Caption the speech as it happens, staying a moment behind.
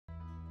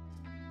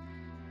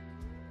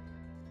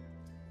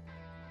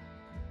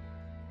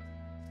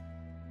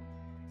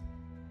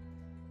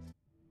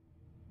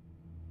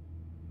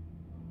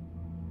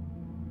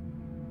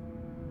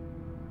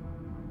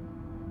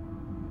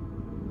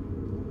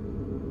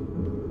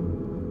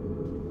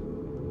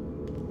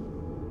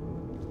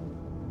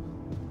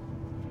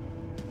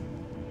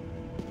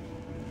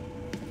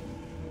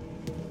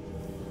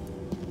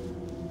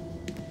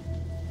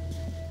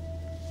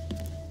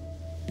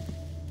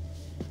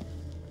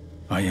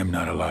I am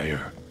not a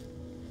liar.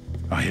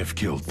 I have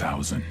killed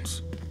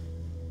thousands.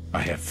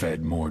 I have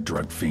fed more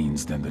drug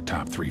fiends than the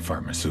top 3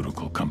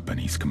 pharmaceutical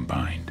companies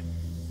combined.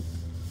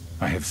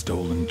 I have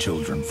stolen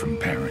children from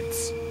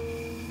parents,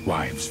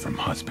 wives from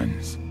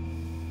husbands,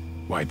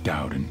 wiped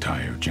out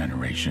entire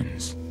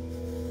generations.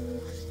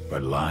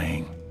 But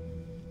lying,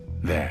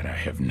 that I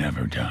have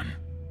never done.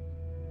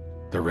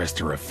 The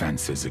rest are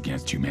offenses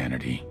against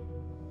humanity.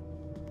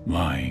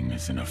 Lying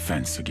is an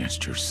offense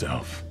against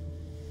yourself.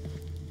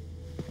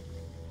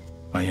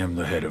 I am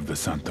the head of the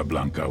Santa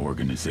Blanca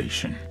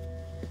organization,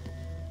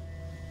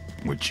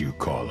 which you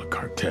call a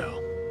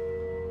cartel.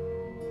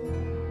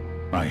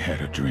 I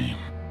had a dream.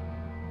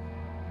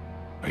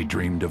 I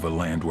dreamed of a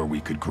land where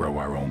we could grow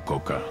our own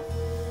coca,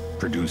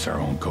 produce our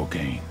own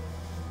cocaine,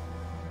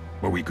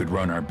 where we could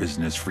run our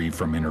business free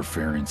from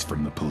interference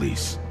from the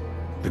police,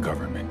 the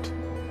government,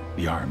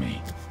 the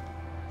army,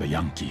 the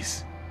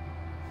Yankees.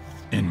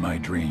 In my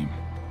dream,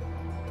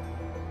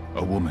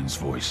 a woman's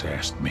voice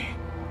asked me,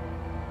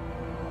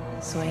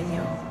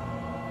 Sueño,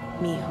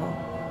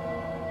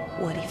 mijo,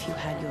 what if you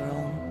had your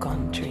own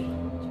country?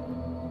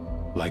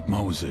 Like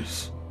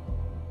Moses,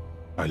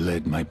 I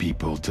led my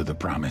people to the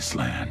promised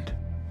land,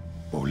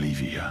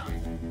 Bolivia.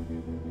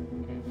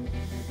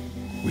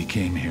 We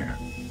came here.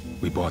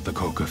 We bought the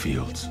coca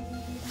fields.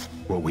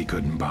 What we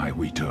couldn't buy,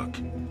 we took.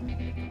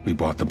 We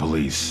bought the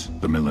police,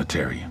 the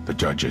military, the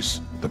judges,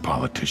 the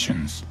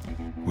politicians.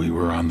 We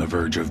were on the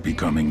verge of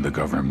becoming the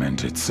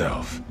government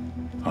itself,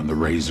 on the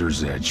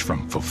razor's edge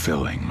from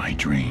fulfilling my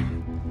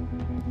dream.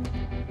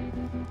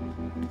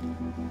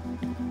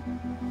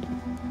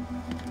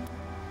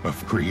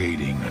 Of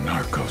creating a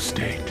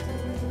narco-state.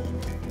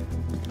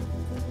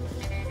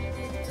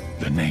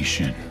 The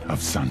nation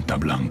of Santa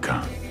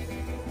Blanca.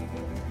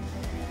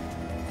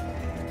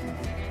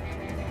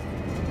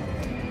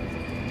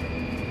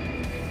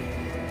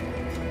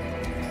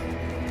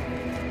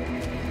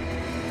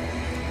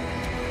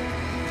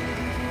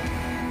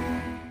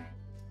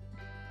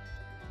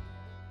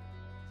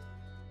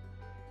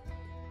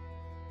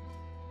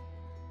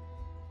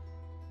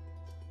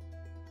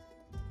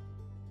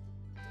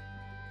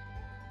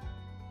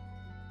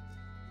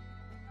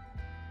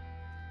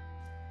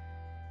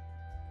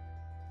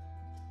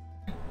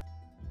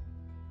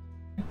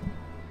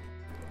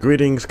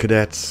 Greetings,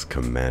 cadets.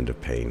 Commander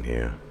Pain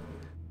here.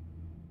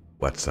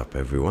 What's up,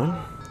 everyone?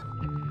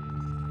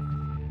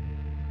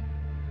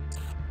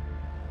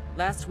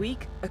 Last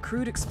week, a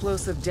crude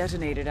explosive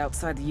detonated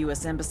outside the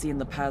U.S. Embassy in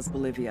La Paz,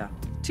 Bolivia.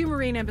 2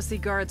 Marine Embassy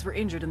guards were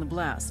injured in the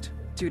blast.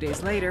 2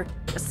 days later,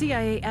 a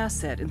CIA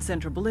asset in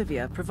central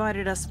Bolivia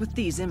provided us with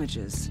these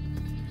images.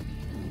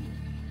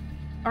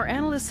 Our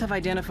analysts have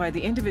identified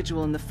the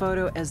individual in the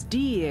photo as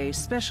DEA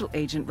Special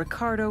Agent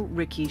Ricardo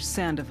Ricky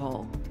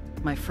Sandoval,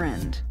 my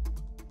friend.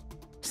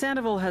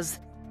 Sandoval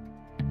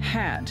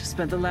had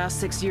spent the last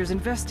 6 years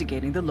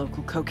investigating the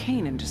local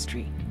cocaine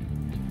industry.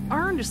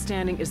 Our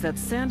understanding is that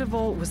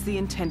Sandoval was the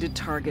intended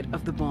target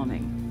of the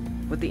bombing.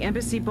 What the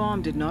embassy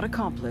bomb did not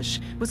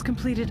accomplish was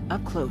completed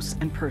up close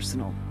and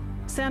personal.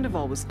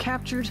 Sandoval was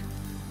captured,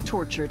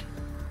 tortured,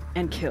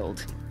 and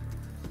killed.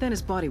 Then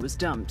his body was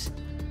dumped.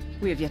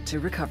 We have yet to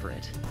recover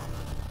it.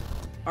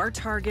 Our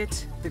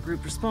target, the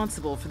group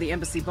responsible for the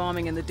embassy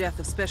bombing and the death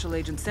of Special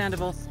Agent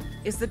Sandoval,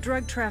 is the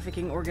drug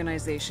trafficking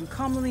organization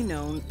commonly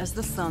known as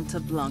the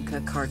Santa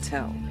Blanca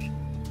Cartel.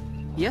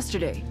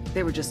 Yesterday,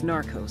 they were just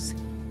narcos.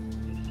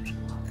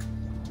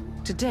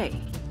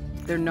 Today,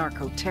 they're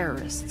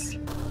narco-terrorists.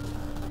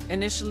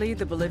 Initially,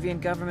 the Bolivian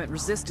government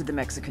resisted the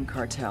Mexican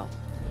cartel.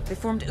 They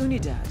formed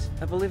Unidad,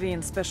 a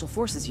Bolivian special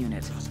forces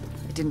unit.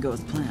 It didn't go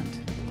as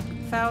planned.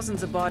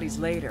 Thousands of bodies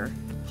later,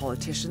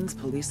 politicians,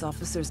 police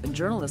officers, and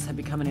journalists have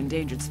become an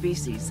endangered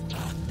species.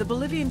 The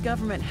Bolivian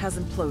government has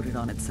imploded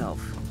on itself.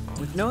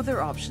 With no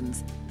other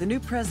options, the new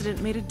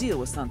president made a deal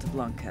with Santa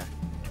Blanca.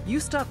 You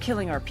stop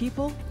killing our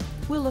people,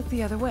 we'll look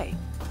the other way.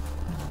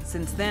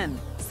 Since then,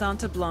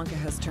 Santa Blanca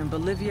has turned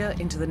Bolivia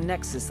into the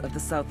nexus of the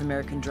South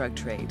American drug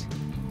trade.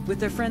 With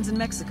their friends in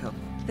Mexico,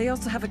 they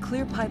also have a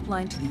clear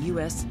pipeline to the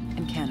US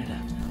and Canada.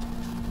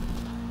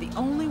 The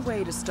only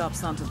way to stop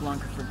Santa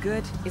Blanca for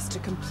good is to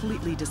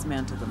completely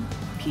dismantle them,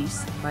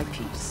 piece by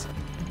piece.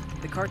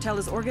 The cartel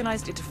is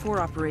organized into 4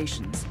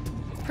 operations: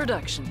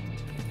 production,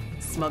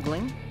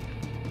 smuggling,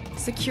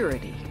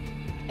 security,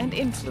 and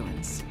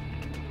influence.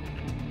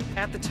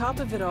 At the top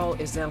of it all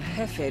is El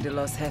Jefe de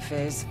los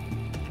Jefes,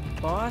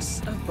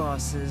 boss of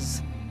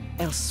bosses,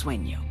 El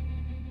Sueño.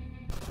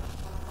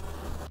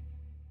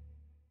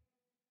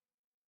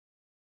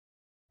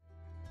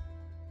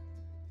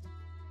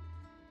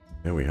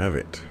 There we have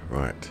it.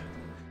 Right.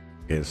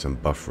 Getting some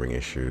buffering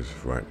issues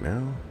right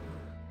now.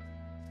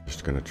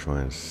 Just gonna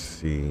try and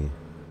see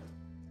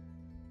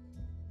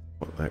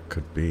what that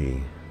could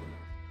be.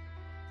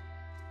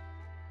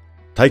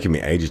 Taking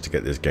me ages to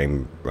get this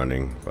game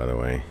running, by the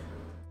way.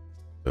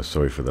 So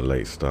sorry for the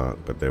late start,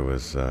 but there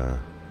was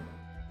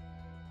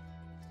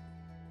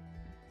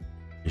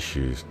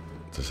issues,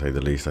 to say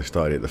the least. I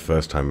started it the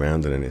first time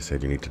round and then it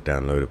said you need to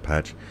download a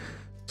patch.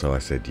 So I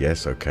said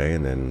yes, okay,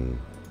 and then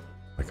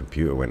My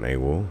computer went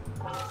AWOL.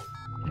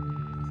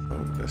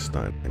 Oh, they're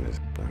starting.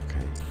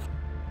 Okay.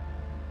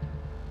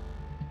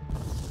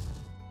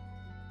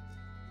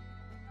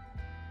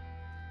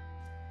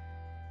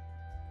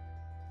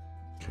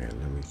 Okay,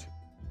 let me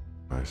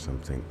try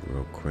something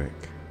real quick.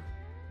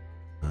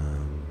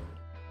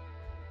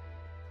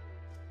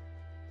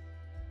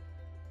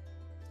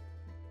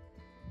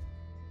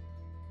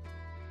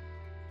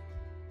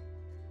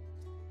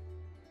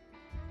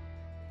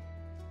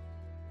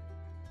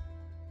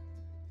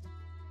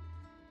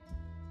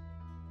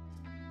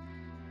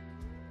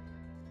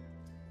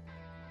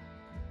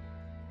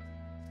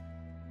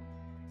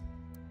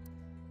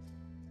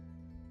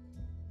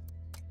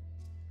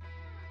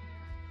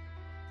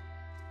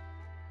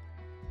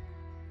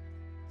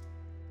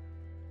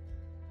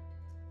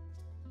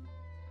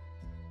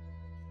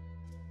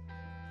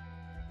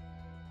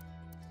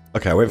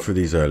 Okay, I went through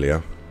these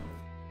earlier,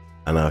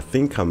 and I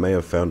think I may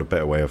have found a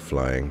better way of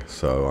flying.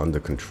 So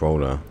under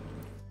controller,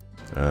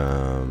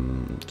 no,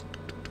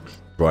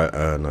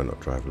 not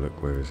drive.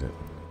 Look, where is it?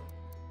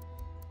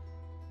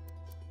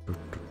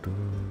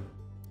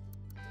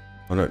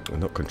 Oh no,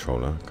 not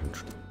controller.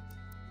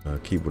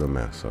 Keyboard and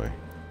mouse. Sorry.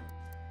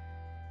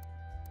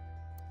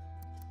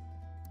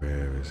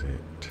 Where is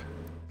it?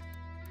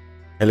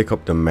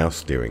 Helicopter mouse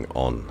steering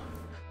on.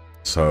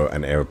 So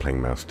an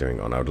aeroplane mouse steering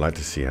on. I would like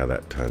to see how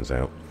that turns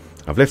out.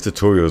 I've left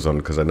tutorials on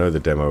because I know the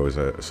demo was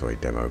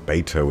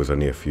beta was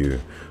only a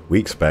few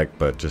weeks back,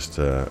 but just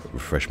to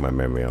refresh my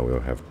memory, I will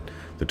have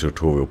the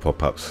tutorial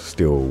pop-ups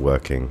still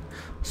working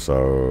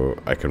so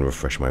I can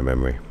refresh my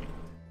memory.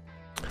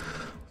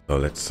 So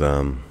let's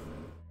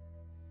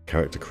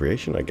character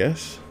creation, I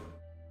guess.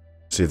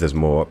 See if there's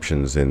more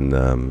options in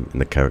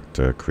the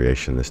character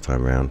creation this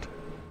time around.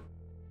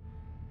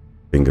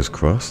 Fingers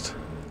crossed.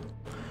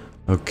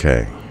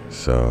 Okay,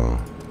 so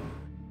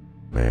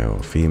male,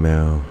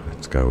 female.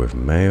 Let's go with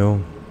male.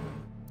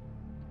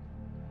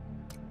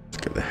 Let's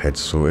get the head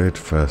sorted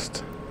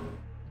first.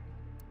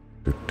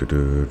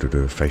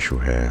 Facial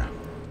hair.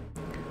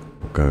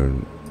 We'll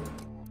go.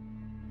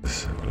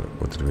 Let's have a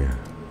look. What did we have?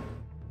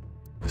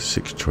 There's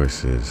 6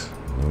 choices.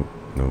 Nope,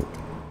 nope.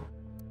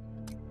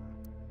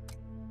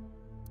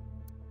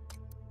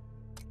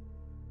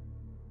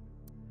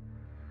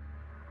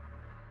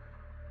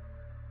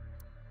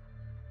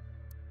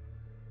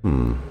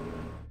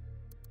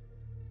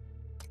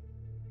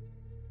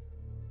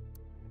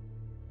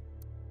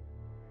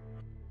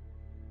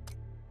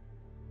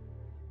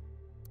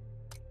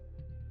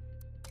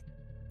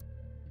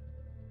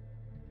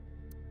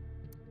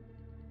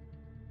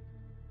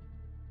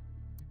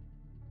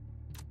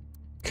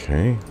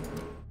 Okay.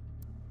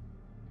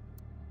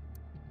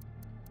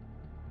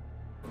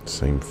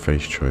 Same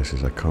face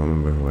choices. I can't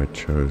remember who I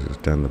chose. It was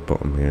down the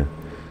bottom here.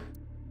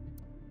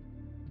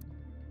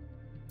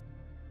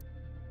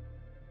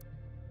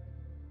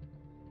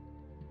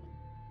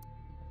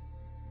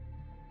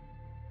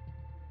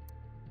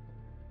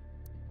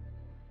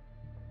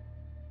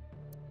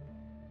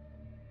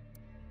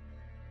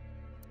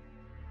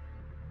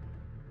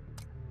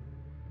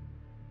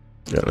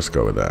 Yeah, let's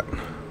go with that.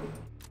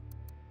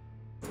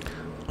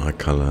 Eye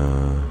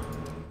color,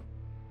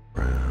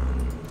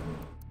 brown,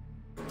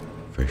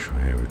 facial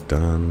hair we've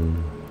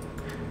done.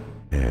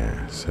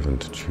 Yeah, 7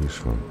 to choose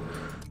from.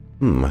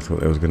 I thought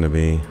there was going to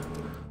be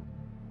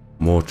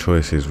more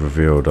choices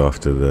revealed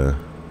after the...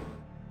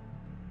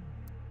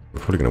 We're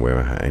probably going to wear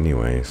a hat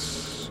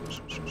anyways.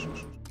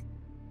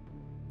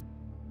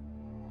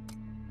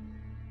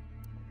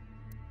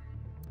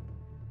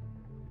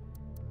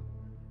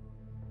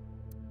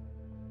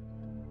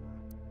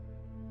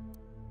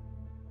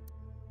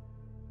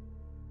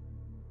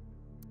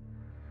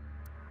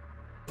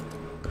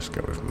 Let's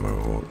go with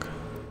mohawk.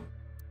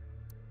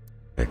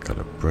 Hair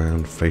color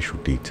brown, facial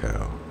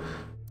detail,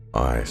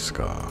 eye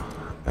scar,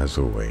 as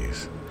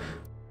always.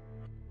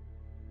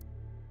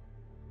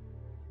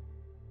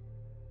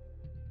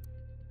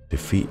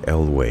 Defeat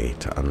Elway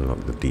to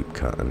unlock the deep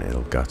cut and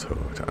El Gato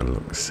to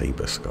unlock the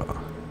saber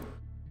scar.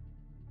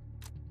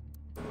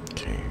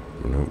 Okay,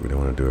 no, we don't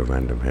want to do a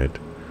random head.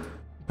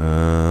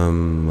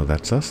 Well,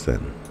 that's us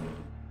then.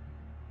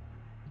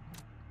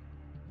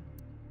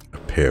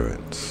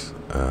 Appearance.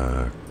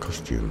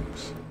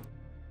 Costumes.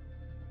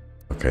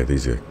 Okay,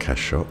 these are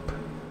cash shop.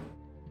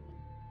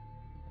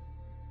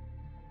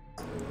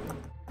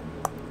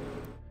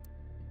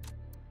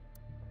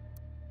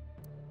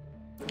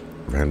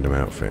 Random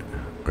outfit.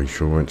 Are you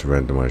sure we want to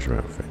randomize your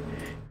outfit?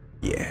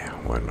 Yeah,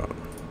 why not?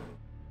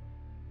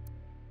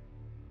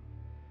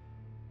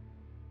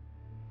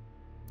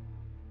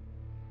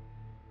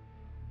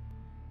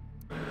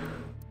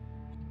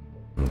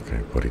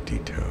 Okay, body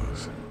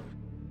details.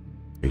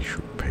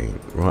 Facial paint.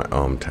 Right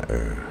arm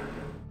tattoo.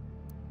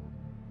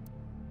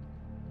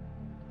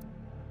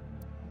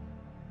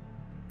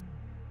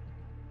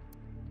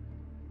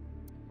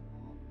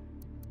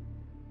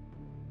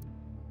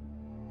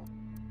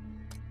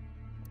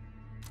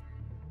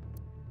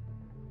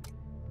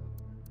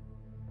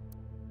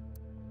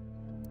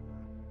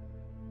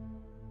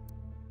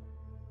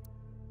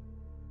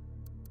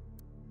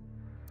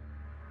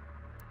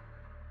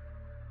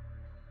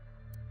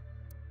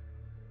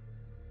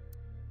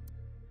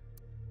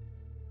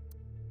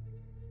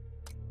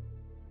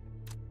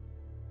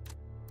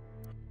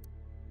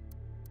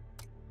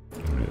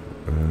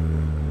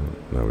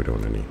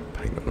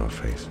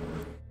 face.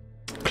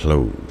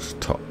 Clothes,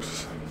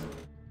 tops.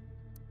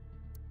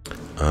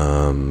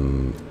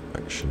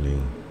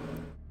 Actually,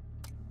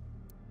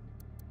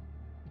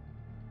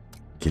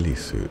 ghillie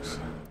suits,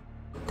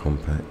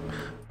 compact.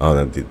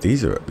 Oh,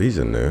 these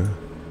are new.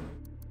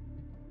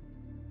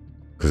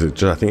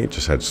 Because I think it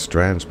just had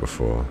strands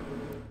before.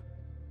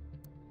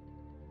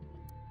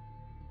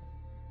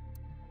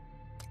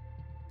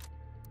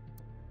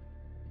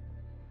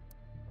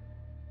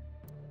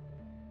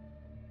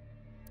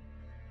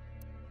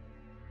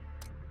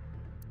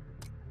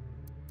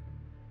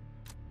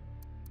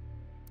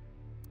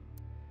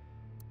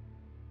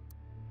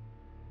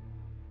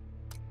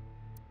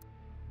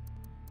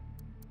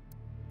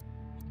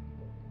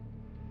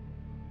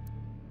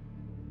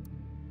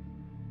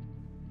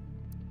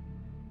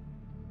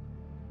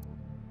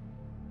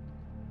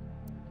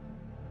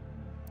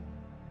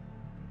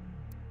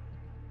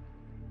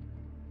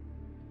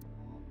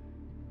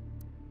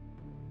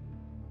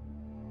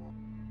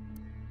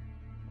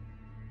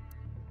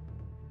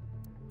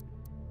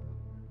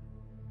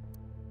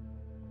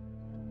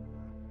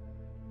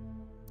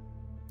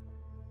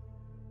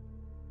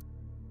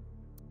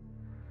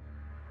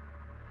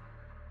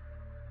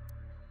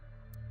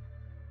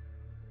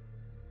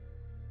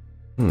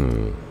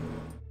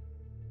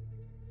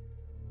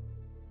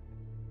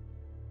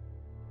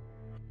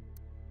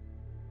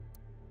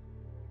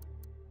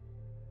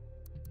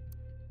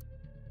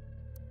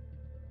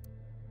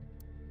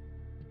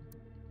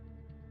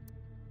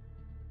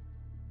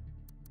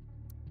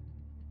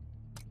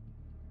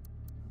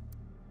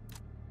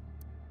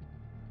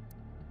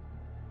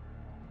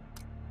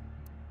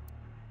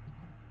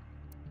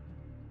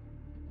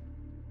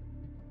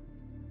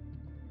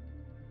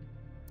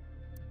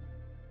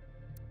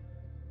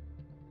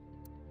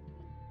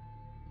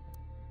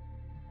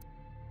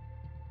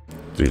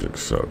 These look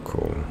so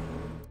cool.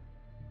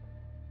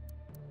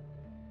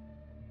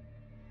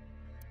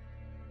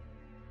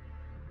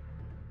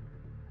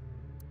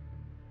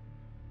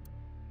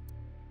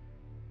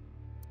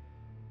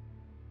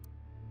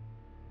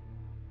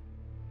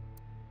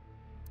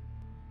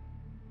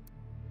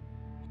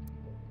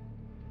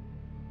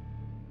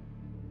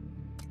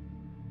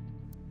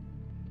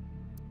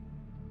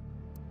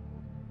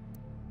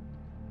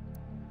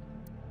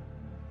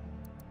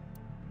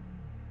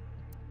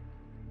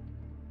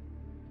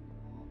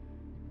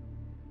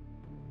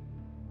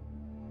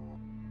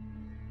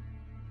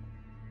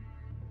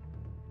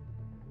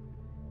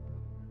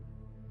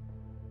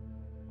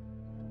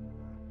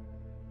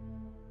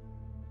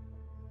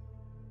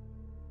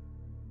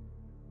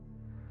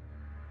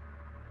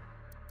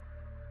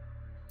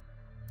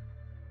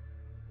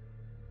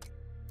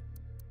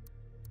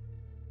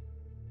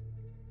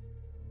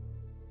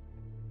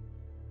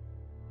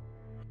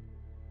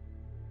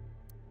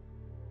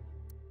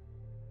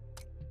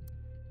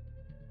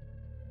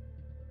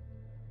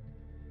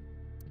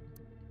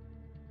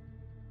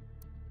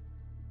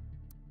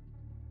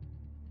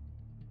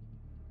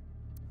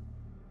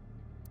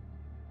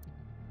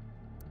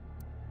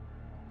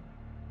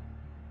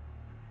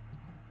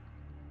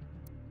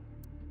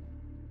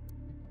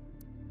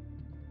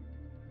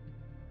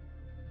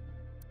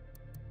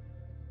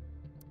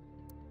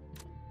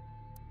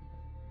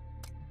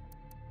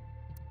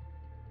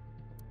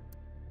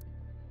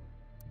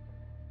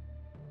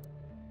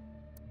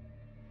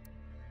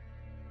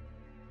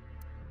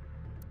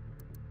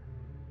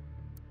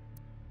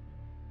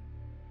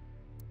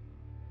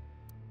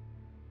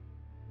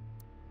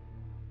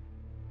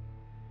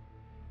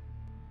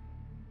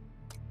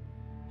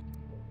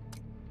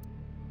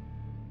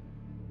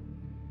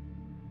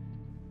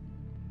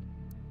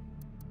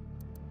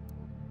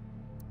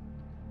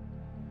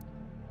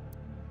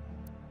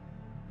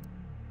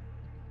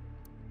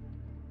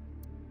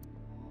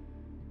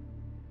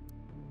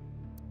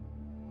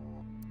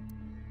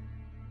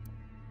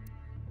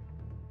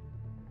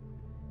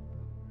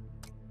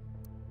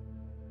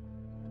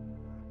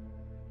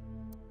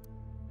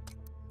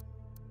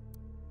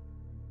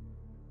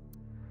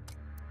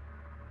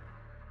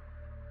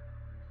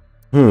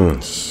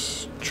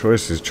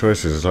 Choices.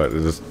 It's like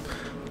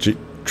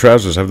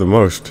trousers have the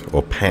most,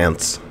 or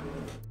pants.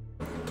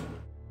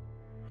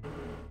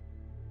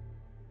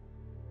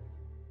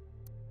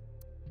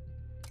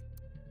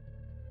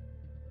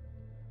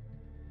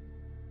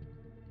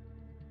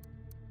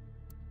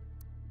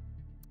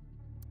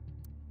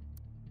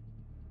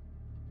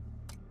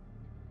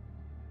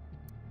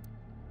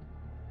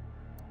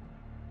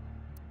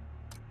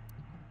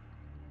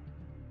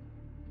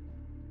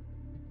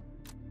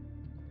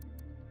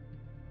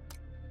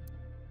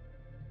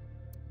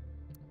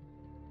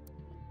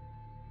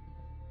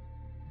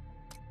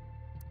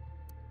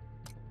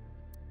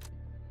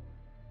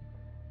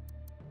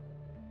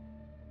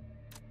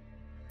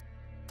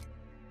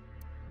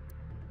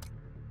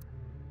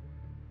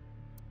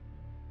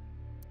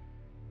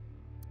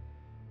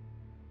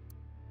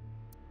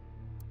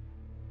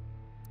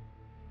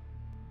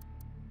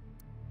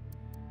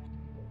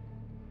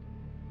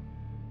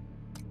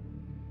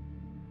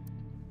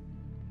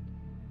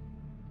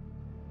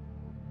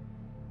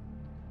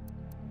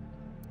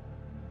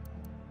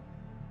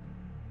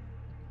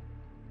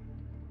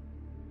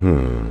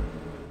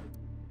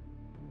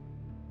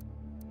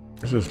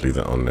 Let's just leave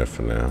that on there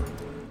for now.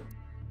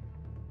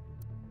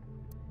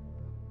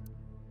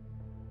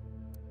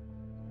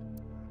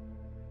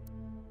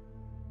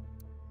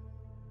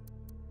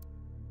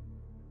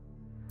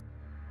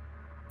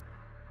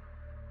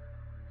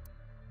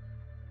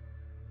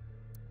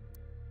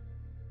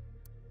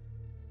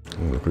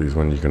 Oh, look at these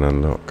ones you can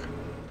unlock.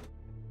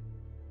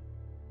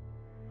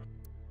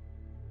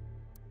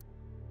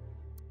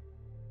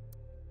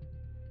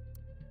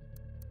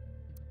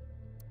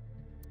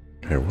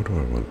 Okay, what do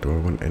I want? Do I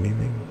want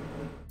anything?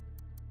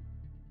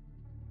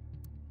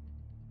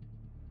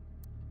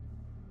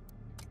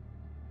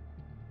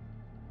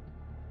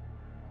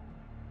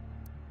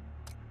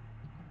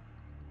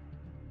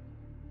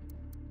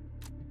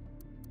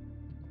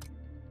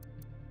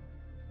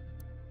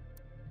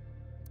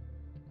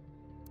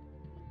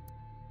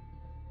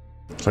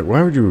 It's like,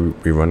 why would you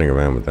be running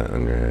around with that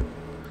on your head?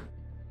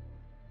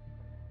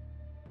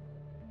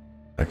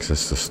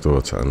 Access the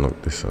store to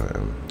unlock this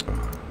item.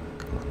 Oh,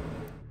 come on.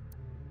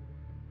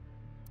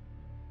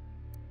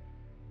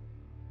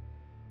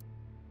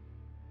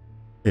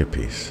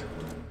 Earpiece.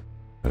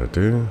 That'll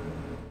do.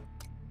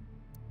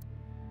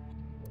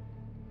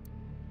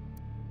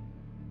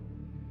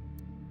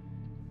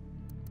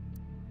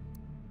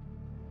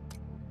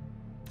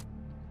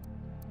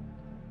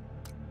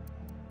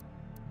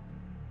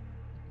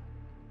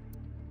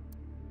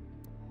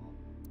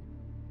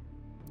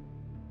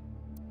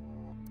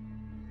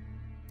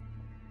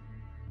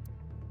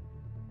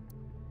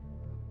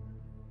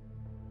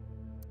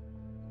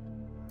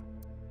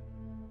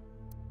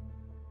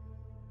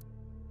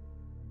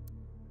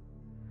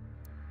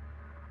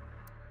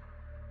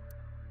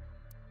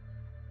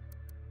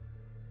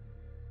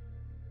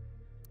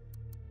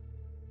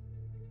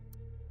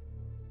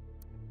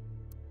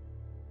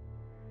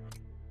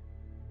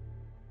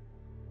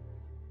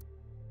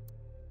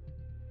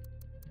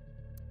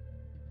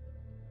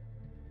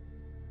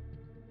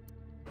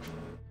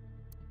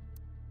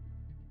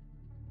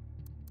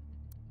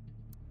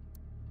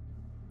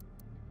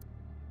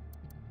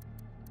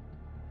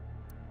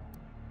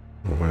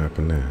 What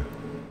happened there?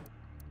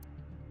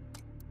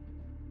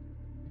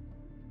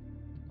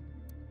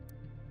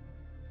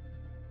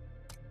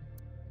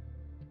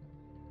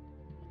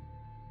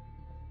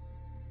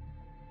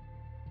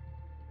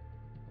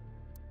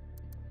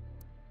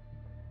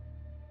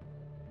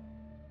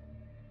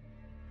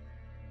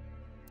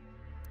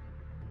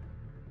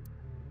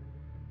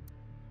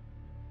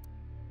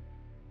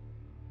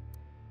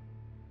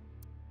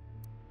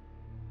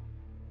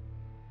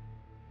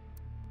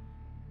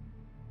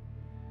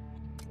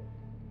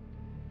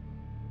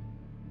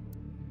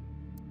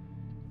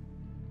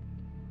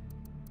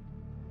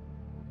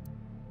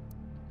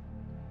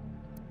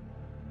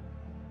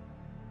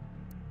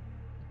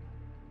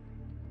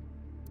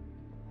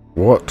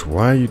 What?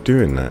 Why are you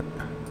doing that?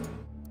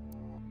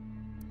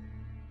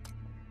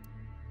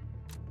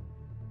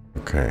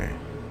 Okay.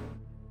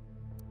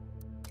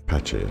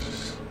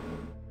 Patches.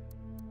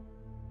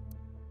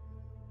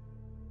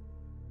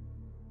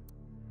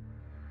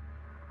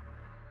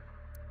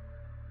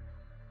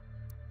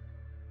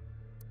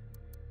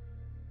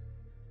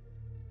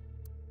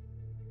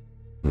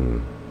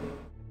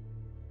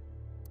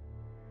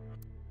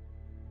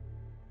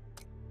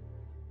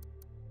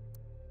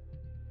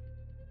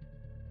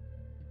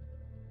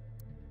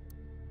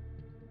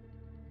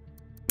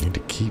 Need a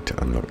key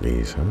to unlock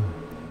these, huh?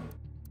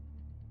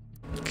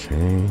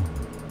 Okay.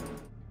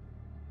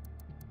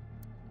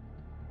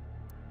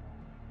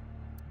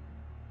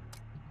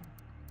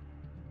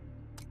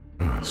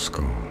 Ah,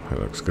 skull. That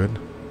looks good.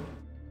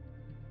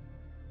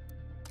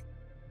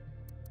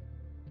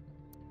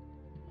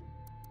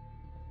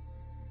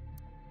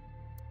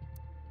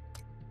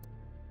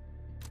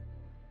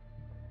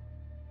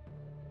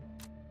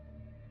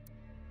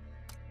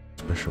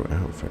 Special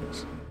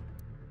outfits.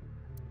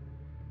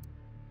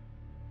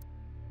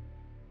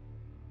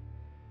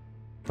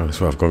 Oh,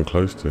 that's what I've gone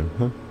close to,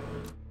 huh?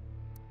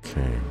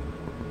 Okay.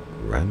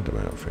 Random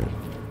outfit.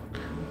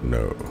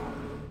 No.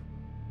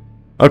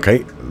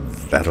 Okay,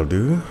 that'll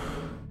do.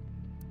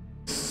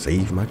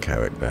 Save my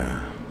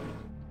character.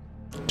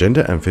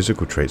 Gender and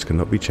physical traits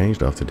cannot be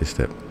changed after this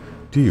step.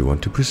 Do you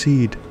want to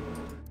proceed?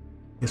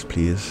 Yes,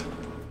 please.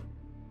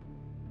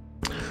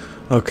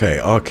 Okay,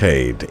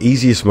 arcade.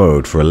 Easiest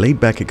mode. For a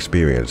laid-back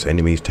experience,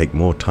 enemies take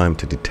more time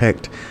to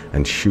detect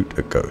and shoot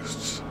at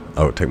ghosts.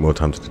 Oh, take more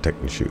time to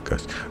detect and shoot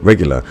ghosts.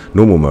 Regular,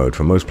 normal mode.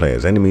 For most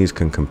players, enemies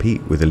can compete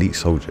with elite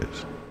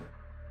soldiers.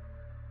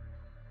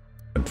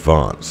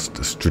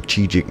 Advanced.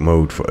 Strategic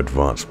mode for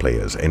advanced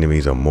players.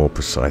 Enemies are more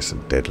precise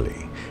and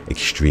deadly.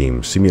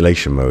 Extreme.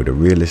 Simulation mode. A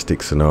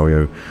realistic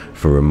scenario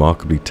for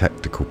remarkably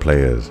tactical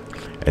players.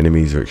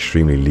 Enemies are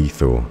extremely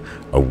lethal,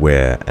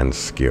 aware, and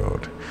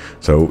skilled.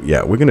 So,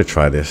 yeah, we're going to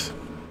try this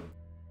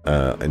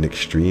in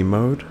extreme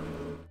mode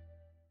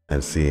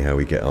and see how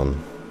we get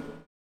on.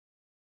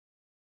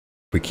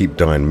 If we keep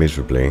dying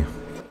miserably,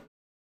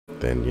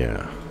 then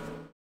yeah,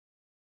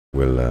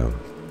 we'll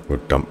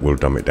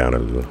dumb it down a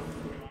little.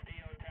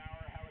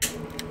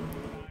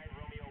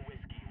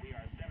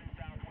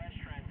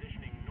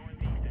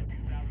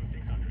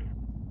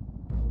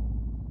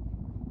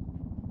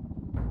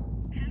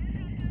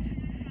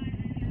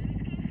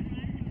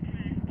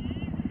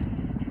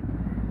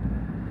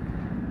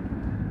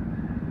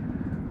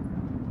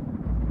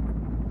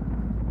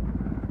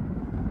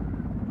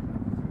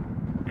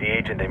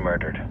 agent they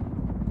murdered.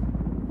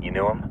 You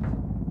knew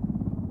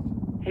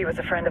him? He was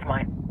a friend of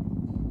mine.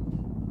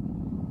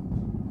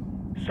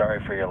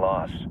 Sorry for your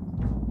loss.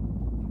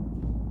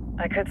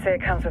 I could say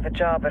it comes with a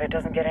job, but it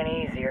doesn't get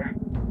any easier.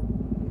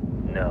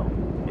 No,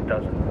 it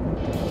doesn't.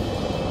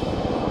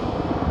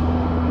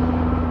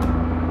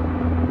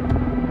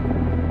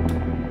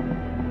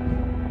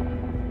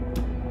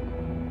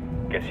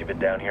 Guess you've been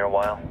down here a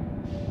while?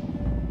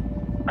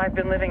 I've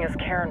been living as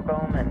Karen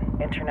Bowman,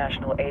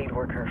 international aid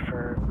worker,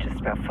 for just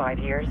about 5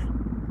 years.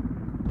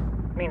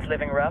 Means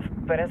living rough,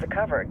 but as a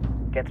cover,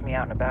 it gets me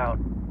out and about.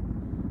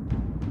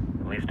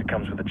 At least it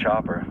comes with a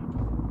chopper.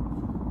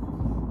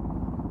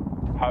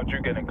 How'd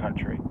you get in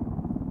country?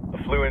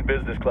 I flew in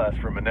business class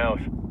from Manaus.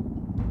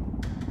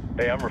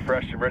 Hey, I'm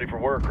refreshed and ready for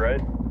work,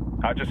 right?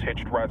 I just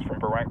hitched rides from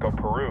Barranco,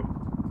 Peru.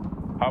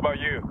 How about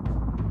you?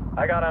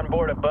 I got on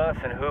board a bus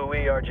in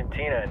Jujuy,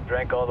 Argentina, and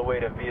drank all the way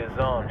to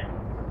Villazón.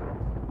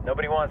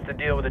 Nobody wants to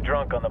deal with a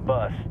drunk on the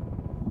bus.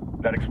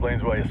 That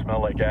explains why you smell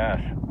like ass.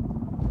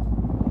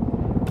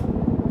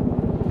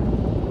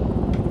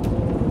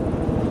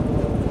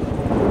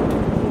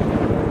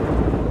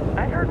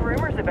 I've heard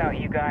rumors about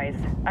you guys.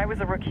 I was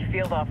a rookie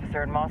field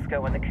officer in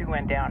Moscow when the coup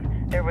went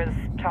down. There was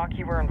talk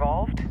you were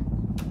involved?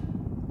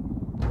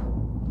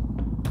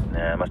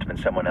 Nah, it must have been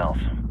someone else.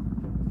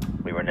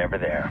 We were never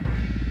there.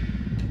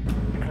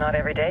 It's not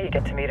every day you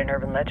get to meet an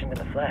urban legend in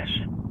the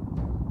flesh.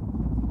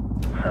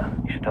 Huh,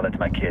 you should tell that to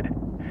my kid.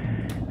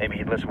 Maybe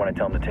he'd listen when I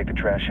tell him to take the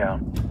trash out.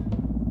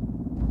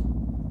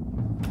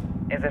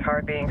 Is it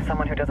hard being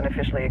someone who doesn't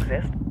officially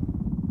exist?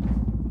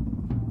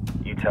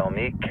 You tell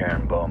me,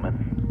 Karen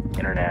Bowman,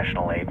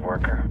 international aid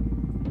worker.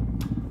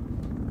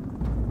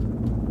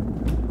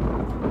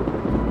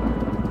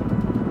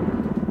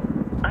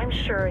 I'm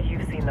sure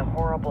you've seen the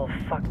horrible,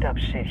 fucked up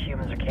shit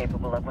humans are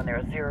capable of when there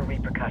are zero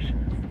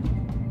repercussions.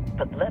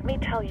 But let me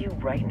tell you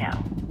right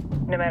now,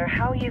 no matter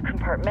how you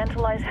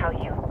compartmentalize, how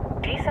you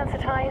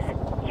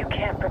desensitize, you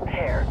can't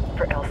prepare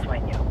for El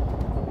Sueño.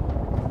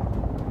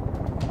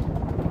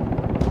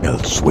 El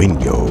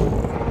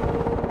Sueño.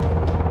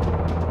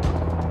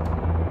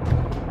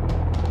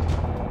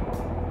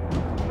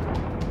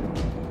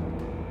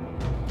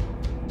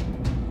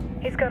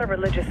 He's got a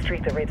religious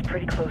streak that rates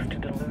pretty close to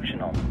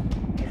delusional.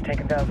 He's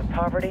taken vows of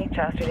poverty,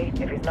 chastity.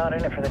 If he's not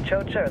in it for the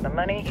chocha or the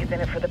money, he's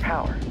in it for the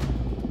power.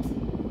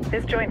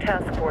 This joint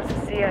task force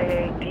is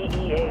CIA,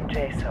 DEA, and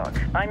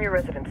JSOC. I'm your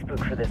resident spook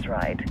for this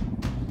ride.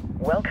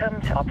 Welcome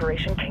to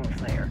Operation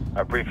Kingslayer.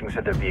 Our briefing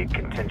said there'd be a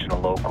contingent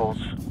of locals.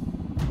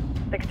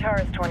 The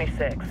Qatar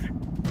 26.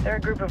 They're a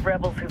group of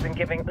rebels who've been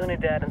giving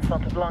Unidad and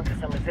Santa Blanca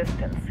some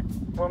resistance.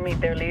 We'll meet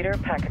their leader,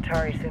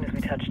 Pakatari, as soon as we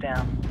touch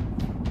down.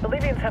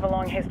 Bolivians have a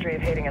long history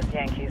of hating us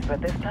Yankees,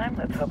 but this time,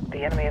 let's hope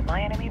the enemy of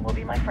my enemy will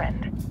be my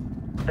friend.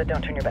 But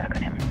don't turn your back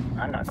on him.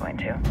 I'm not going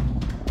to.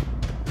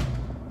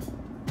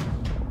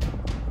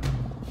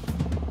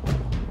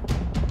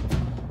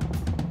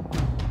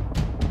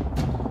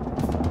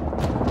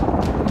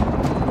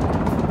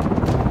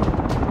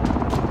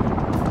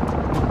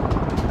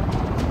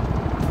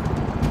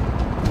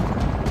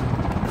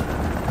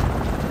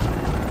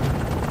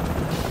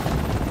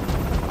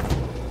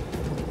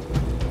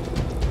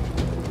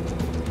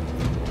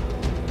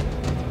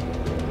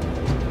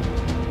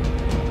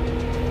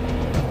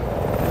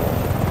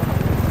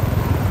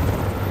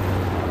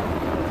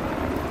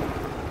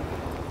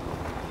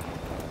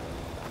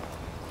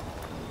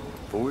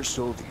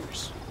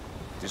 Soldiers.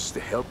 This is the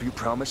help you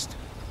promised?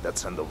 That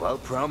Sandoval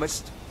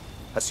promised?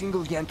 A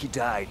single Yankee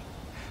died,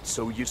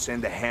 so you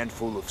send a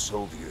handful of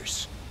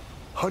soldiers.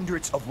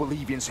 Hundreds of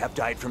Bolivians have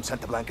died from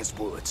Santa Blanca's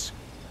bullets.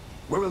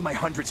 Where will my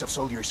hundreds of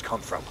soldiers come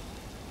from?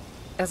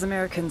 As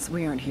Americans,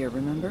 we aren't here,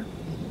 remember?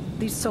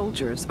 These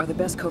soldiers are the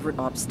best covert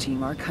ops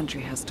team our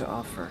country has to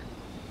offer.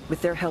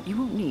 With their help, you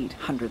won't need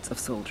hundreds of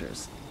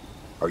soldiers.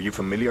 Are you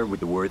familiar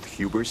with the word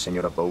hubris,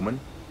 Senora Bowman?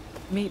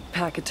 Meet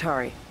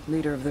Pakatari,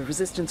 leader of the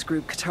resistance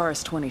group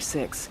Qatar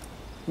 26.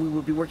 We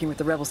will be working with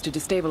the rebels to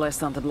destabilize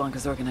Santa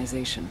Blanca's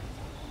organization.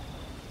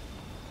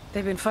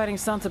 They've been fighting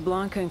Santa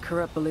Blanca and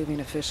corrupt Bolivian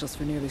officials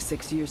for nearly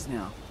 6 years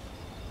now.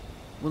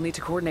 We'll need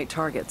to coordinate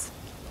targets.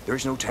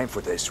 There's no time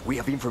for this. We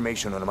have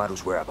information on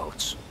Amaru's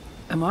whereabouts.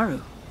 Amaru?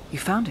 You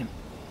found him?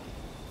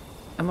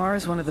 Amaru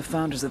is one of the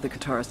founders of the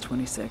Qatar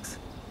 26.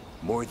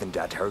 More than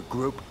that, our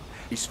group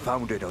is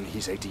founded on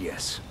his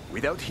ideas.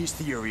 Without his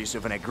theories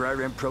of an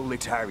agrarian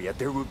proletariat,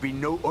 there would be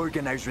no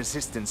organized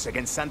resistance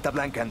against Santa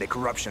Blanca and the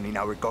corruption in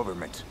our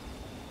government.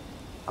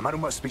 Amaru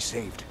must be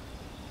saved.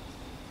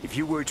 If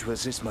you were to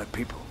assist my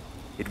people,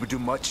 it would do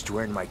much to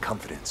earn my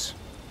confidence.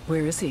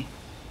 Where is he?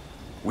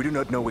 We do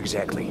not know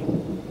exactly.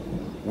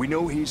 We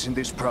know he's in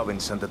this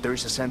province and that there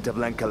is a Santa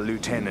Blanca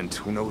lieutenant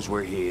who knows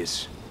where he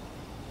is.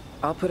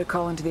 I'll put a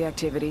call into the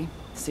activity,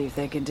 see if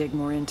they can dig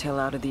more intel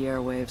out of the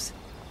airwaves.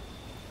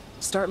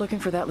 Start looking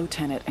for that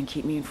lieutenant and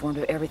keep me informed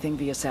of everything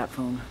via sat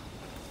phone.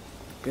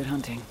 Good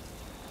hunting.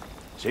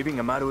 Saving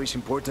Amaru is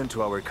important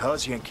to our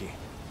cause, Yankee.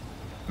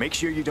 Make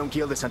sure you don't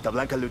kill the Santa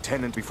Blanca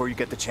lieutenant before you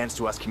get the chance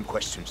to ask him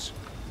questions.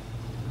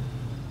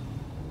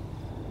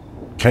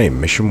 Okay,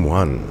 mission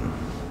 1.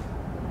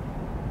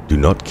 Do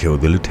not kill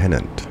the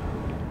lieutenant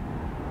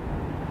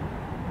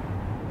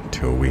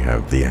until we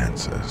have the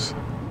answers.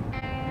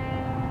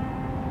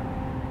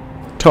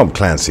 Tom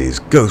Clancy's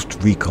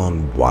Ghost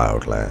Recon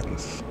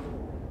Wildlands.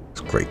 It's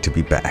great to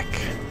be back.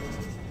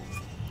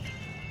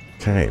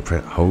 Okay,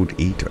 hold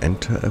E to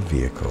enter a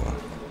vehicle.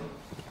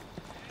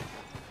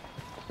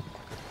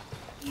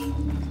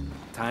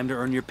 Time to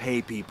earn your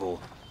pay,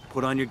 people.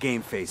 Put on your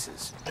game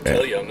faces. I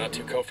tell you, I'm not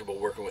too comfortable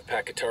working with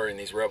Pakatari and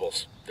these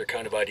rebels. Their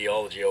kind of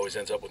ideology always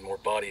ends up with more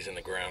bodies in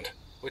the ground.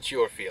 What's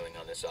your feeling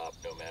on this op,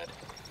 Nomad?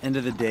 End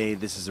of the day,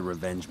 this is a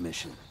revenge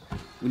mission.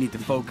 We need to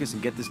focus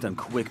and get this done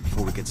quick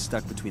before we get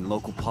stuck between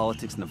local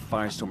politics and the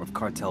firestorm of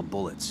cartel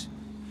bullets.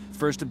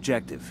 First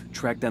objective,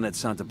 track down that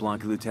Santa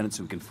Blanca lieutenant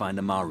so we can find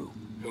Amaru.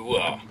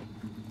 Hooah!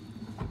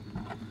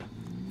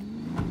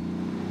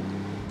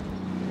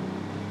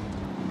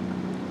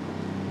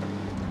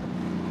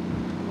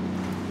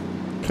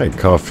 Okay,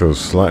 car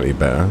feels slightly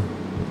better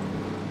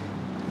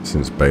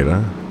since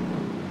beta.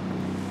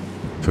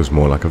 Feels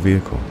more like a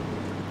vehicle.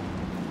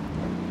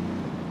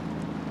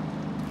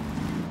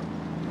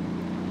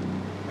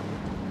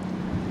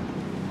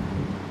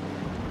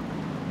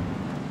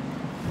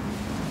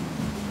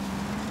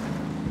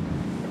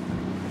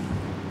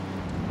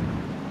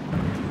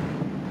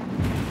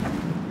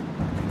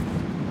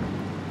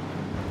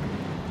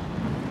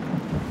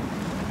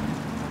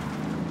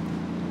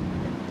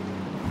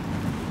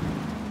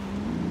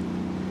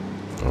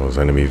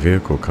 Enemy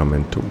vehicle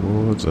coming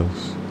towards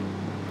us.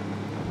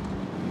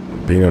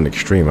 Being on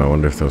extreme, I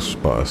wonder if they'll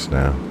spot us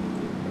now.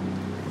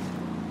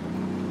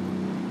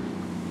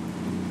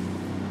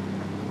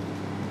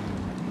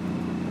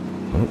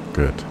 Oh,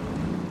 good.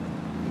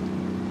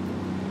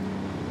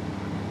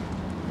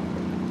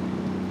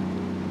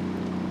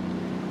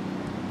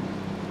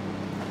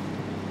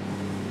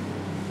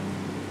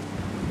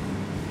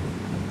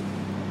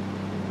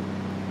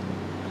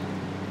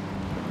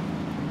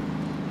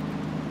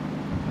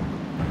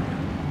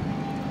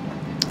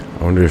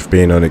 I wonder if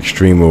being on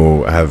extreme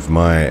will have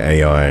my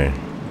AI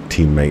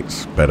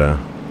teammates better.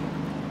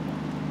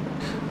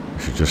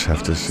 We should just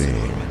have to see.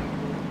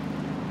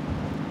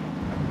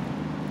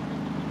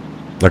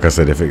 Like I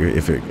said, if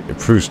it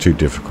proves too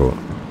difficult,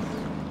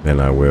 then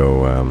I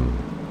will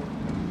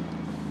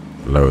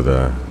lower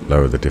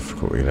the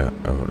difficulty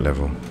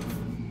level.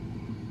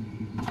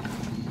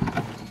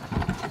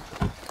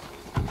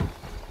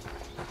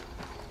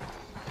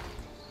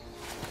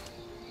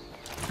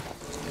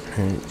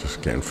 Okay,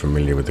 just getting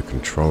familiar with the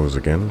controls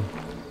again.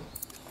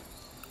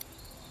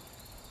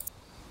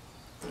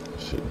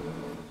 Let's see.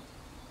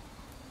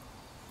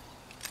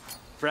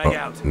 Frag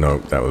out. No,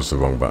 that was the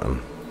wrong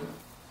button.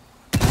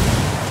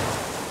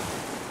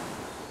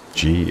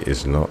 G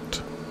is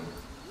not.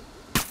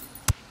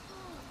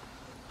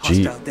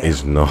 G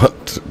is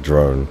not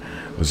drone.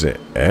 Was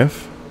it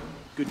F?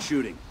 Good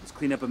shooting. Let's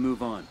clean up and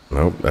move on.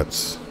 Nope,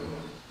 that's.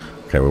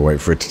 Okay, we'll wait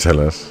for it to tell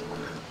us.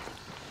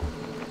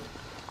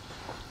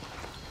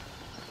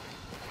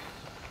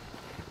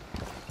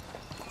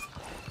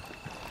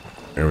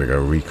 Here we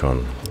go,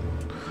 Recon.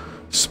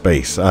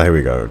 Space. Ah, here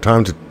we go.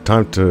 Time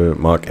to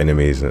mark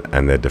enemies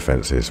and their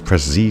defenses.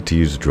 Press Z to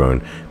use the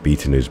drone. B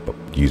to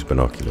use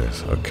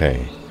binoculars.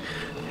 Okay.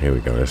 Here we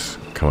go. Let's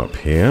come up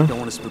here. Don't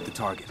want to split the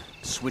target.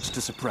 Switch to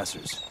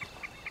suppressors.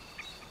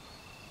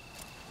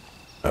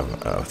 I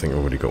think I've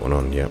already got one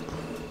on. Yep.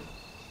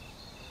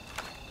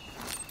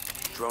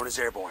 Drone is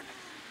airborne.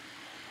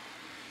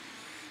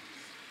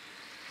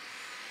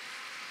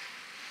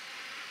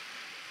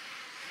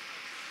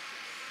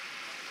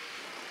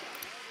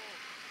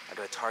 I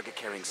got a target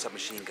carrying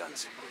submachine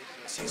guns.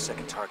 I see a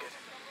second target.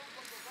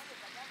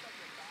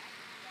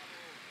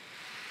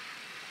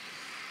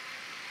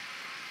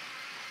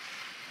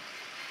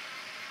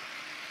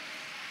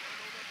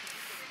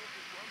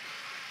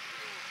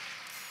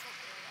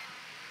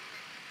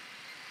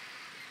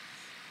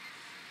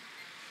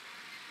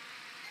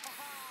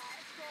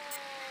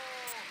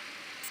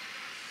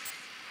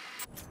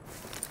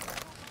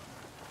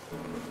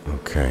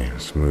 Okay,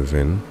 let's move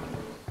in.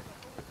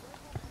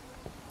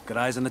 Got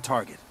eyes on the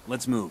target.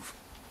 Let's move.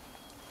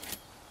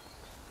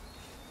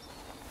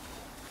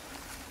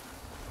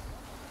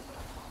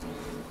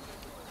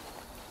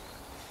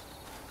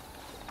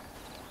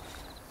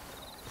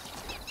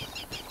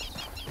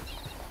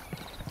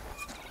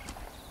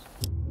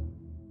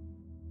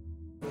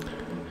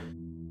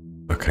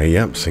 Okay,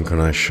 yep,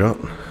 synchronized shot.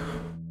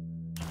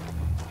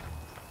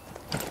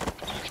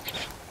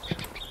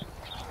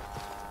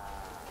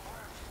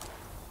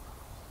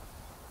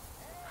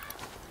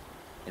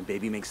 And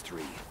baby makes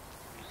 3.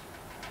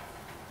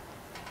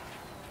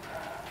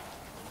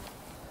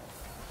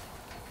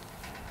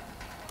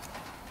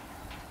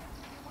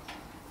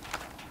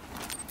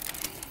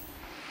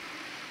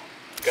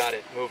 Got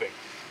it. Moving.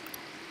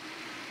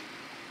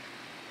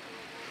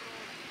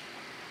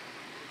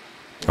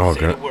 Oh,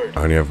 okay.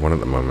 I only have one at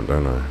the moment,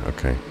 don't I?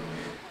 Okay.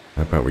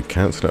 How about we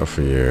cancel it off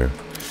for you, and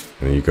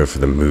then you go for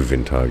the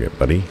moving target,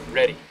 buddy.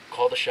 Ready.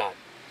 Call the shot.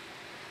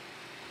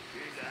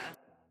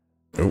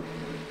 Oh.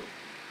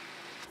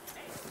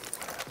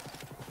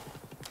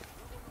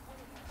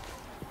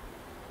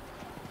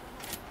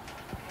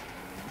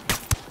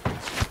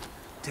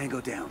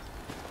 Tango down.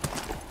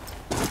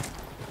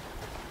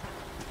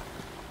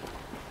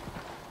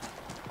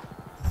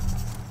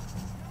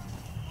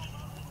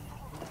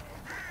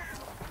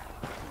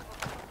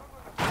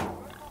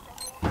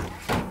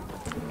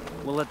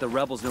 We'll let the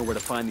rebels know where to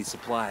find these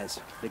supplies.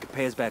 They could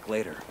pay us back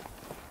later.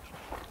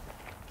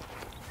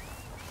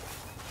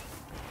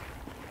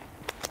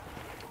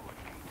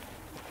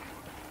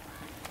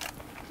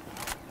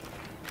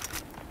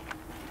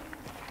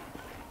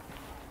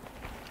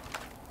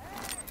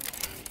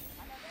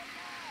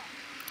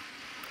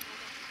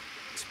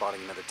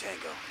 Spotting another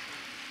tango.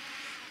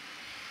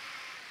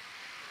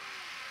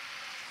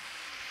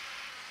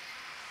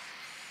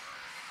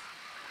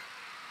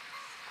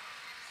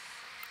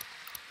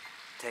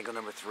 Tango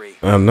number 3.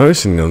 I'm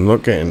noticing I'm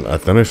not getting, I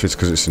don't know if it's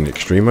because it's in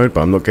extreme mode,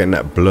 but I'm not getting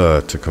that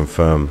blur to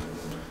confirm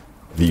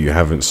that you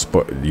haven't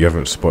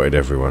spotted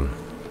everyone.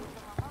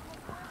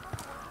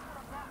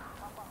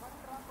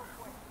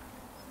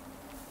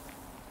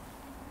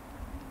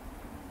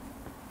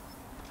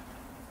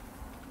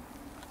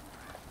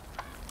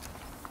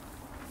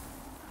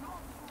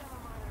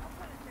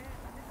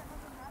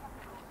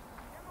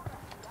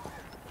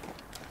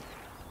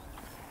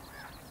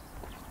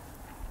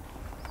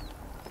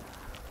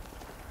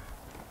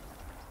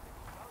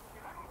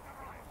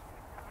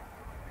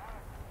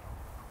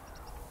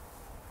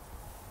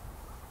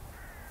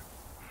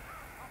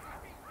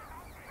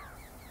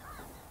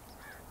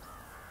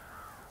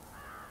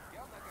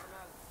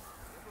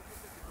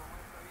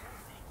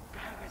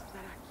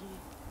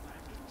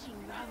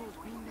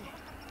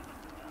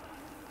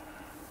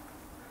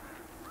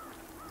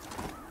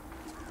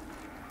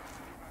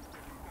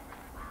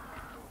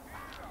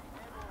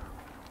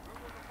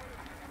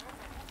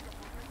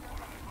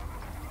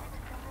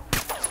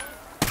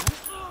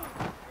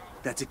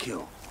 That's a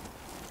kill.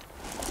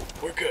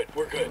 We're good,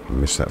 we're good.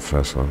 Missed that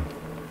first one.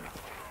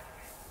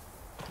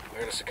 I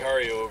got a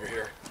Sicario over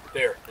here.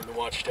 There, in the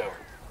watchtower.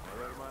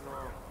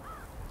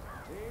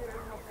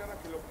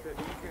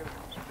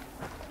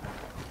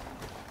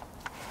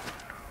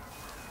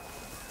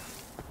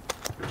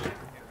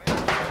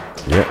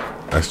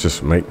 Yeah, let's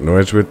just make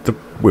noise with the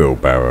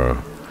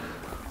wheelbarrow.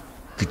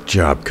 Good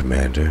job,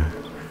 Commander.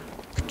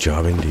 Good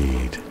job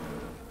indeed.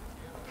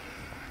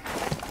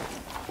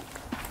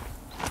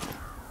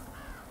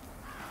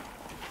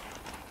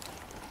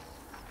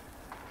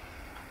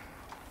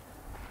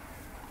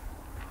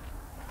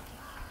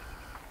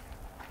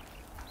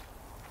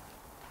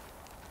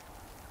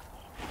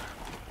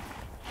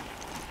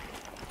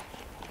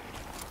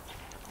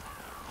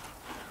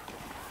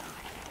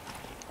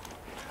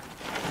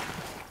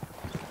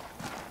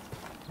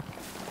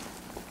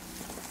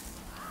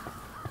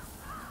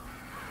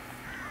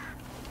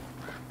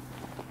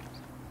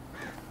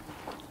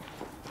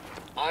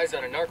 Eyes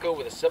on a narco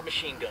with a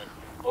submachine gun,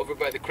 over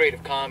by the crate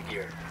of comm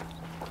gear.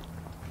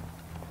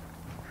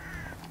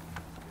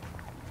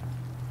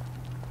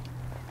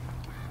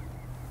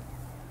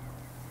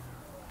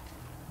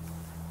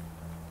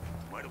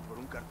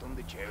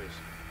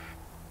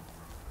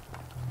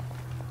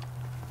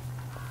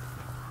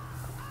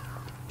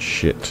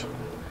 Shit.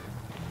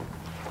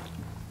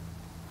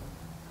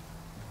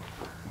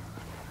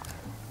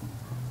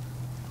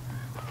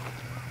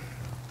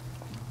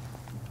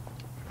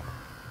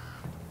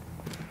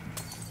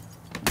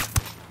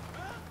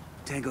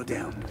 Tango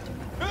down.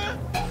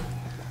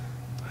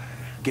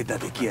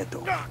 Quédate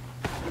quieto.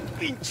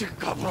 Pinche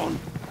cabrón.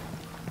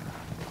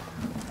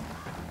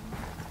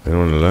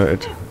 Anyone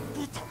alerted?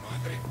 Puta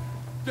madre.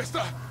 Ya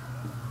está.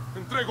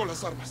 Entrego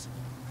las armas.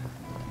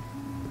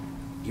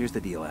 Here's the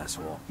deal,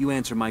 asshole. You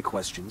answer my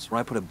questions, or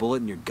I put a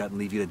bullet in your gut and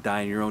leave you to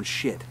die in your own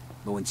shit.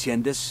 ¿Lo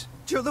entiendes?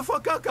 Chill the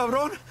fuck out,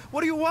 cabrón.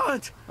 What do you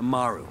want?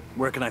 Amaru,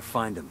 where can I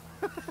find him?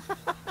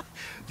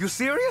 You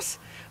serious?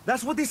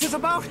 That's what this is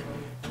about?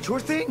 Sure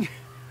thing.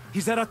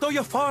 He's at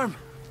Atoya Farm.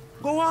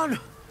 Go on.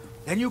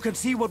 Then you can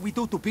see what we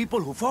do to people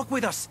who fuck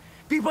with us.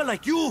 People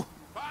like you.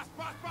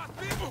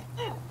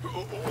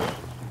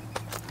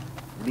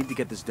 We need to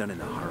get this done in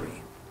a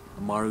hurry.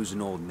 Amaru's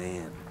an old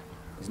man.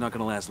 He's not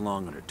gonna last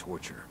long under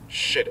torture.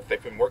 Shit, if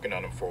they've been working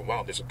on him for a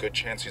while, there's a good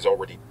chance he's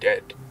already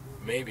dead.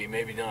 Maybe,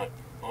 maybe not.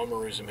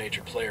 Amaru's a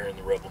major player in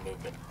the rebel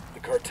movement. The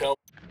cartel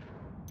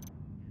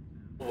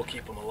will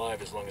keep him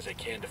alive as long as they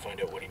can to find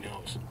out what he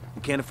knows.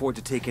 We can't afford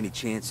to take any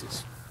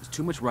chances. There's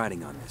too much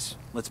riding on this.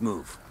 Let's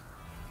move.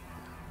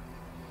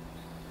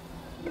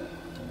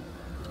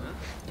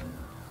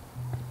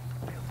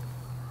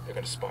 They're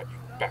gonna spot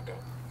you. Back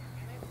up.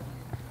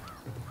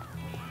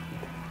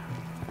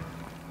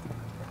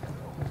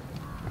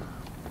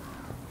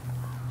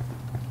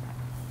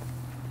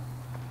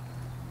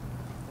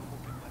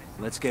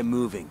 Let's get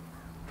moving.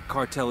 The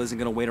cartel isn't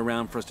gonna wait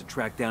around for us to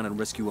track down and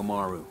rescue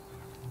Amaru.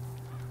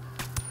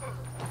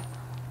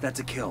 That's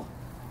a kill.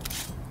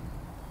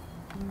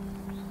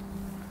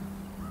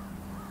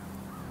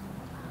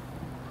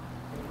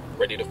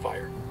 Ready to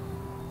fire.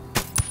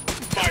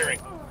 Firing!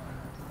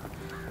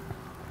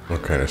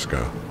 Okay, let's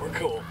go. We're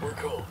cool, we're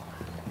cool.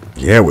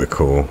 Yeah, we're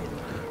cool.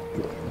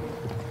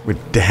 We're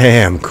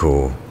damn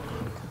cool.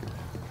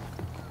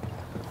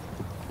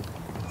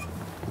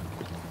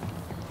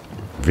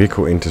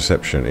 Vehicle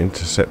interception.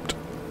 Intercept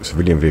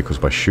civilian vehicles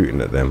by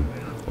shooting at them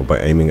or by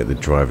aiming at the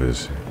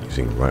drivers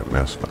using right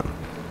mouse button.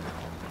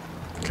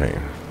 Okay.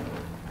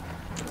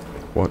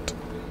 What?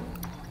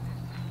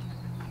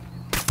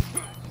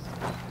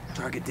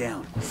 Target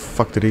down. Where the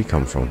fuck did he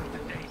come from?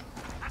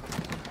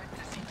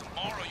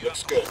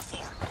 Looks good.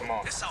 Come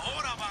on.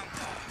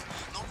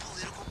 No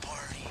political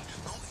party,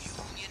 no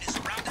union is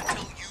around to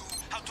tell you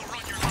how to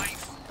run your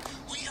life.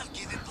 We have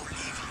given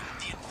Bolivia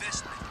the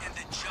investment and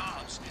the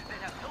jobs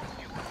that have helped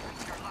you in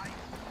your life.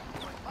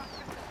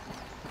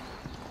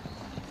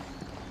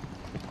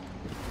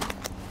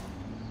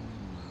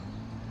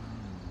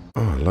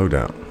 Oh,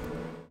 loadout.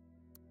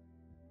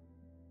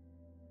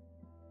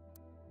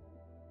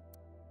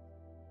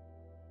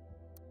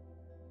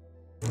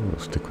 We'll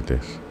stick with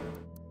this.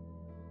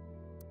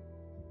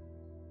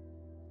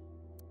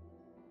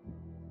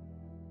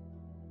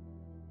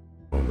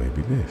 Or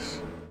maybe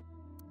this.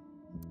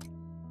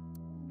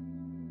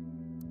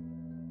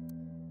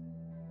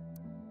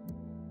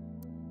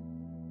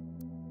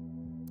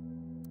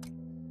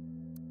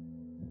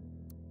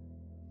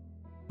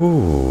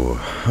 Ooh,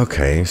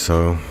 okay,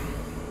 so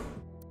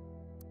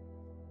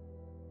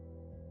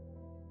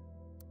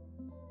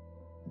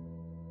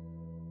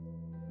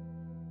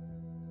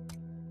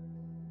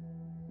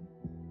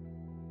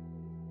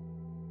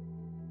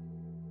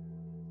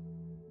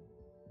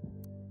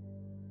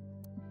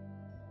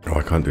oh,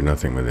 I can't do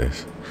nothing with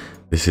this.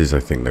 This is, I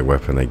think, the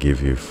weapon they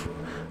give you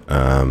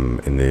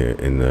in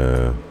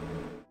the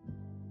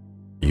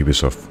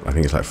Ubisoft. I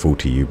think it's like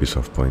 40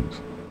 Ubisoft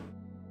points.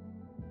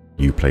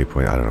 Uplay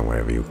point. I don't know,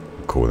 whatever you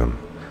call them.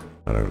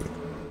 I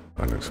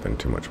don't spend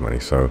too much money.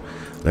 So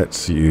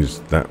let's use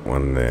that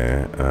one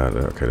there.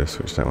 Okay, let's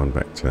switch that one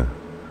back to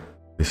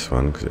this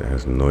one because it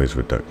has noise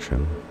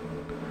reduction.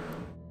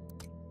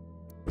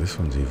 This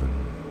one's even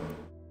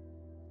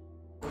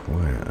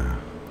quieter.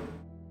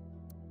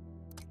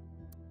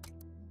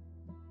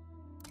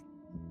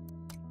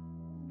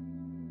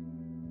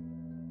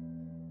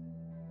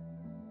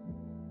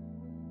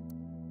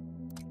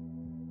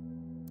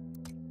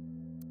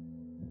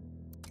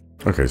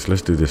 Okay, so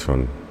let's do this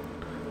one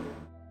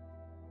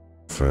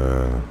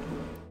for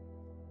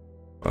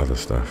other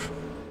stuff.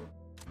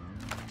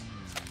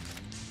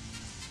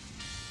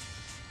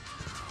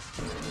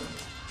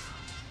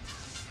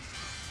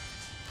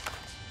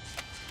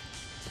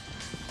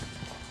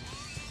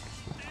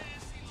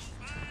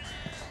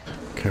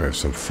 Okay, we have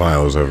some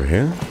files over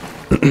here.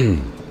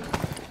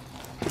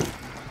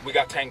 We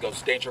got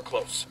tangos, danger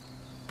close.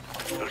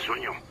 El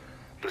Sueño.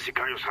 The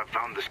Sicarios have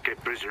found the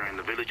escaped prisoner in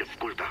the village of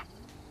Culta.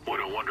 What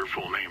a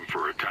wonderful name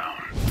for a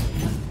town.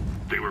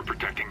 They were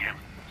protecting him?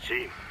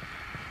 See.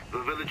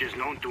 The village is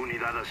known to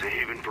Unidad as a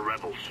haven for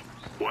rebels.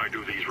 Why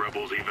do these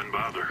rebels even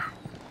bother?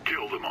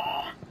 Kill them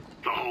all.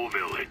 The whole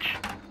village.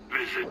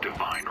 Visit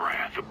divine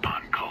wrath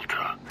upon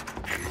Culta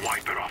and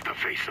wipe it off the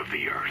face of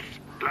the earth.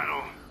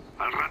 Claro.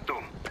 Al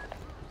rato.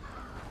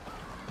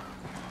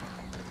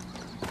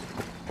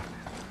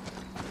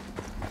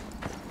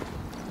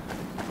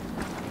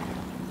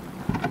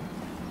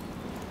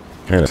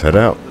 Okay, let's head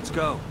out. Let's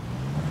go.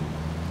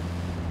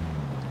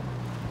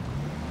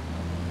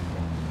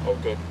 Oh,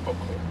 good. Oh,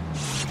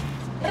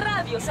 clear.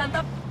 Radio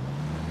Santa.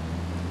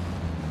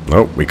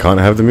 Nope, we can't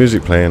have the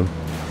music playing.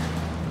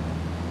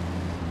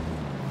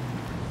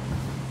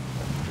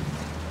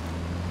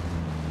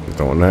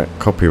 Don't want that.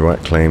 Copyright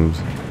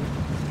claims.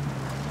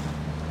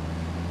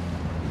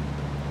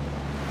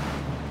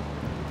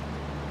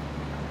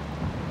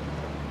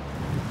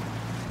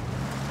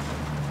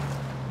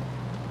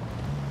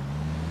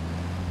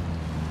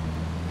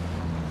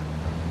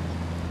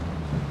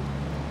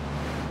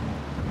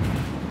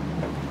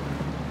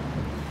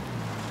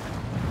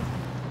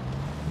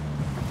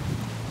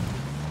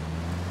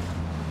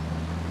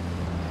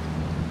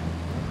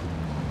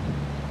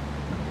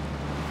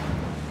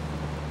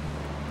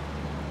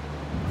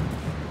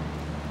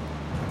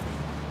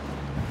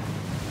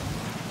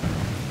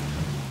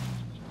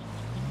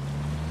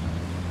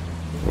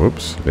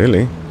 Whoops,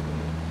 really?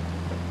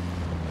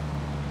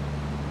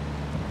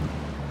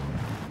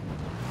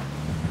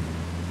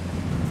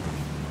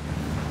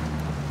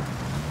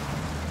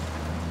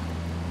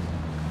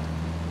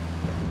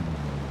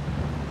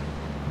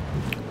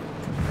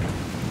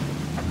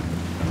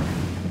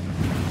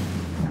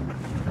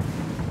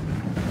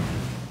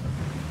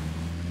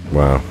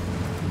 Wow.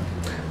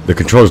 The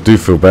controls do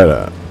feel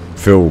better,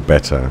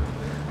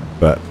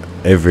 but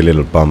every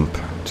little bump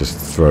just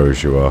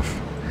throws you off.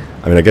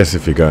 I mean, I guess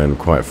if you're going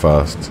quite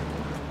fast,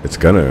 it's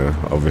gonna,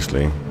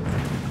 obviously.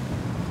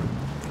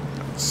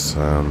 It's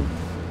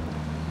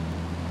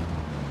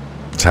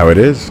how it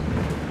is.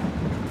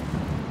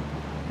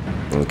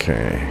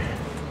 Okay.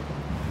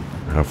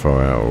 How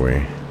far out are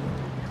we?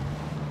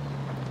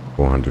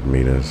 400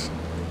 meters.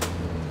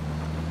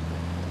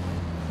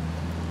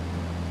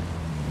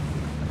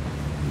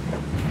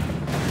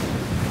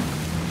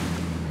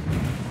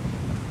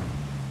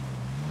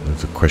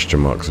 There's a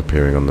question marks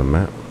appearing on the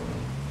map.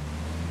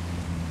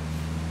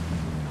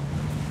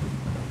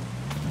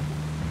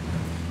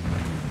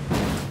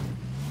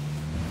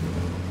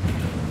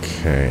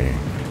 Okay.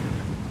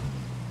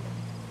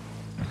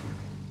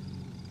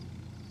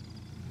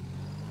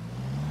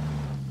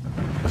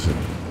 There's an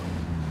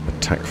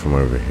attack from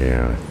over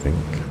here, I think.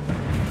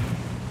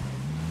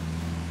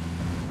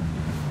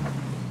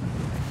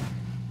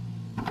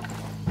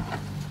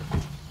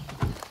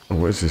 Oh,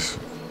 what is this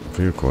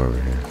vehicle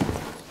over here?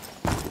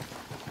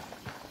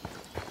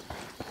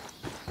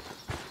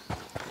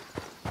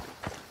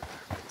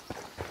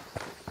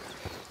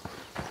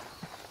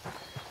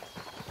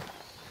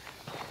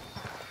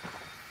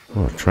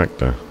 Oh, a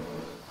tractor.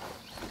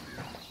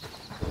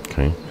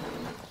 Okay.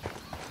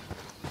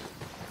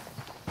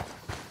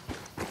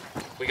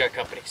 We got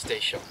company. Stay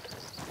sharp.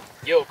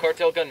 Yo,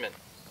 cartel gunman.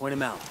 Point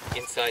him out.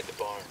 Inside the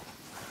barn.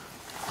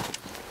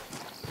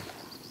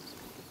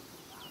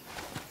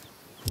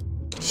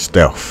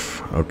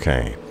 Stealth.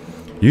 Okay.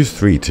 Use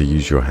 3 to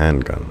use your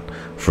handgun.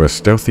 For a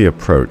stealthy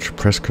approach,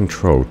 press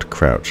Control to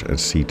crouch and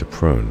C to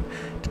prone.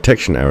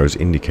 Detection arrows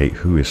indicate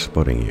who is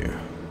spotting you.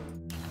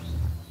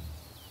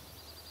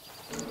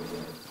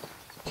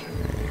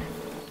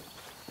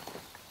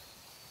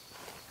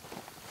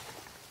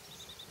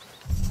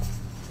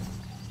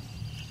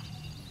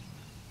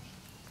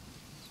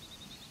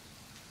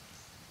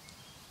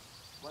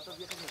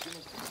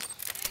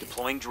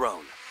 Deploying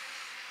drone.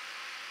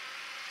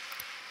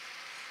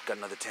 Got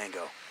another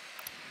tango.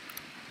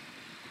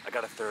 I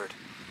got a third.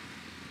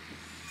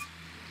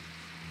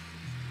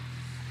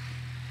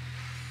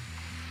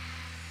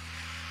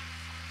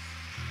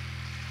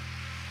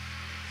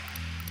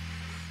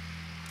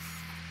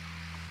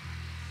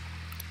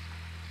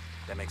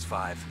 That makes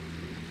 5.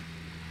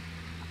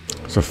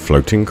 It's a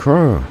floating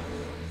car.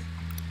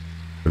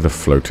 With a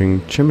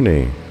floating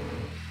chimney.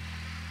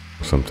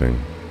 Or something.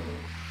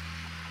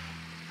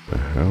 The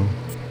hell?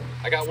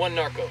 I got 1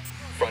 narco.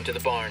 Front of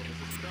the barn.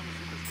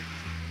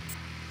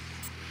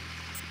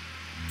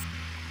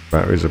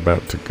 Battery's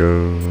about to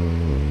go.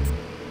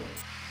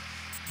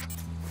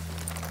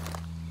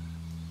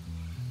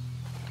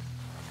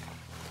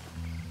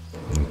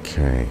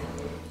 Okay.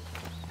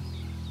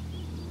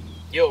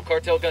 Yo,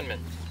 cartel gunman.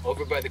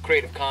 Over by the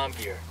crate of comm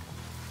gear.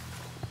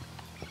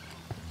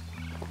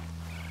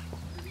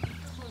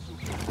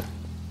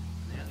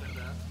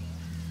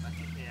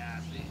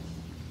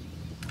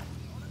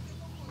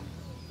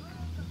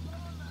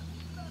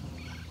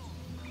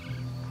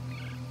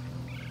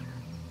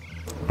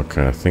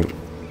 Okay, I think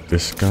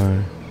this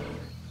guy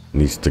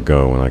needs to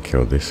go when I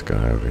kill this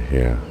guy over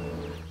here.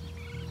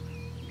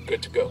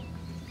 Good to go.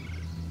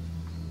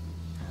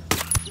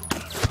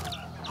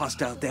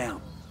 Hostile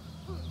down.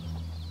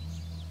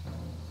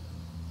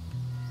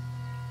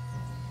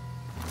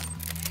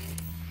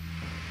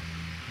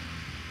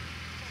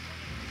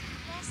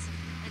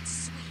 It's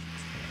sweet.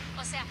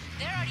 O sea,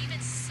 there are even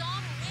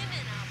some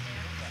women out there.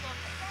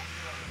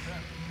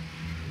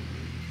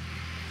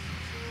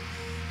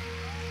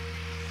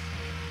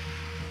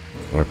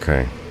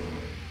 Okay.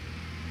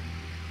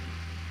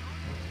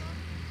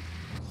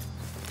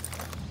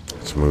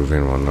 Let's move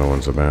in while no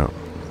one's about.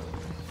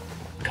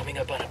 Coming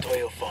up on a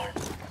Toyo farm.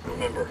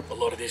 Remember, a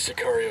lot of these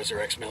Sicarios are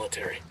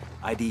ex-military.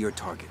 ID your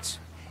targets.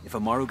 If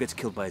Amaru gets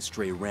killed by a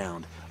stray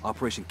round,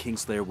 Operation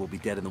Kingslayer will be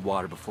dead in the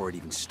water before it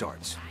even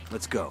starts.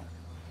 Let's go.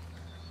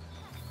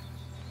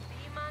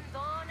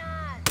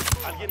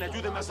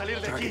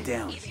 Target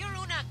down. If you're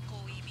una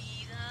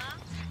cohibida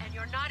and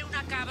you're not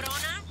una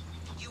cabrona,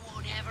 you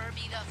won't ever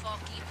be the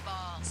fucking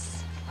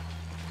boss.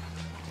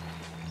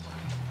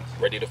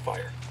 Ready to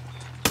fire.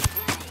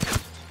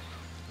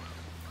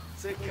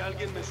 Sé que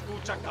alguien me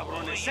escucha,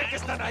 cabrones. Sé que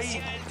están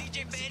ahí. Así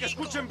que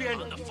escuchen bien.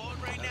 La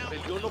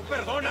rebelión no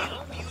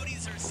perdona.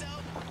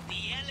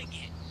 The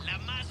elegant, la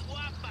más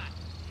guapa,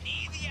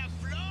 Nidia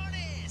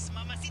Flores,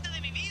 mamacita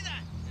de mi vida,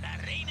 la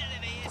reina de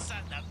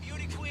belleza, the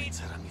beauty queen.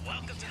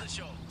 Welcome to the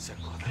show.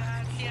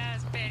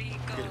 Gracias,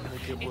 Perico.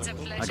 It's a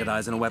pleasure. I got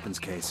eyes on a weapons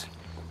case.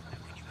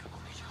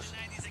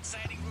 These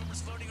exciting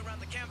rumors floating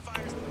around the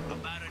campfires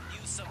about a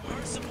new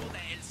submersible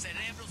that El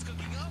Cerebro's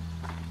cooking up.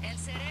 El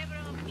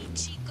Cerebro, mi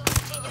chico,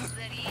 ellos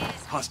de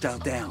 10. Hostile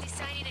down.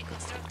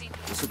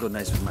 This will go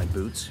nice with my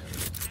boots.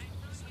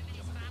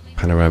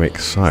 Panoramic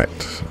sight.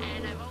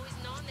 And I've always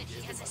known that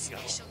he has a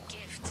special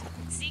gift.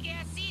 Sigue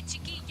así,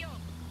 chiquillo.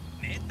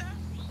 Neta?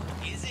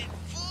 Is it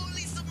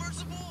fully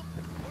submersible?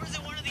 Or is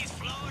it one of these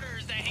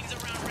floaters that hangs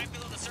around right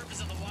below the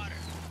surface of the water?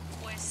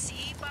 Pues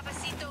sí,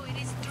 papacito, it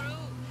is true.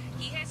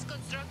 He has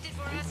constructed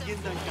for us a fully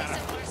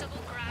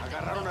submersible craft.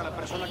 Agarraron a la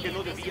persona que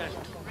no debían.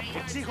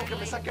 Exijo que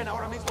me saquen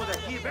ahora mismo de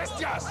aquí,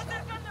 bestias.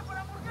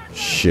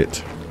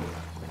 Shit.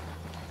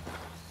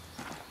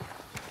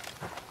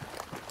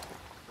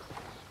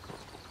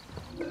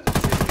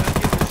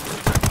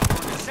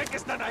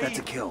 That's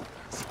a kill.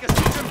 Así que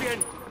escuchen bien.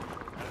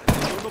 La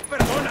rebelión no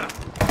perdona.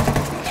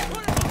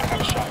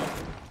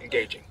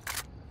 Engaging.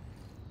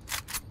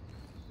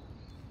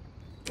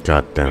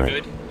 God damn We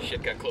it. good?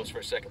 Shit got close for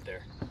a second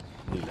there.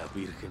 Ni la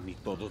Virgen ni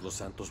todos los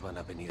santos van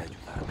a venir a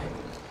ayudarme.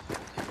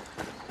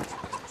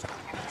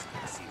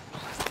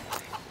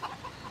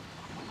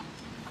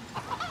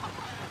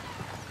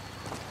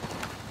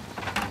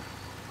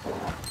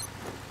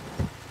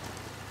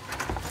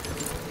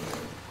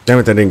 Damn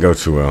it, that didn't go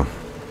too well.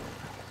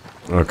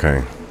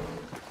 Okay.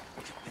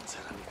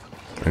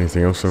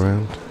 Anything else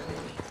around?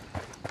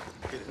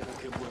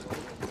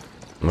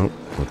 Nope.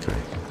 Okay.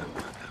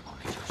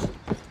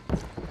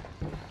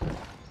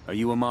 Are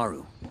you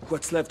Amaru?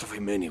 What's left of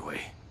him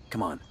anyway?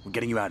 Come on, we're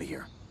getting you out of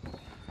here.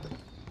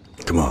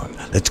 Come on,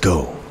 let's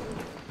go.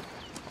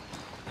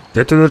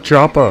 Get to the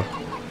chopper.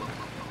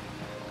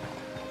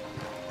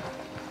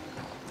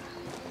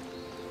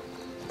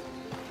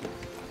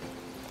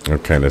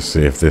 Okay, let's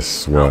see if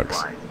this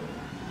works.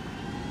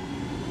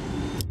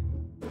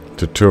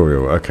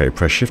 Tutorial. Okay,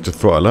 press shift to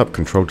throttle up,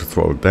 control to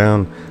throttle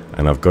down,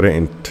 and I've got it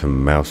into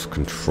mouse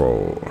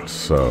control.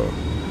 So,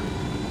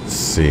 let's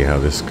see how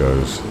this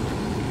goes.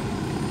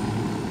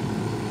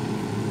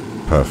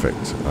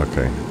 Perfect.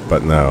 Okay,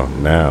 but now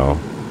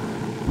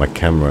my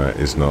camera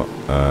is not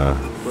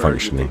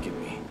functioning.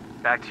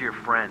 Back to your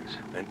friends.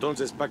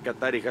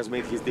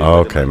 Oh,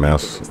 okay,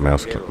 mouse,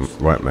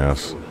 right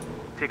mouse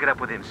Take it up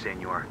with him,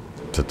 senor.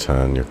 to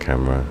turn your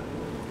camera.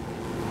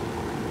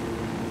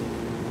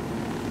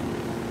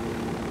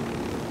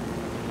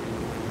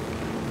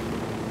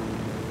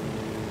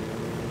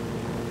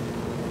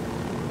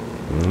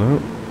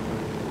 Nope.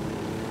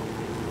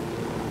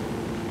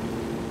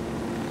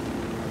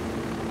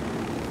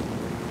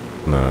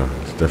 No,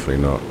 it's definitely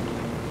not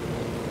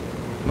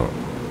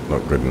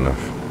good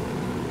enough.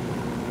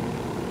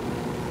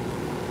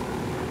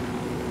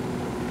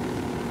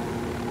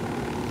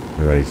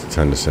 We're ready to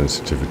turn the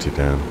sensitivity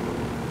down.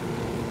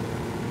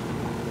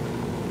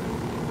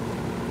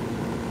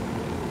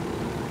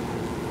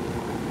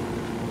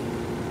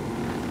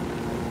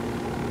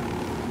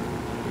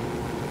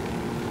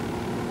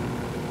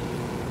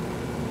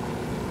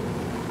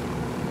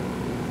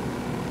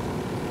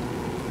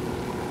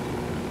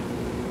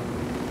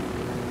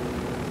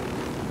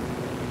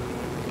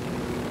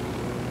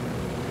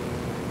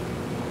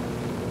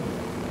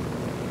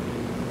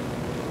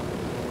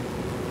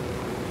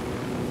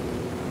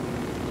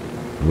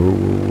 Whoa,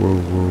 whoa,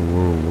 whoa,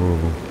 whoa, whoa.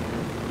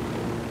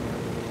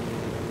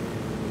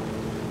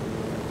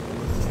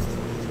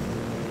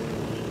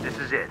 This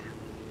is it.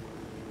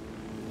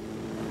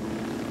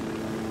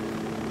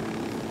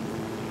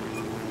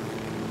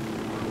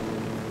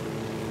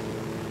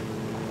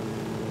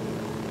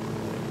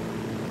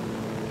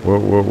 Whoa,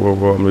 whoa, whoa,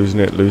 whoa, I'm losing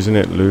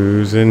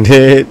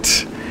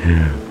it.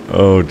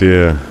 Oh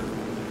dear.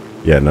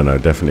 Yeah, no,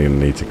 definitely gonna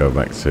need to go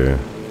back to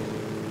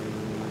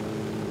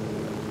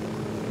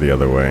the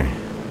other way.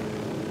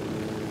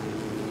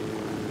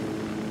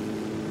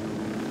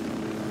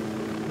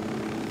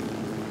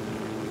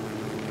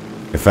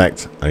 In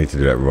fact, I need to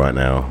do that right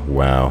now.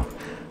 Wow.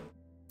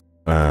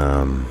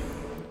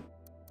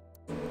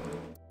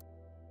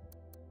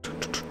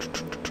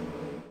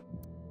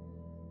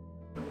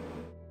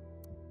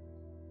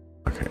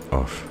 Okay,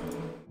 off.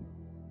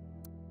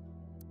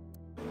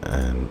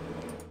 And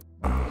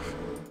off.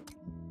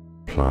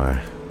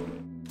 Apply.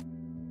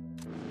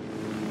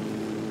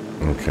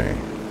 Okay.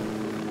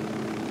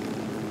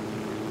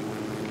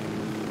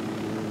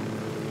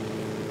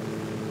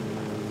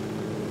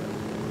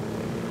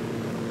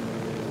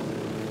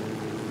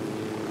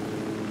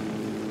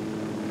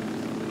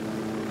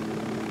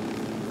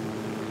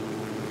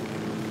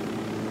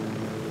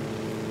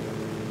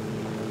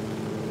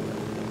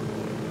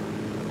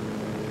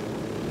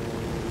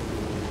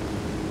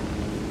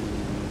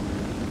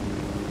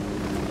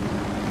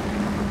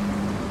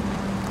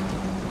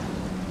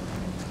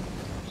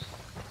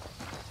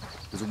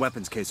 There's a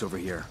weapons case over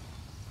here.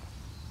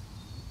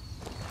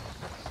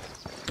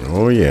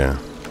 Oh yeah.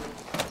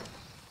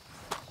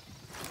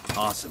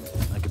 Awesome.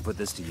 I can put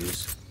this to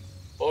use.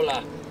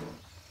 Hola.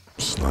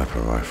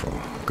 Sniper rifle.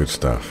 Good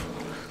stuff.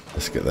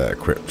 Let's get that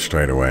equipped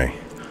straight away.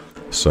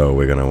 So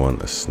we're gonna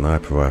want a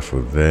sniper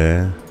rifle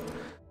there.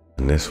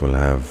 And this will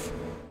have...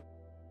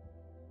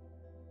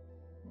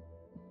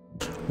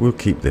 We'll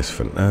keep this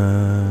for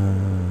now.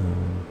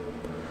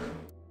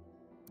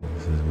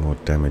 This is more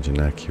damage and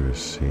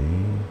accuracy.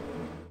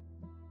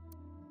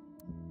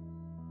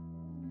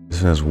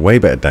 This one has way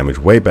better damage,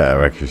 way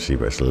better accuracy,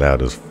 but it's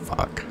loud as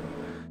fuck.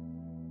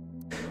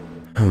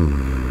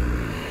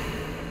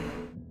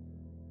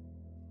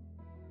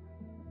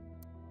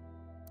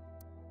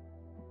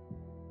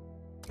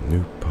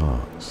 New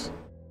parts.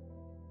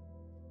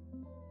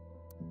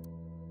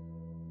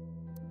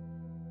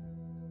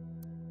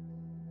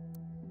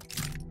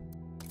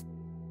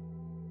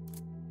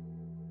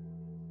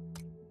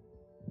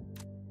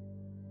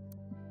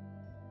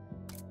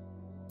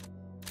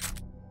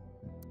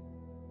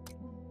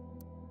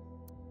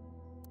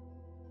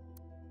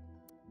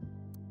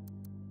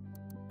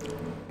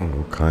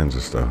 All kinds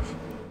of stuff.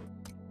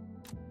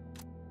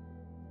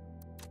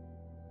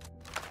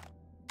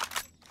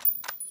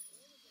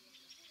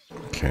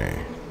 Okay.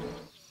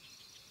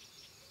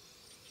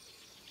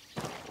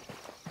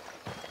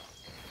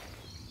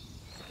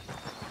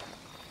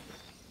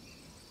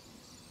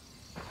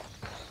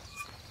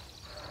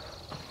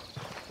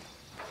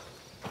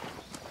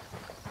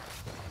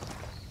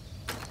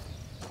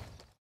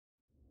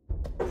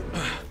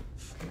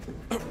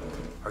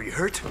 Are you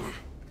hurt?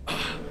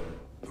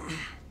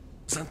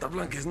 Santa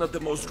Blanca is not the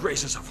most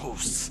gracious of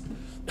hosts.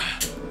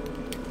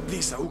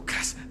 These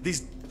Aucas,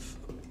 these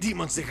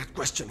demons, they got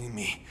questioning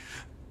me.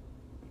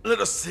 Let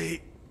us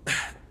say,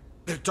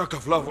 their talk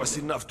of love was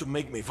enough to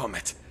make me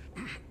vomit.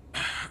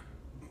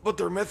 But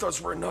their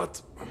methods were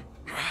not...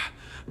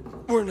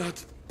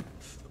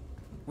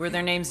 Were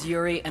their names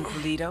Yuri and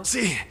Polito?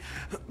 Si,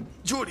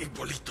 Yuri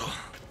Polito.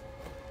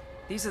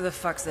 These are the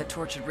fucks that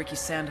tortured Ricky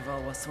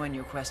Sandoval while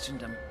Sueño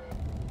questioned him.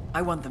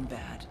 I want them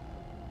bad.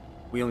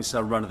 We only saw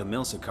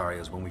run-of-the-mill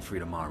Sicarios when we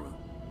freed Amaru.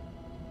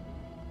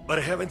 But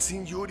I haven't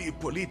seen Yuri and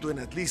Polito in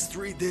at least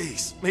 3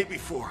 days, maybe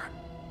 4.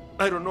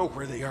 I don't know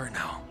where they are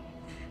now.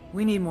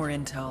 We need more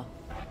intel.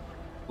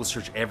 We'll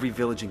search every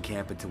village and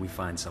camp until we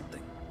find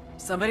something.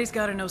 Somebody's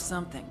gotta know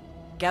something.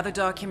 Gather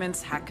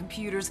documents, hack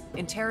computers,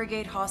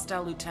 interrogate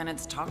hostile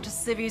lieutenants, talk to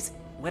civvies,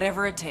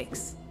 whatever it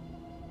takes.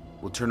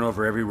 We'll turn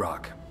over every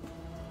rock.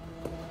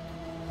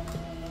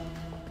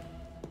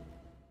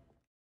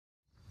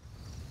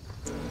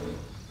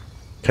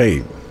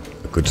 Okay,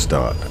 a good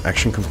start.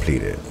 Action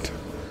completed.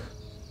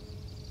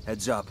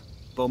 Heads up.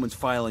 Bowman's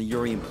file on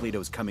Yuri and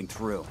Polito is coming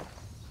through.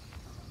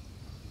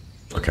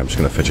 Okay, I'm just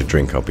gonna fetch a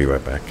drink. I'll be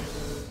right back.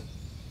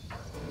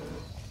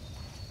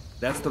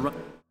 That's the run.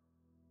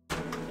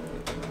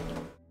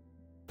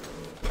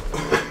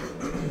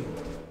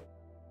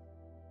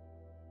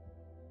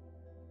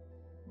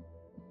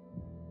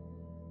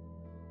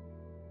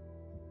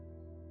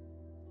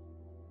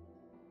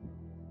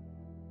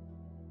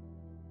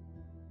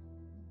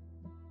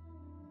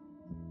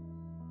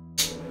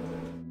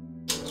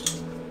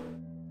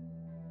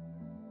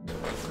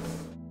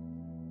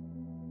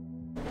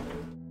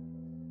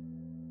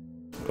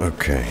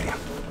 Okay,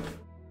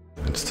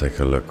 let's take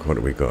a look. What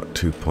do we got?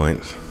 2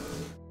 points.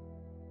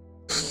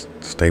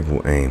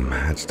 Stable aim.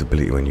 Add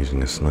stability when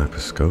using a sniper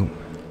scope.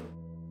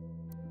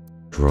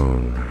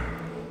 Drone.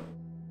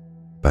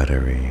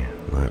 Battery.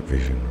 Night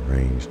vision.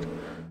 Ranged.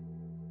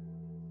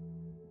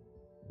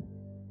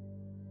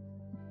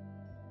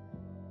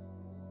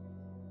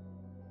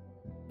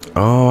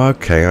 Oh,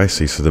 okay, I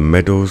see. So the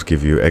medals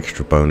give you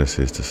extra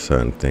bonuses to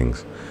certain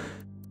things.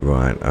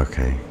 Right,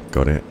 okay.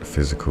 Got it.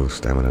 Physical,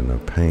 stamina, no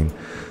pain.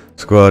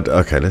 Squad,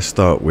 okay, let's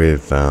start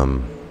with,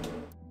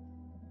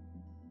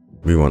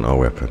 we want our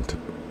weapon to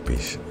be,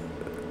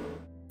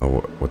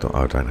 oh,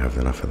 I don't have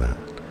enough of that.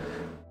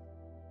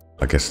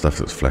 I guess stuff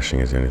that's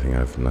flashing is the only thing I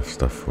have enough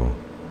stuff for.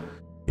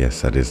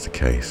 Yes, that is the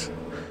case.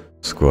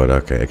 Squad,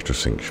 okay, extra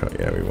sync shot,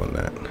 yeah, we want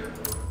that.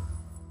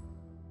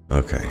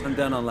 Okay. I'm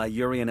down on La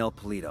Yuri and El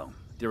Polito.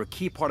 They're a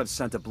key part of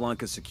Santa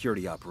Blanca's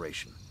security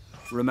operation.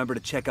 Remember to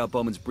check out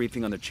Bowman's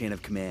briefing on their chain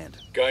of command.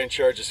 Guy in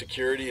charge of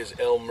security is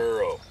El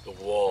Muro, the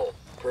Wall.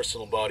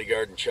 Personal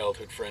bodyguard and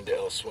childhood friend to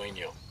El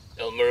Sueño.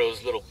 El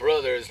Muro's little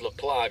brother is La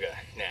Plaga.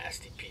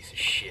 Nasty piece of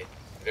shit.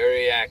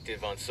 Very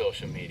active on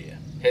social media.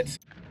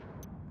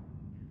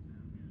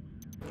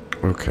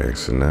 Okay,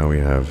 so now we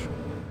have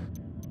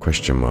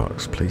question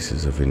marks,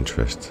 places of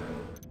interest,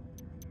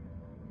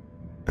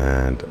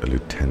 and a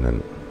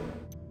lieutenant.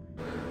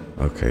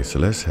 Okay, so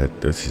let's head.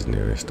 This is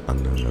nearest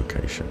unknown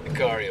location.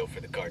 Sicario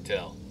for the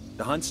cartel.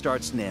 The hunt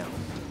starts now.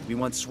 We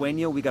want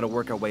Sueño, we gotta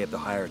work our way up the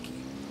hierarchy.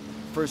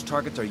 First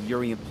targets are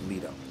Yuri and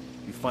Polito.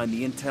 We find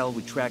the intel,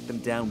 we track them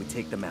down, we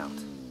take them out.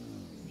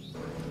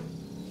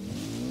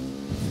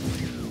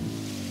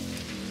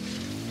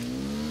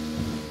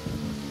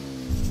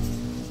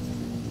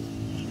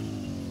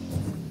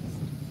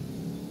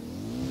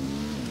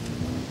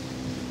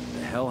 What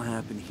the hell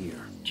happened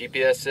here?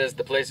 GPS says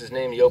the place is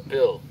named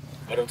Yopil.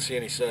 I don't see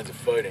any signs of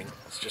fighting.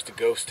 It's just a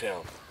ghost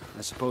town.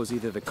 I suppose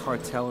either the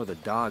cartel or the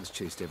dogs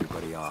chased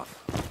everybody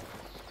off.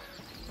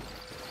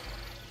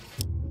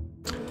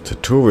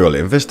 Tutorial.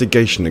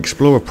 Investigation.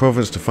 Explore a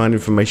province to find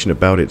information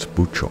about its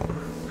buchon.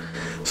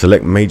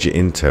 Select major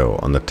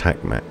intel on the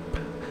TAC map.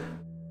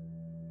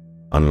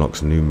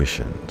 Unlocks new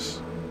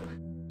missions.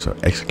 So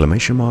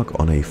exclamation mark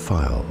on a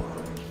file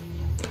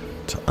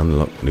to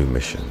unlock new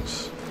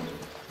missions.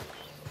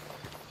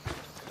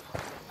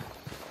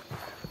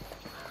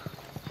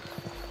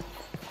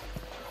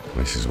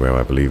 This is where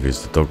I believe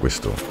is the dog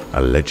whistle.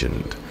 A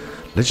legend.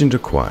 Legend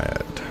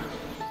acquired.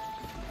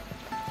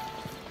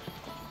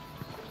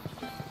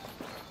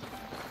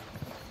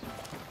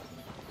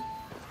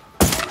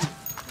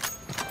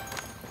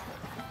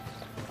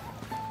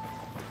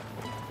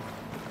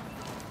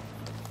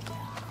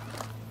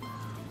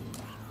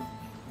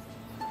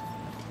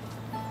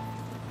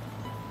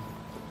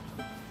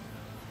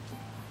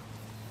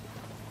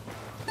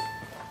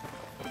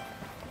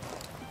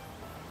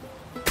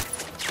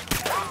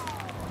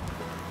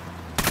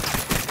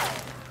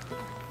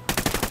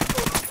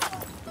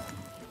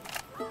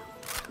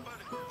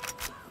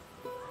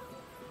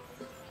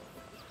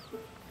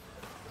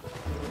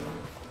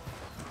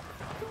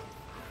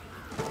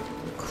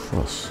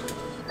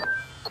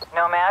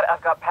 Nomad,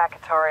 I've got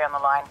Pacatory on the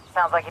line.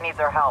 Sounds like he needs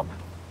our help.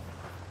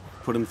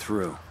 Put him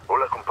through.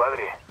 Hola,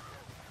 compadre.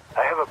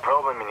 I have a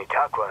problem in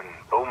Itaqua, and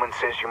Bowman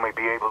says you may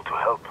be able to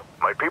help.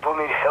 My people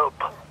need help.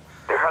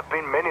 There have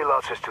been many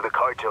losses to the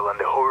cartel, and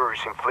the horrors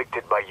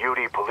inflicted by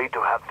Yuri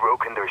Polito have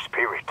broken their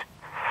spirit.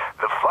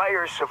 The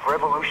fires of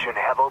revolution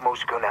have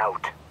almost gone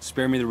out.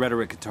 Spare me the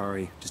rhetoric,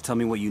 Katari. Just tell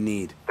me what you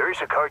need. There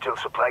is a cartel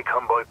supply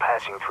convoy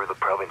passing through the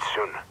province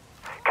soon.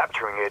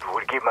 Capturing it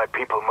would give my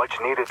people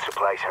much-needed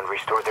supplies and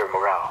restore their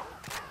morale.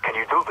 Can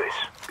you do this?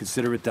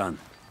 Consider it done.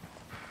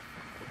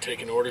 We're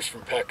taking orders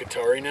from Pat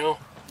Katari now?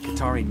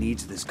 Katari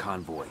needs this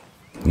convoy.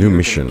 New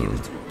mission.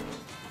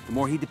 The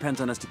more he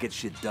depends on us to get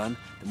shit done,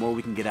 the more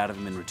we can get out of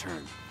him in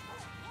return.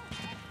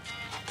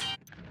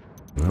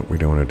 No, we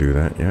don't want to do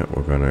that yet.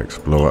 We're going to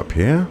explore up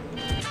here.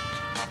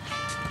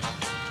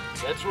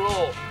 Let's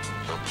roll.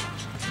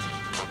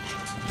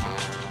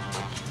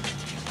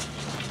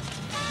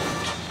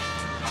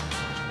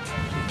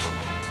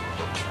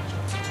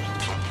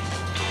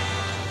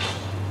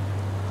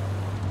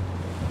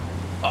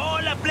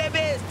 Hola,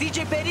 plebes!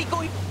 DJ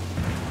Perico.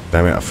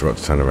 Damn it, I forgot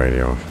to turn the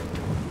radio off.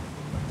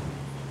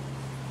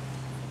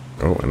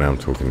 Oh, and now I'm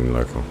talking in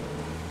local.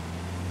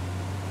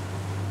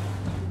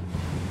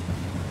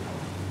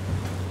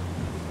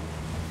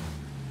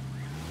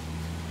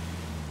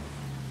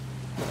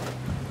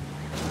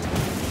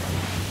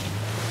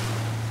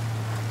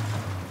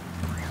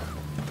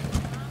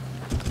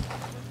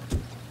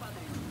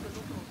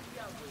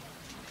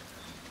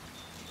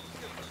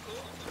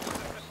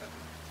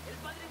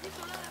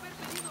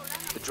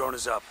 The drone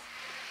is up.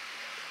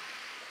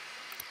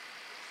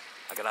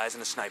 I got eyes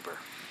on a sniper.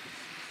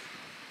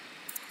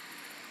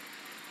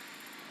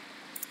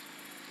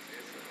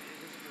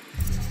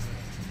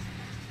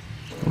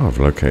 Oh, I've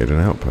located an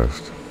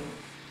outpost.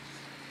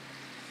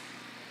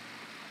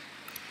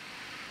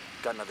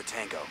 Got another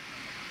tango.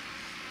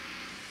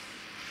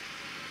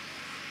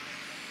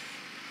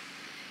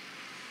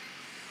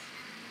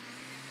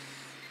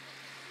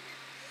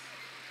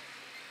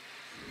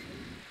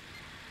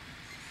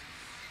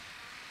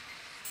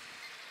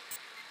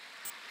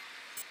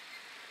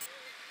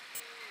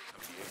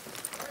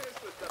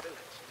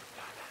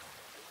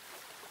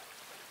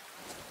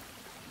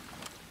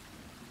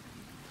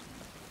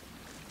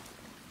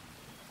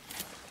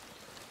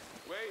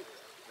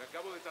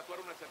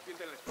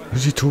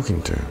 Who's he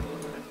talking to?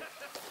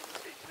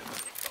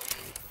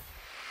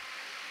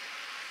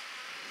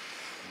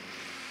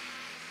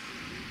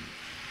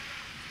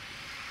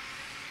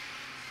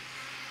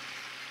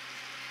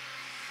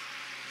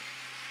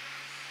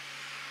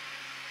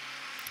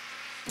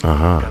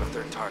 Aha. Got a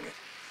third target.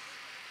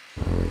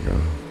 There we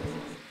go.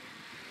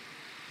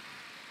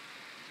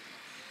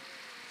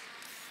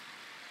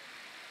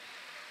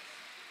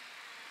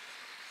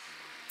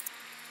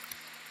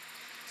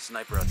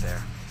 Sniper out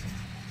there.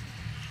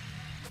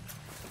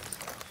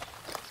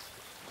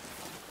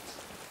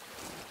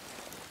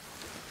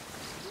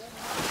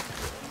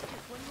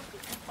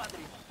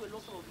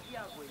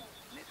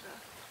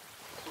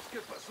 ¿Qué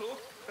pasó?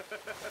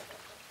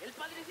 El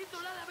padrecito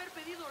le ha de haber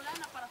pedido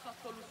lana para su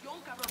absolución,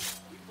 cabrón.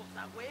 Y pues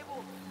a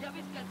huevo. Ya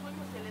ves que al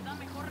sueño se le da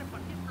mejor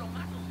repartir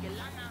plomazos que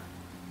lana.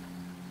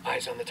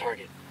 Eyes on the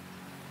target.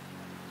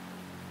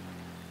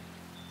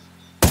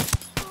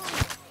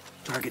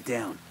 Target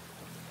down.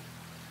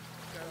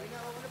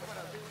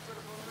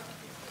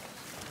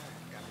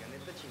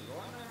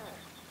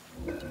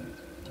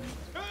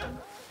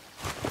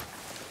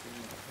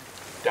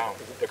 Down.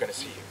 They're gonna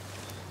see you.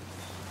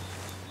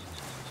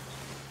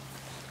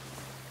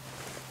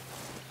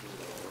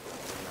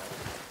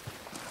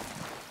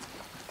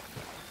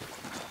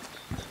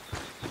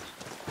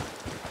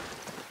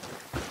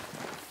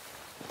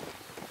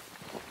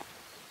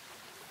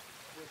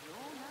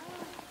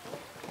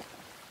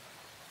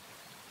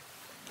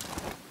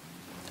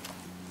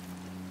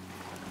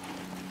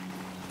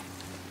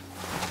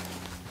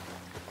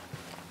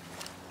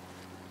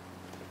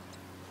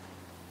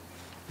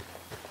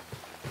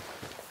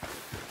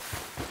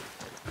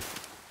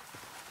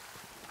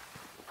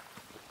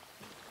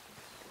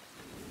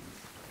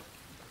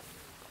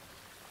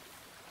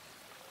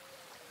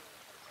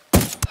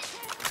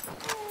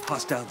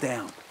 Hostile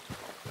down.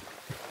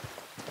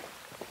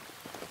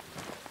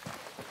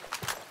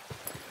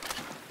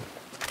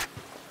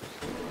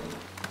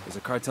 There's a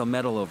cartel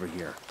medal over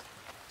here.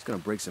 It's gonna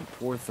break some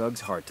poor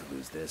thug's heart to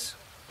lose this.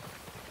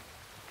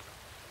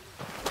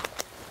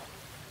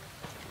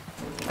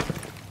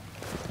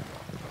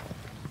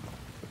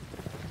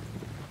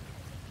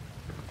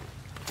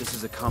 This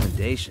is a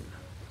commendation.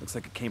 Looks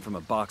like it came from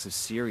a box of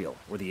cereal,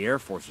 or the Air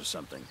Force or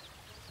something.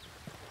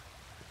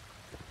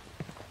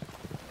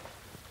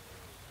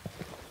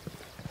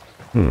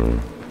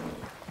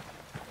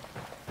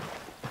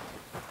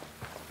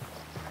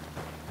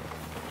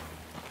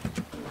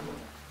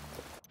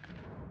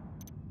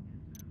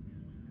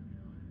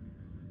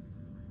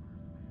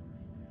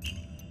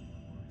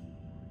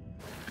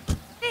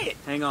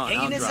 Hang on,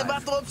 I'll drive.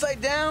 Vato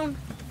upside down?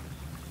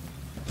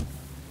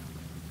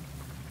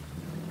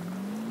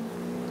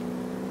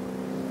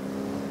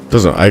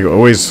 Doesn't I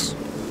always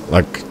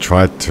like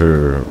try to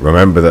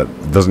remember that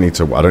I don't need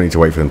to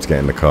wait for them to get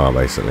in the car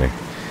basically.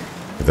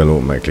 They'll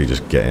automatically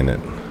just get in it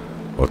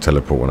or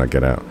teleport when I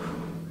get out.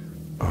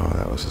 Oh,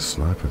 that That was a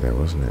sniper there,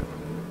 wasn't it?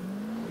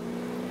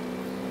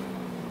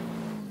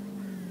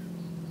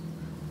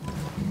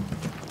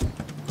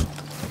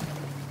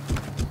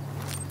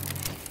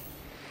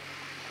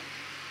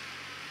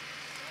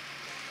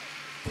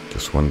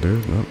 Just one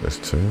dude? No, there's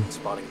two.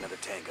 Spotting another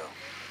tango.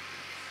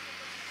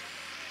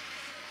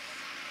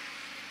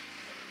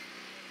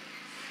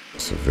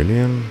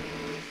 Civilian.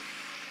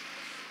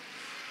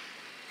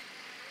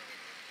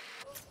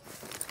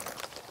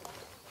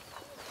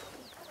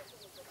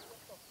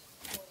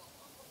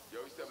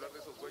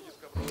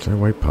 Is there a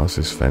way past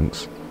this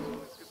fence?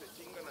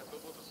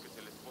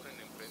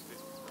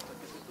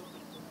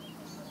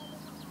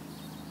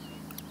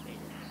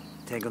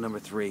 Tango number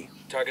 3.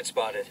 Target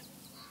spotted.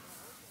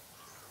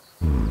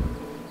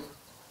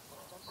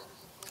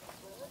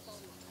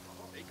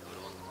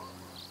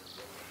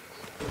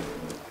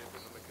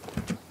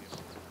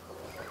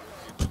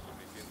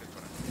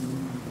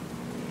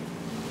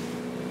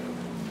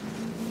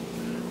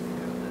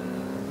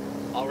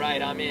 All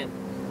right, I'm in.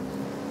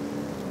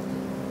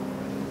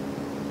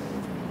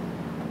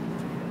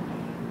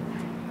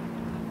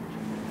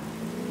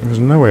 There's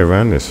no way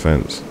around this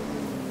fence.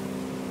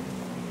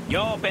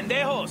 Yo,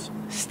 pendejos!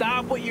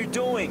 Stop what you're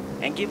doing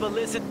and give a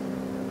listen.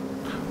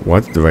 Why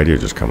did the radio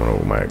just come on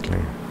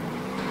automatically?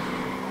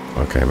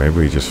 Okay, maybe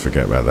we just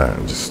forget about that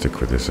and just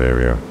stick with this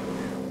area.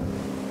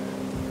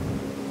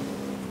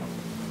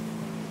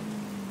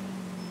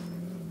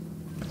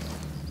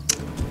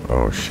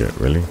 Oh shit,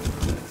 really?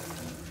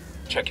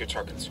 Check your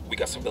targets. We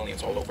got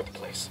civilians all over the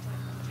place.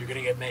 You're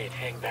gonna get made.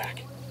 Hang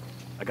back.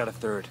 I got a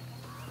third.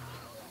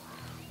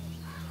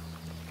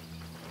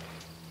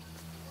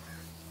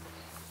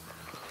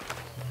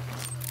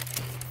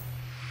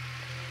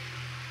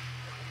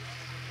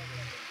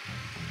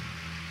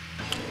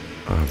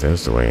 Oh,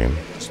 there's the way in.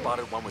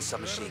 Spotted one with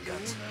submachine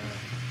guns.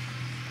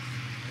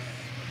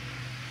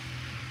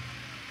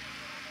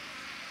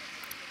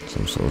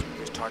 Some sort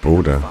of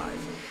border.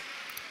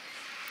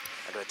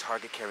 I got a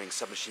target carrying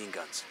submachine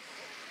guns.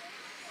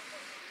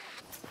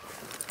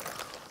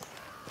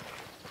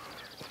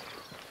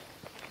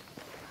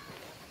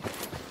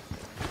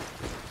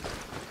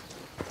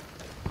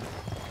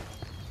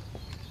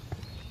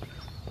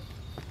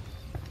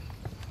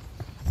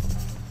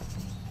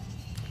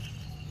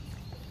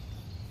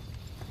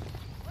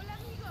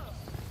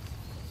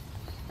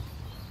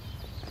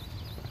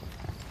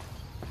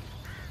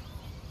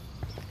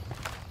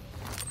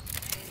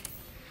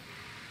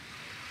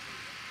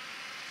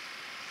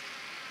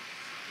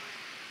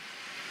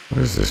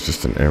 What is this,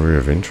 just an area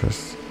of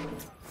interest?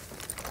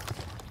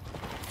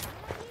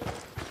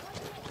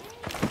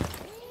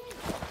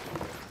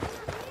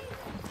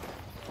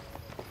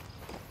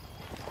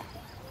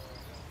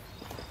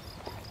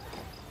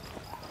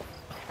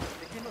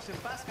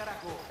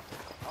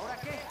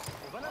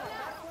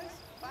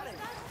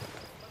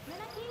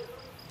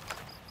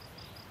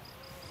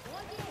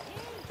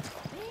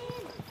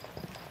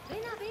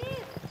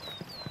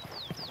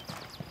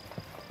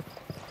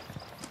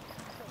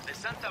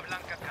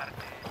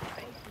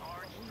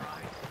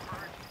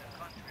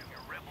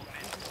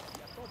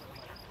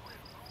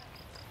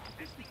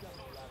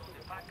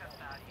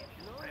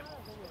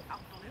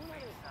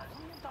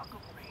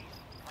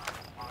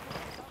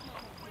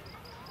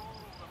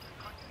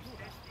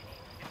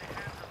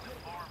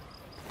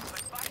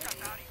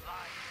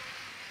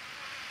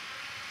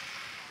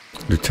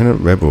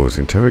 Lieutenant Rebels,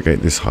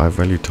 interrogate this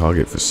high-value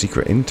target for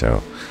secret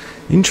intel.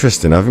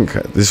 Interesting. I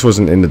haven't. This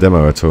wasn't in the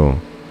demo at all,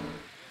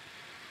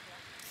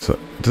 so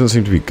it doesn't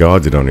seem to be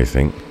guarded or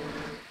anything.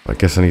 I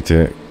guess I need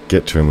to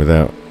get to him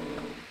without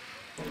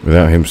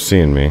him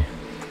seeing me.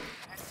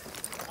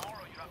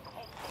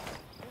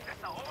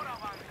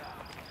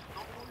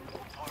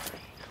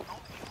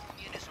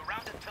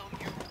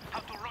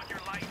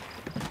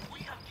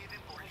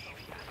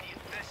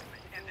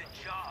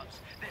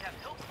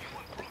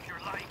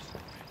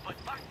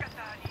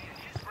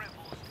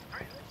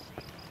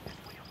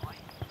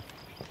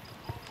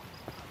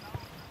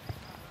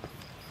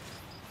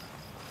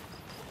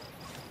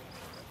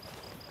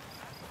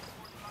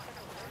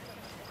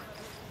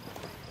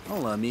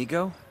 Hola,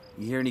 amigo.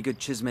 You hear any good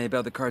chisme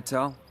about the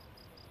cartel?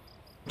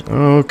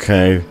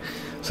 Okay,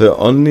 so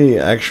on the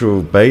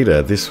actual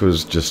beta, this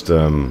was just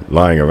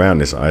lying around,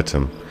 this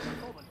item.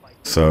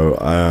 So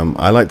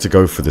I like to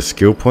go for the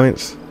skill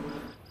points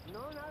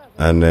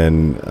and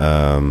then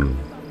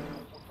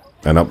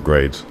an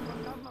upgrade.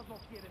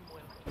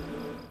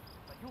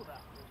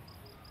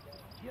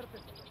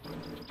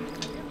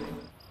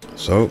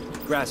 So,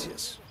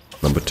 Gracias.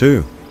 Number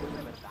 2.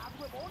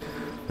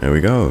 There we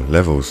go,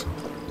 levels.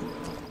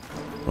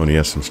 Oh, and he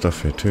has some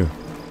stuff here too.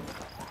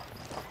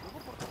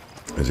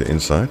 Is it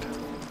inside?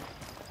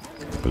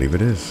 I believe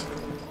it is.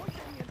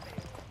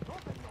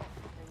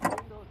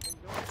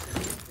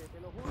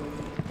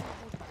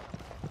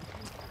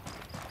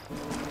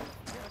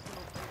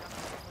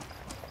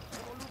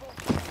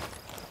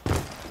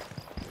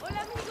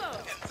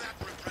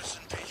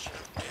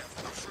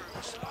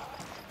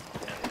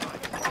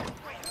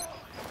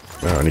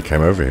 Oh, and he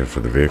came over here for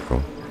the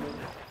vehicle.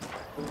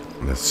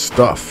 And there's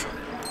stuff.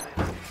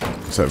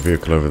 What's that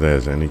vehicle over there?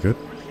 Is it any good?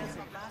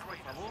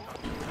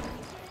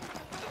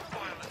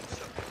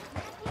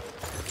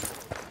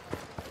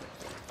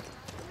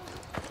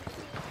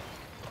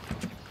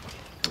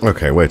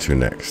 Okay, where to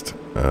next?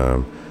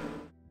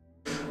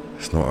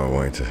 It's not what I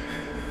wanted to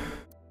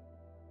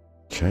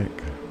check.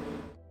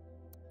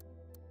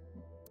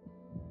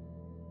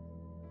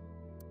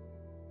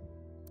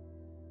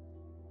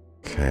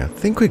 Okay, I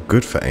think we're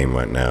good for aim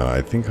right now.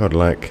 I think I'd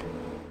like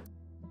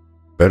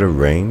better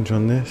range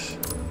on this.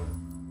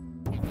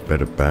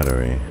 Better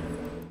battery.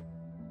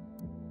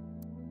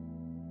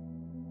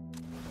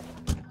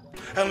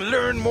 And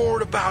learn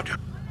more about it.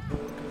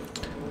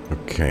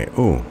 Okay,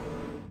 oh.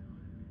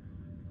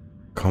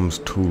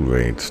 Comms tool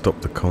raid. Stop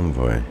the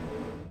convoy.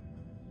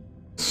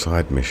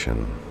 Side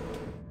mission.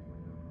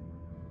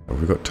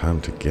 Have we got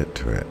time to get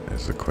to it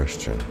is the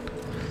question.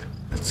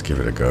 Let's give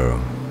it a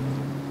go.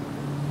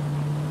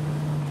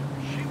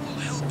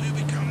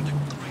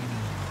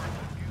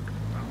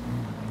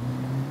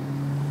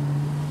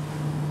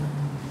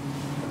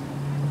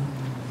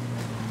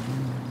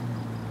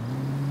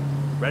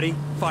 Ready?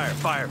 Fire,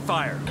 fire,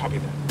 fire. Copy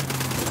that.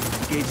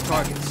 Engage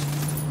targets.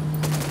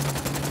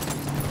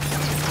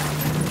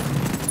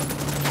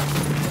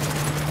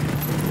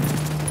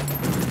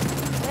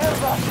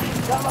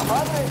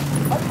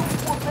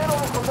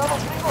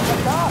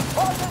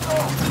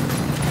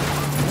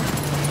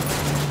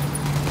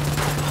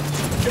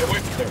 Get away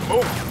from there.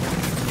 Move.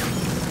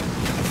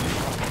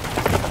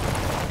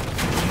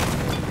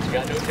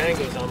 Got no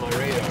tangos on my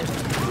radar.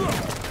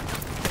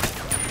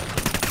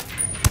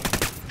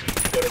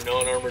 Got a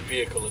non-armored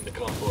vehicle in the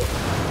convoy.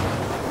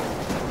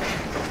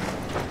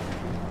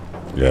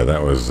 Yeah,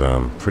 that was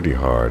pretty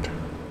hard.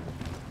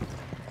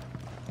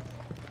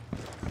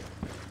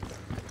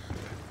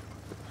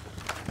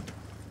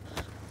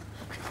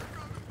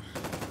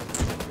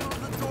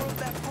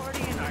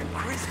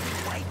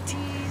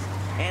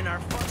 And our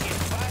fucking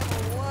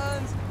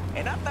 501s,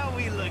 and I thought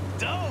we looked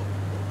dope.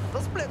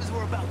 Those plebs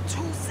were about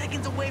 2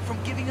 seconds away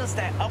from giving us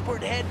that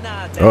upward head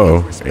nod.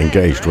 Uh-oh,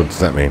 engaged. Right? What does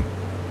that mean?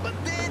 But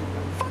then,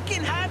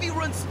 fucking Javi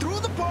runs through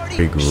the party,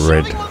 big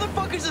red. shoving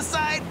motherfuckers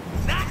aside,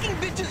 knocking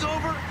bitches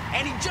over,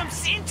 and he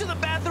jumps into the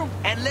bathroom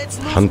and lets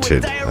loose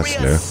Hunted. with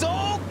diarrhea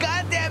so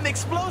goddamn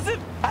explosive.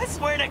 I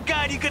swear to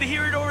God, you could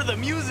hear it over the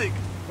music.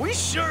 We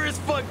sure as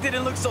fuck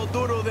didn't look so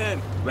duro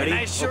then. Ready? And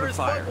I sure as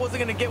fuck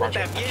wasn't gonna get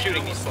Roger. with that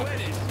Shooting these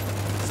fuckers.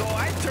 So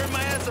I turned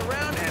my ass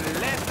around and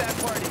left that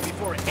party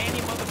before any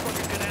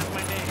motherfucker could ask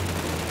my name.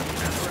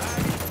 That's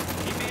right.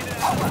 He made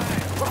it out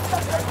alive.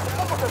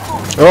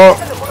 Oh!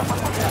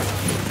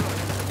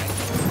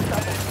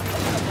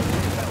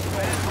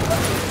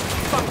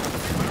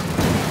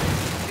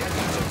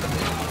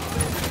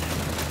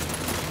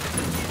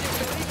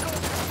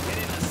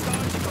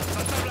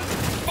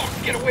 Fuck,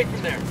 get away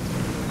from there.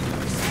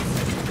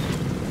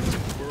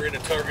 We're in a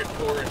target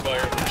poor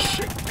environment.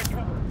 Shit.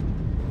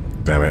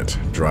 Damn it.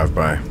 Drive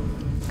by.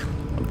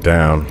 I'm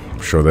down. I'm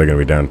sure they're going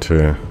to be down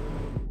too.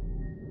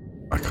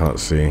 I can't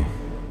see.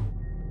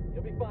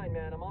 You'll be fine,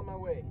 man. I'm on my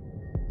way.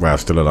 Wow,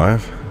 still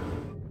alive?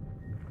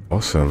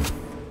 Awesome.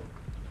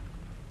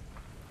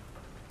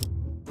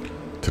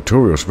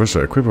 Tutorial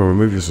suppressor. Equip or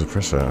remove your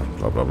suppressor.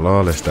 Blah, blah,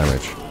 blah. Less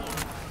damage.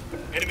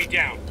 Enemy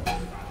down.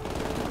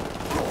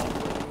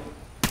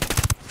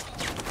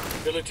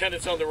 The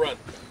lieutenant's on the run.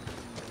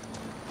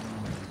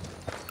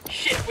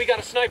 Shit, we got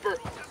a sniper.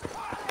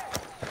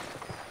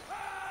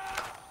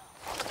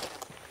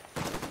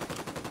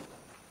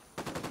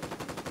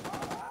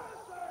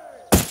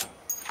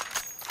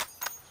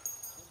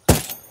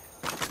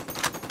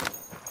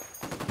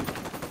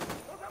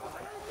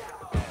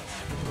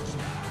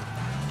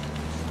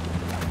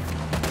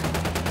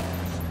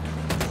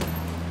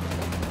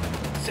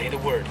 Say the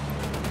word.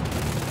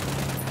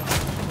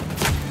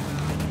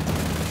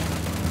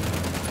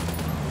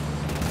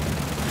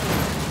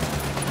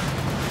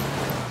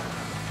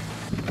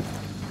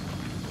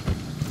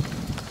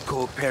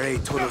 Coopere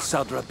todo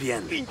saldrá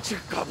bien. Pinche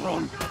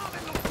cabrón.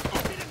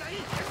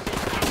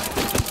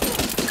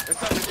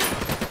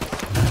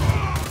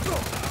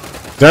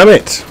 Damn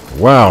it!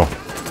 Wow.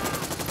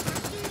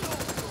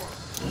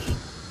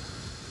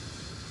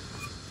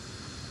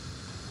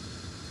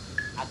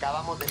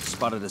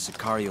 Spotted a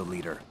Sicario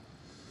leader.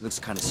 Looks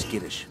kind of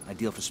skittish.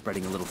 Ideal for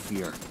spreading a little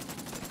fear.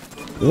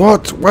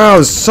 What? Wow,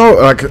 it's so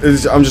like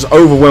I'm just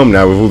overwhelmed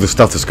now with all the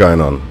stuff that's going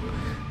on.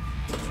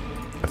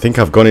 I think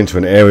I've gone into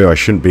an area I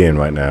shouldn't be in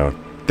right now.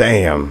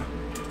 Damn.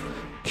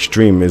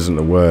 Extreme isn't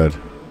the word.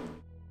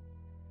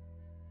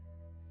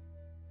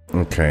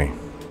 Okay.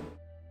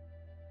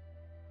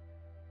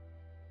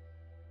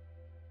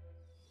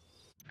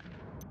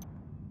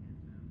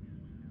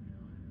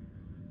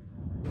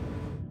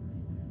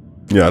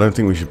 Yeah, I don't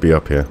think we should be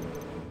up here.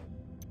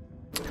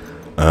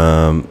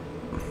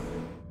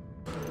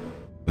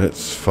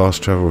 Let's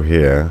fast travel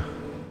here.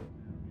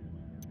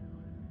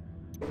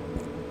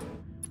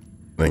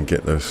 Then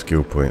get those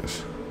skill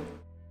points.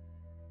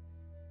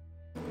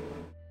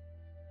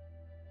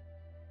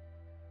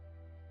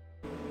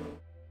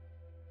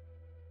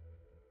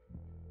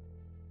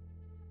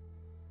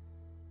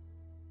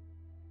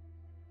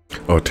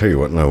 I'll tell you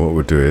what, no, what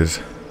we'll do is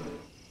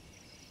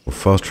we'll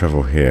fast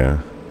travel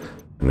here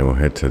and then we'll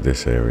head to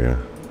this area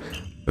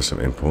for some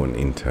important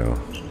intel.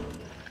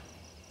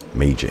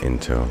 Major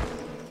intel.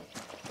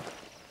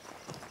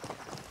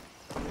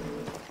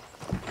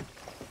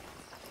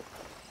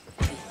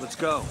 Let's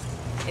go.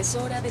 Es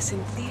hora de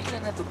sentir la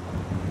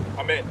naturaleza.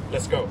 I'm in.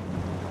 Let's go.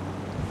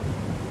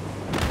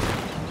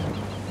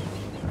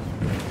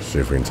 See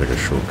if we can take a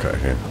shortcut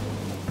here.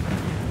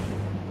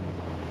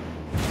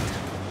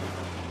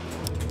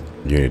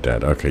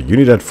 Unidad. Okay,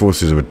 Unidad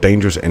forces are a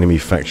dangerous enemy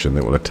faction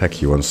that will attack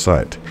you on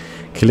sight.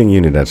 Killing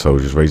Unidad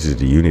soldiers raises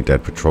the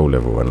Unidad patrol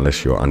level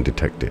unless you're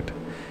undetected.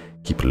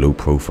 Keep a low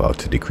profile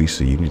to decrease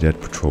the Unidad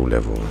patrol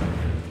level.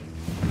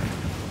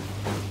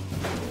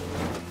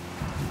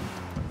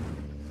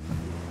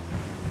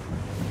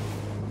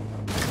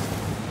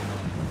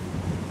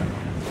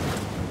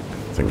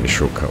 I think the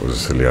shortcut was a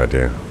silly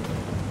idea.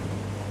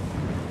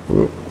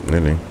 Whoop,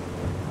 nearly.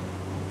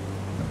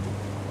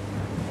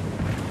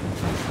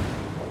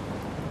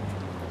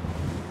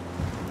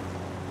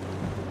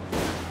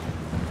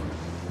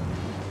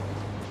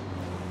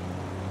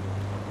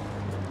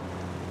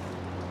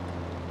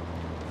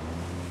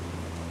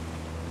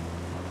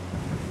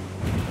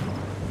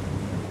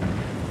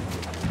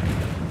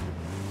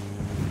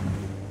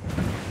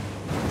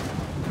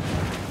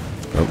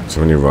 Oh,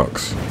 too many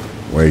rocks.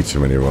 Way too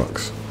many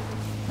rocks.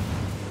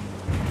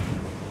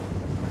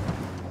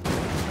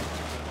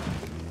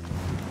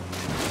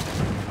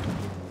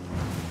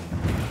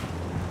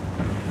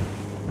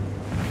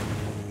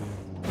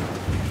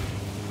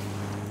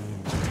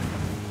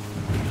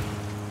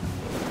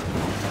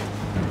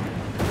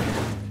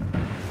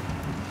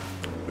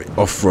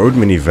 Off-road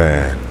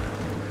minivan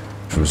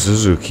from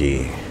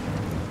Suzuki.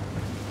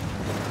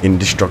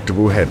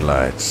 Indestructible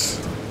headlights.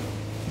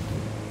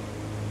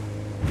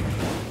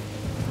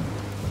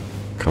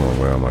 Come on,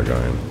 where am I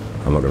going?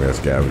 I'm not going to be able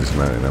to get out of this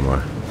mountain, am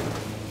I?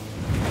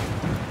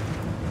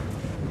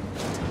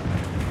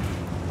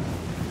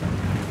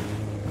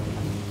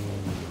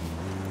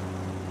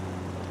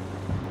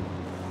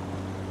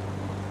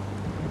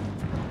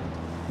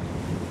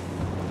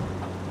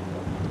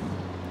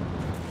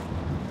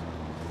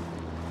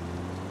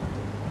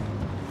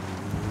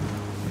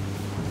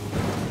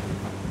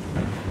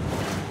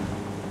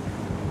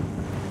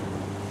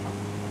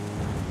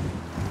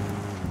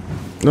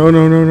 No,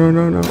 no, no, no,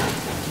 no, no.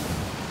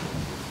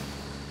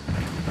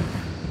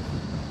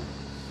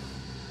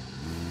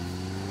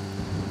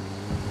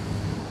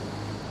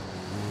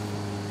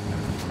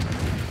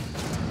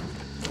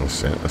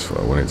 That's it, that's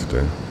what I wanted to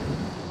do.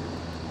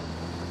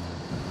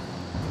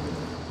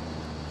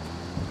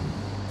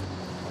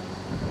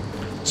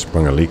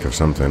 Sprung a leak of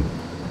something.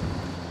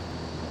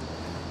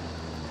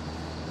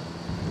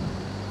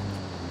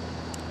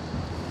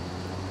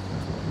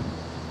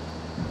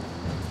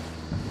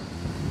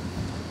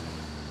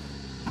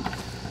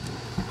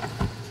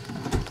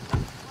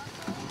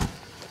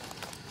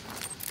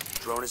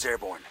 Drone is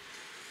airborne.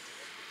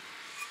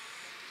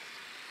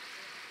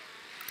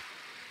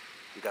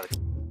 You got it.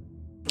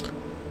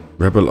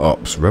 Rebel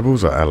Ops.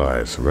 Rebels are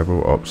allies.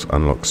 Rebel Ops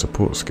unlock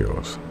support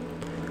skills.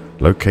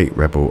 Locate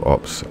Rebel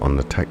Ops on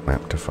the TAC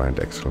map to find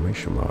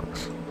exclamation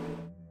marks.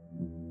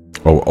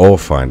 Oh, or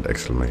find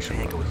exclamation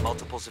marks. Tango with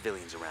multiple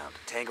civilians around.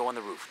 Tango on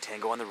the roof.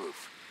 Tango on the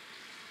roof.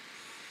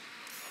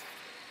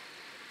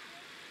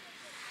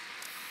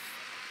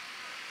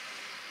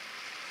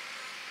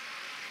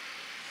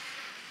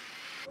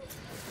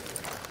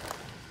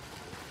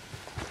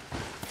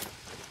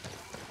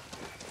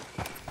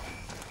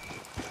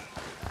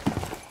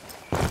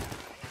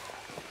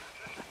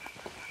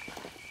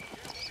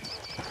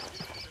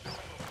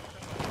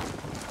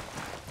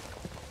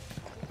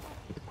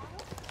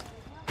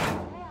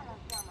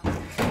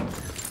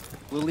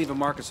 We'll leave a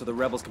marker so the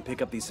rebels can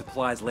pick up these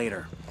supplies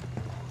later.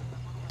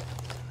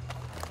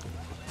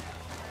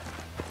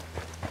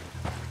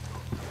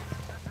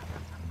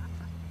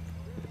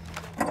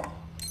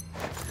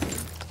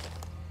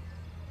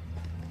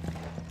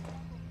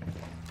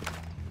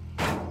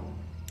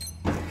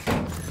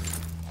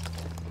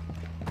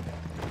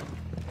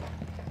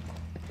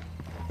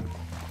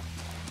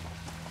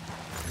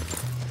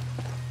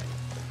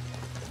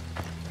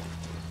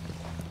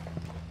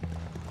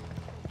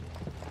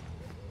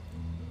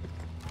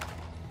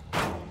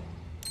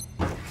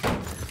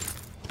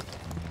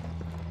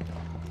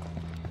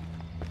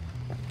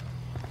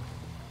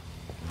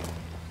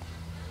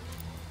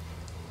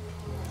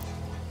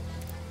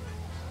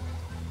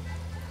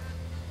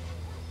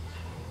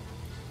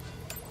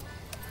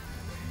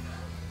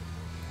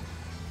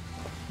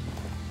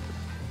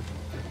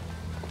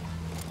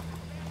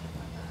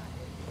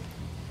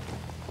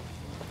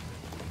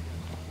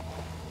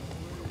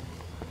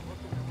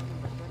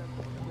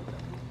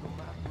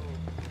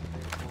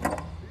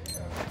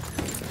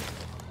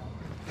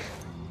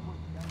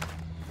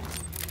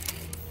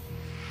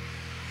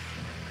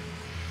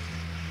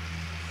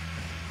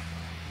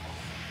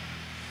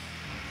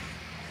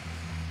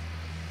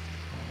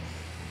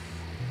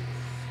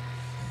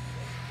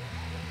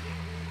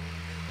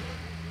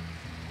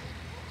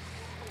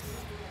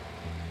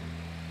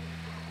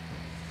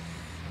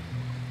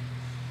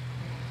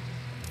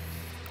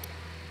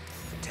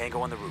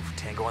 Tango on the roof.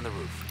 Tango on the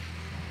roof.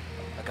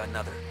 I got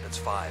another. That's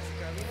 5.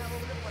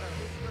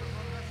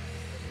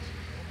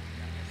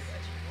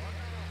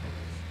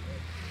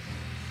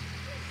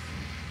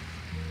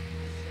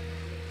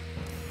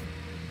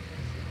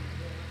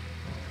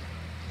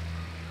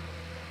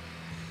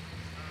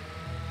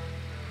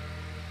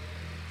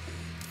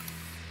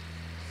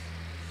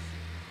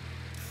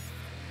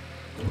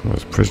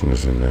 There's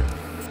prisoners in there.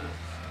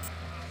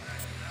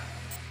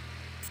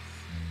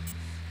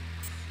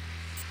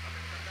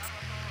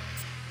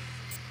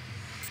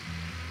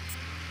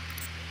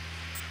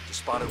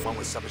 Just spotted one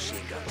with submachine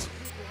guns.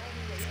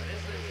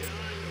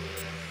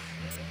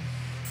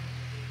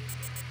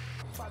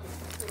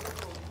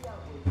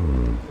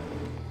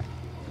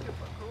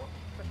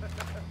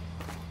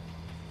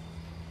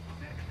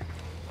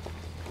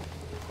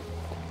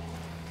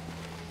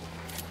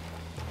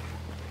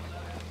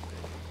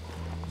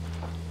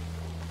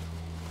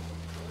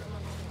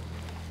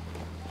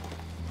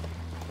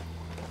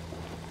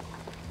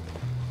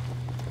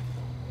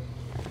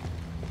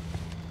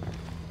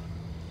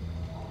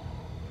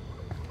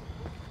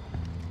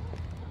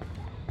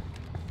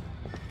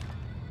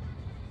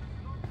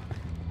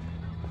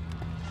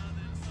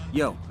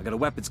 Yo, I got a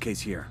weapons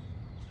case here.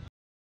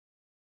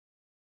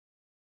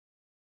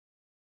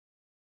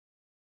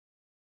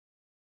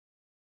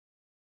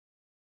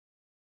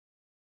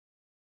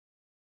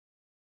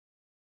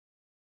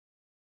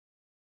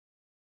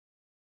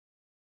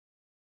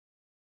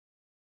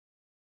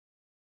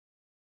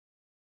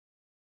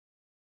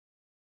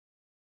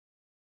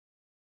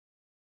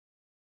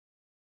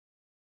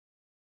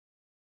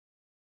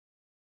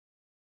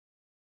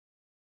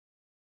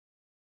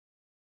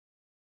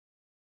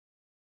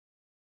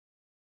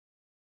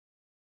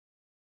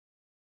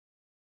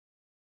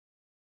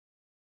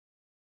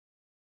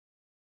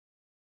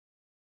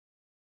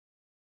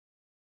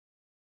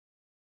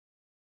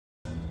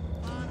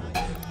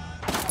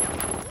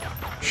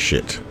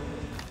 Shit.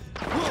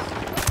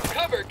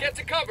 Cover! Get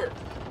to cover!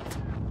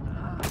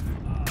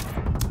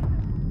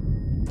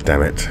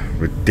 Damn it.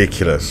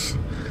 Ridiculous.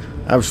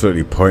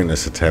 Absolutely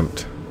pointless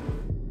attempt.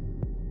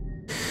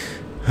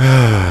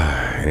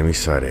 Enemy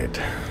sighted.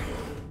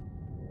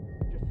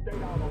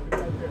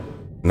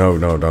 No,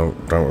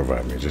 don't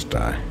revive me. Just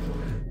die.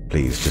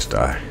 Please, just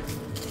die.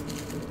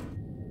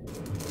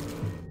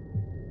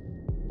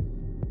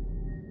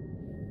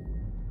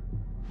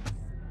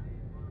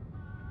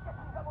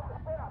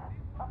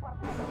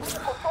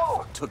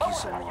 Took you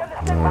so long.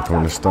 No, I don't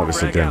want to start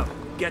this again.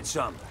 Get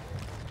some.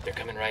 They're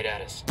coming right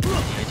at us. Any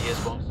ideas,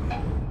 boss?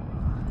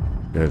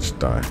 Yeah, just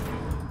die.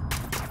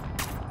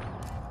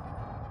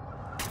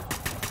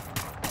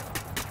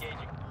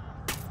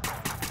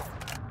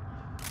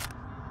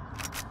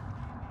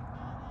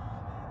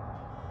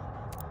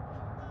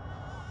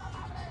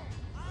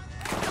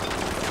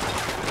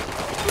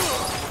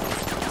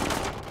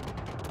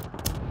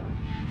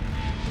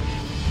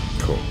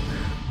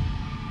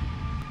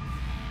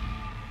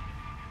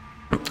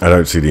 I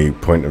don't see the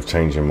point of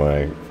changing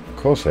my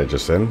crosshair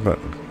just then, but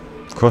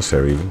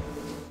crosshair even.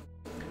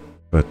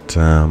 But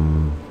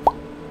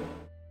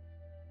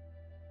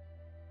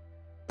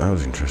that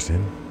was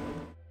interesting.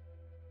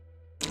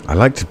 I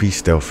like to be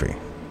stealthy.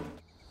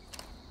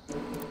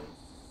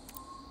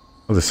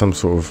 Oh, there's some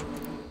sort of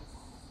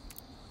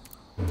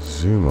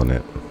zoom on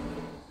it.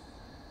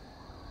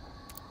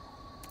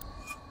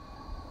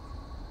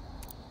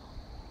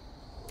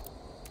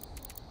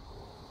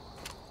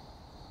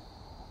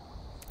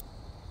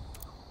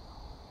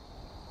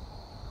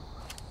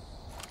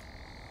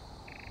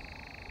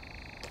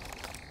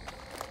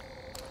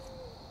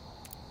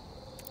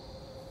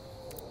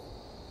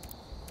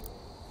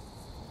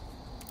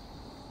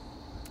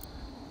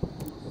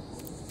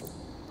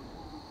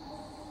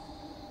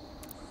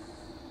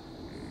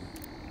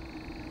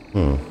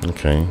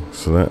 Okay,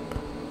 so that,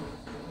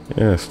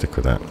 yeah, stick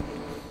with that.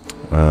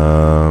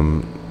 Are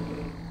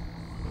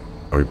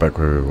we back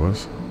where it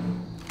was?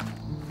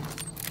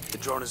 The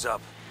drone is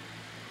up.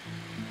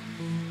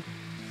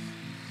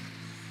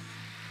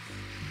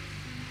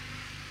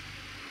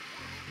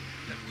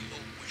 That we all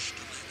wish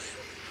to live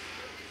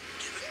in.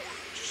 Given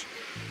words,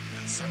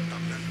 and Santa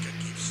Blanca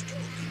gives to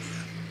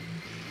Bolivia.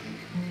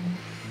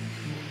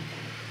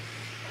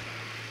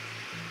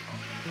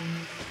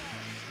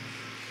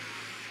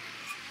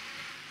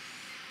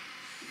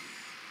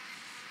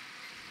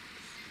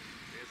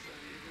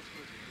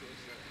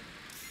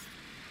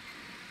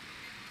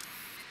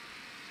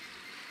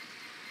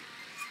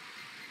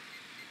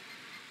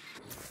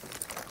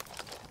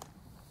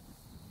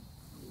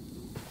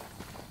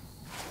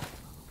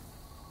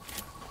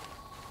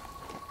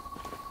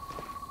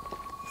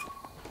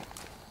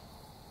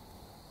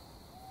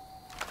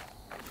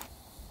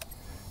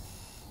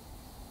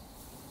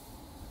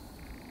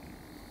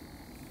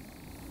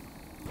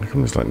 How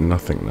come there's like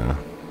nothing there?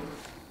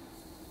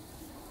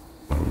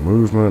 No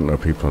movement, no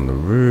people on the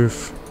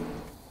roof.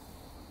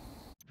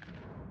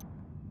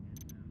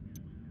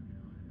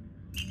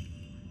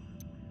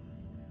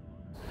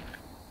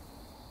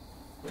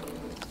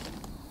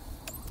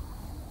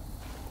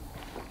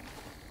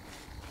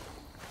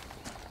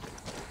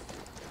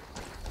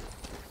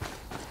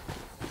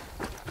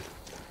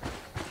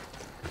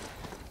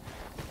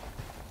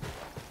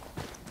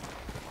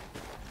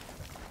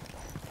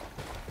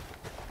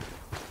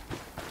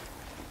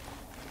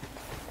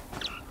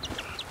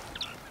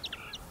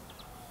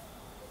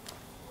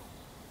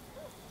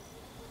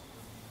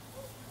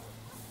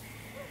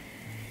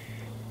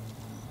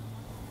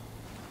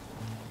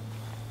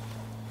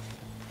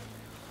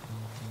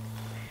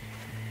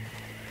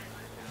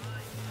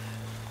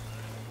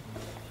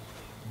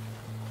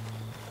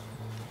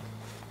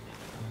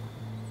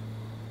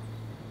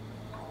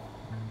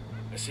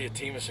 I see a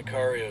team of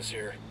Sicarios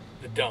here.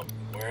 The dump.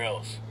 Where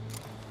else?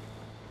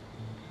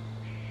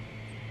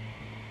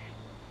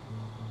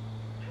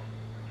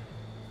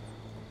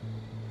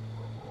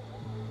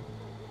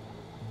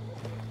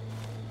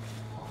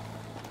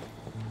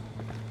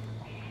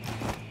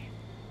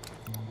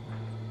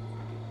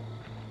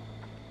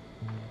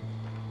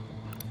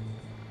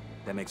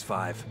 That makes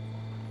 5.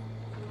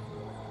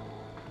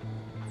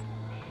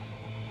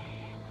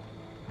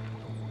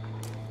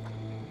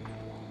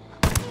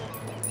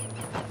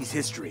 He's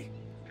history.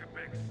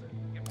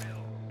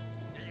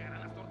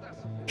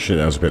 Shit,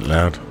 that was a bit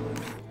loud.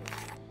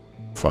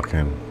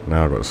 Fucking,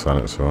 now I've got the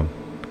silencer on.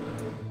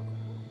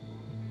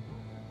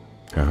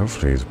 Yeah,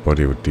 hopefully his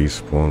body would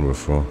despawn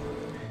before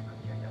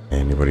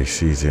anybody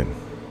sees it.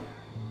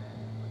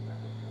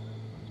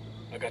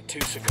 I got 2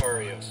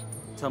 Sicarios.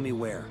 Tell me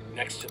where.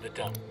 Next to the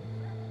dump.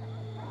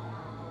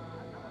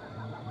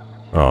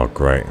 Oh,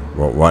 great.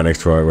 What, right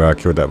next to where I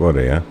killed that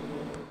body, yeah?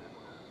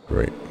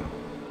 Great.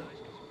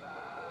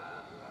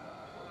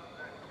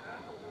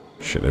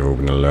 Shit, they've all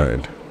been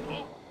alerted.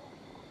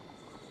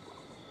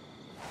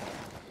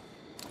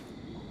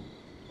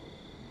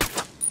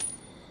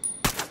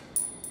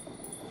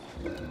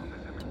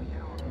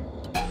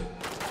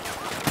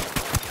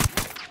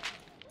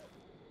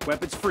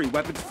 Weapons free,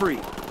 weapons free.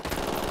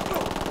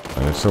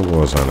 And it's a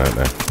war zone out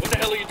there. What the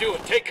hell are you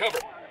doing? Take cover.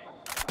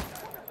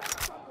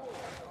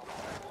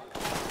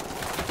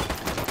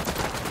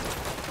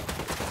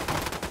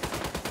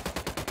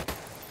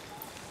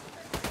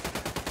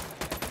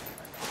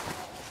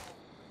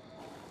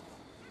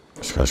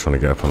 This guy's trying to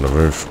get up on the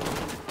roof.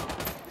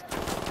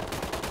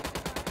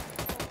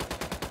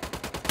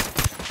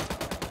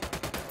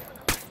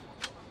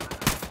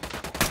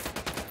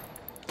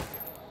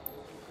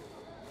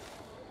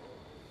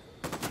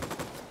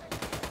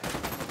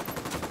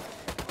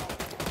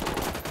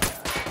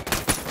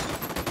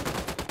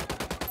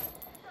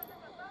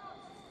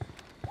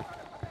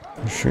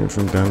 He's shooting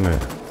from down there.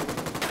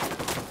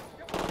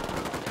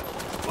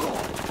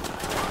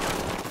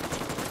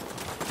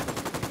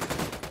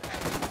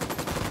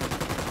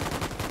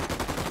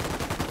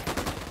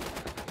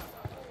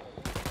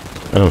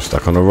 And I'm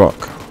stuck on a rock.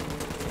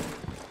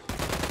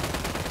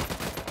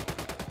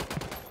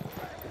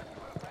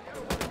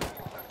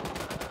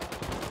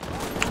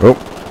 Oh.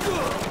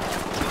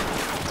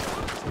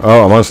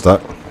 Oh, I'm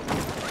unstuck.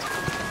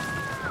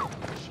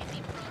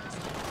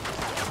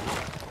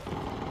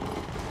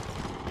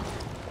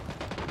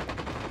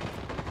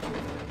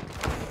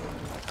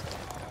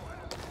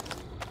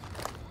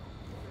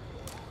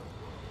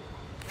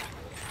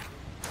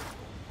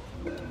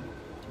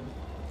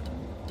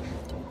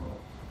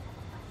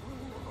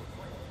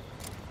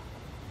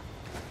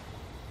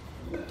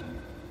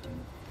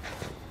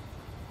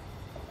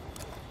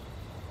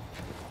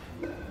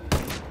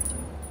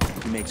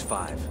 He makes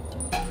 5.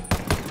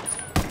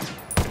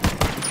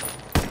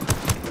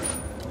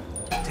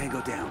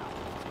 Tango down.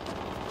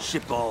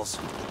 Shit balls.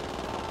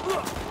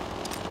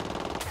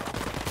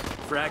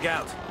 Frag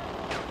out.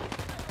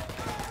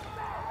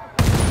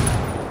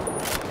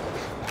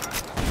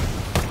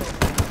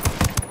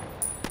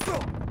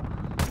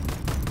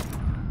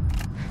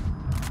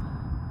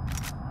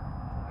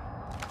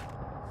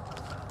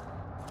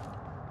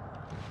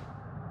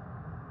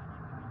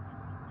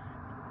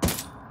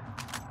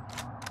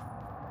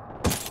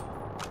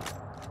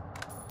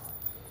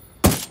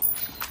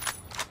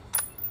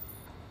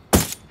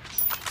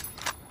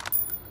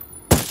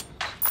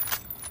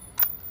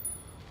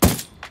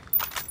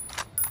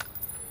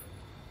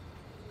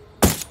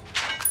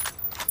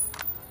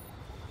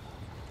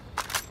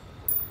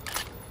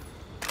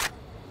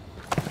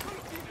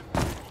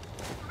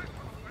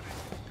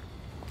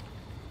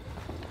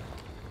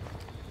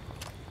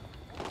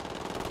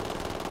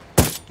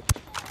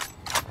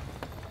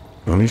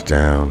 Oh, he's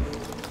down.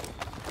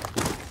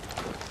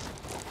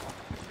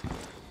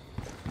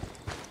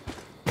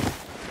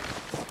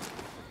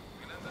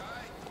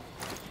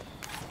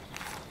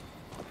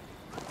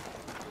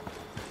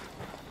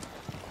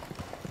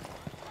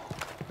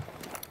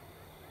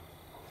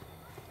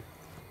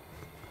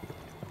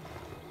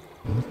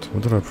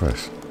 What did I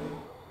press?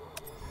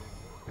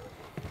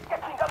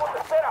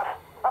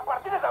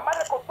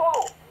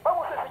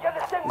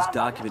 This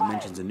document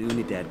mentions an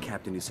Unidad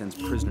captain who sends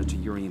prisoners to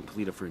Yuri and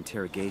Polito for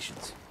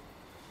interrogations.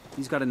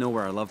 He's got to know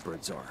where our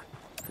lovebirds are,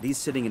 but he's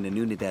sitting in an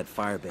Unidad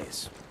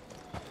firebase.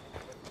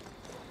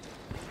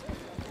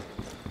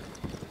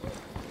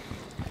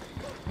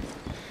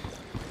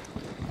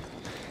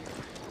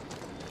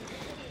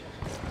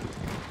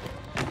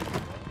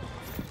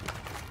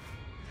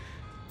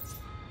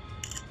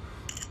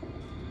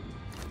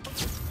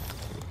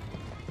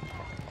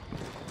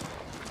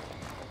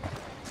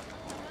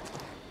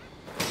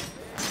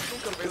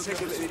 Pensé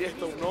que le diría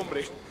esto a un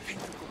hombre.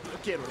 Lo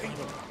quiero,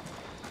 hermano.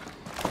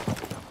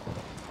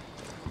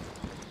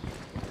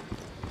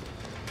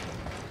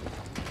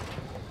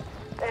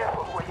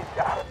 Esos güeyes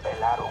ya se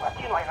pelaron.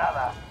 Aquí no hay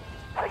nada.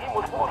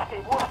 Seguimos busque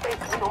y busque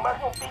y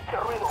nomás un pinche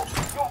ruido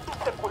y un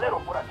pinche culero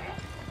por aquí.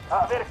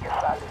 A ver qué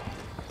sale.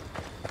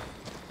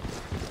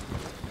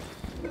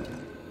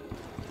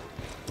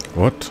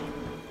 What?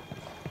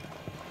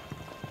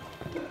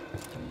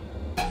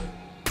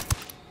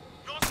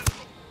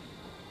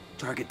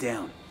 Target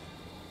down.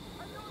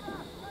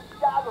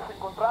 Ya los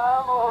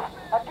encontramos.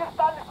 Aquí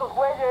están estos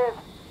güeyes.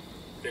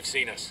 They've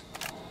seen us.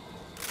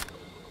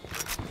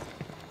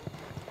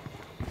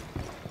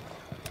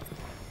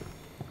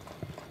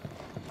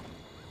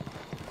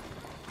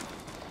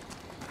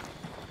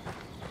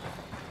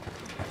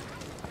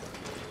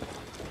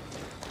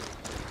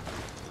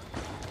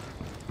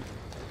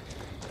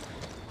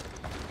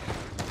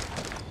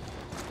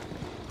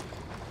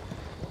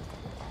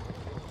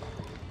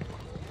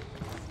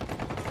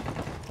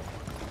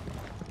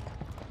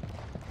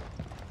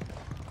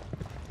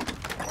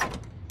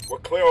 We're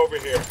clear over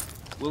here.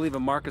 We'll leave a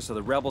marker so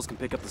the rebels can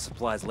pick up the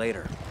supplies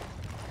later.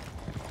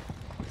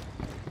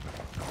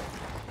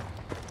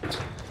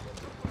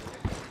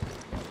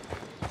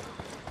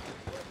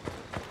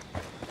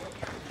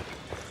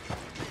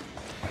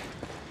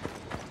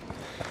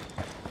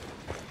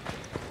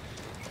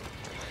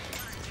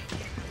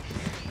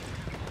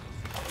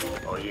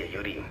 Oh yeah,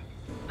 Yuri.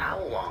 How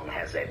long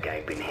has that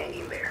guy been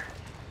hanging there?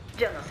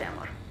 Yo no sé,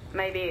 amor.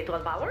 Maybe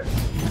 12 hours?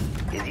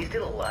 Is he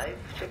still alive?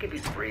 Check if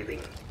he's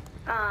breathing.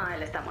 Ah,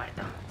 él está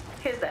muerto.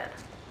 He's dead.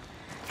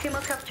 He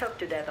must have choked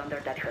to death under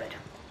that hood.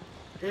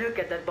 Look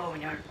at that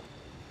boner.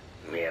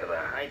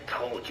 Mierda, I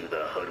told you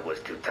the hood was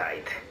too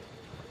tight.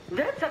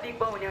 That's a big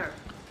boner.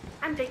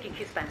 I'm taking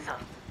his pants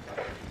off.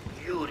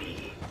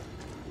 Yuri.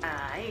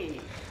 Ay,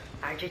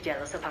 are you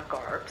jealous of a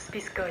corpse,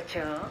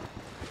 bizcocho?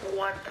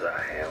 What the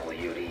hell,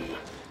 Yuri?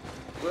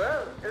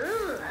 Whoa,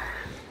 ugh.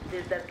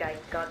 This dead guy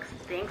cock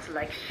stinks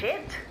like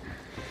shit.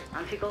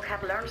 And he could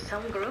have learned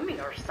some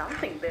grooming or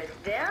something, but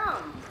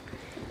damn.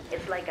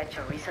 It's like a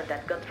chorizo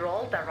that got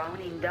rolled around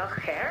in dog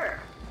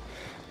hair.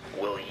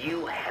 Will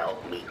you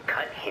help me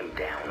cut him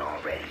down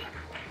already?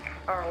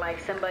 Or like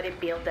somebody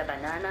peeled a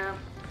banana,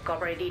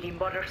 covered it in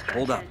butterscotch.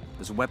 Hold up.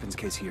 There's a weapons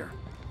case here.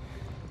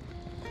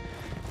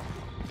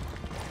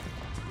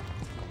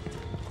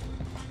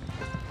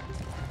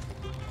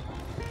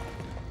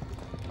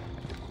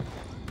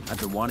 I've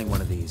been wanting one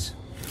of these.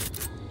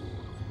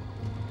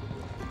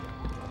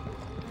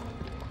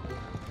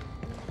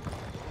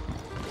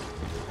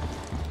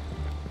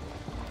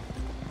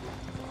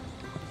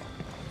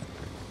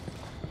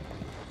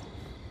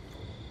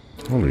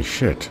 Holy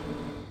shit.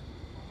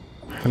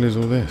 What the hell is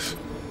all this?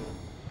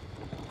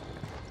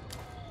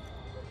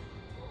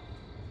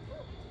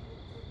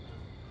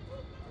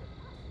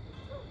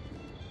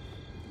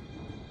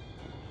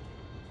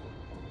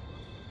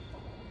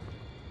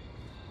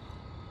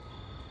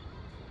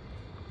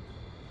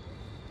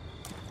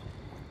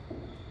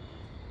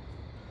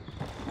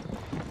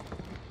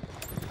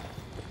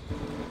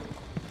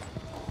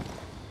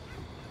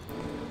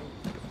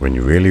 When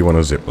you really want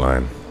to zip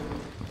line.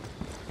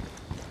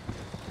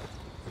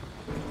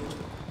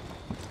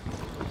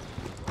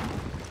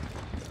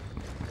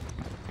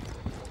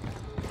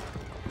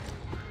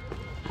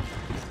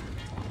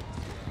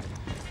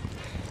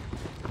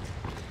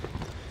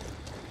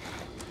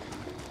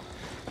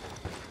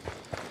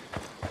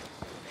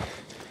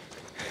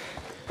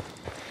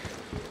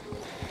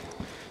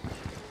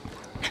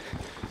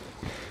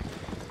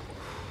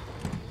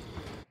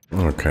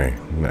 Okay,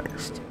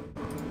 next.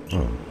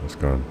 Oh, it's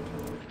gone.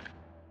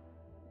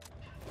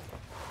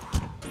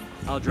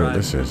 I'll What drive.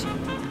 this is.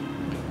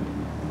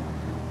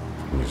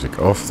 Music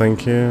off,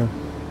 thank you.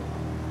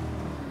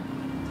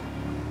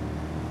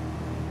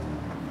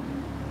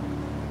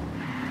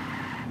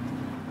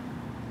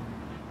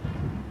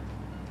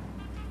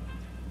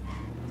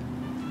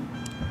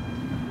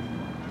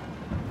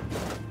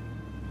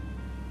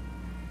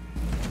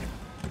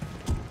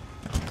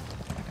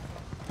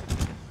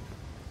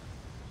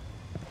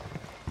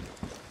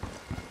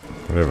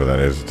 Whatever that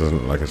is, it doesn't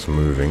look like it's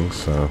moving,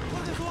 so...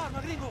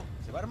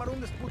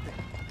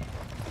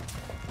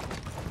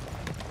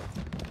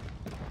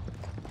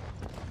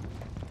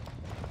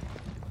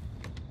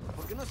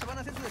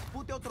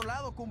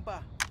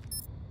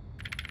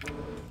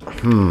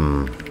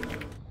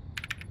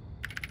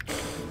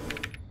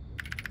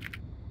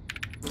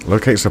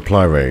 Locate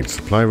supply raids.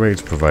 Supply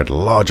raids provide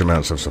large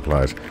amounts of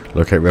supplies.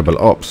 Locate rebel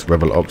ops.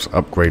 Rebel ops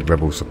upgrade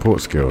rebel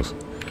support skills.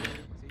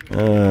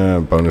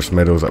 Bonus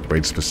medals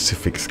upgrade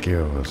specific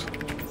skills.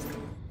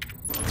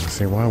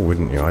 See, why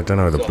wouldn't you? I don't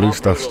know. The blue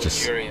stuff's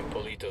just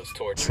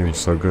seems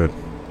so good.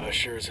 I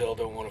sure as hell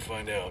don't want to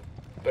find out.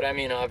 But I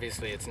mean,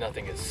 obviously, it's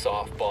nothing as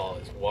softball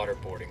as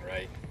waterboarding,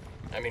 right?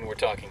 I mean, we're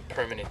talking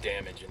permanent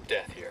damage and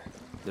death here.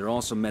 They're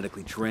also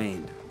medically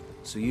trained,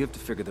 so you have to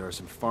figure there are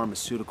some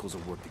pharmaceuticals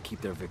at work to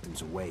keep their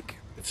victims awake.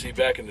 But see,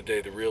 back in the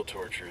day, the real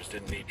torturers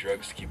didn't need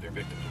drugs to keep their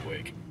victims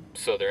awake.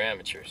 So they're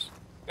amateurs.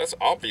 That's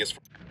obvious.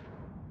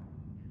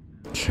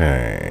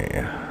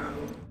 Okay.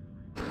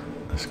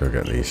 Let's go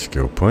get these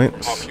skill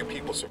points. How few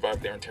people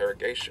survive their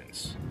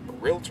interrogations? A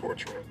real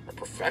torturer, a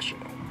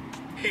professional.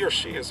 He or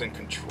she is in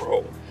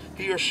control.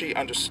 He or she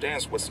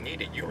understands what's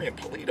needed. Yuri and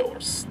Polito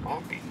are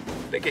sloppy.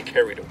 They get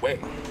carried away.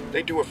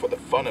 They do it for the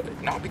fun of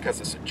it, not because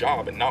it's a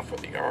job and not for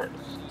the art.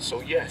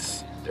 So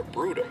yes, they're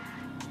brutal.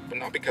 But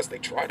not because they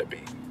try to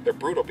be. They're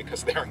brutal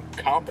because they're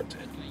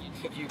incompetent.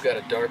 You've got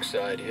a dark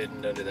side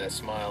hidden under that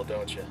smile,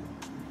 don't you?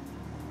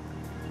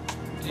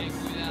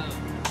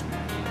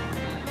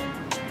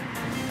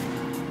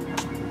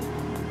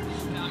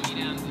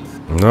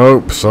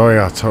 Nope, sorry,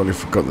 I totally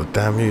forgot the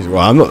damn music.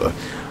 Well, I'm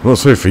not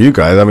sorry for you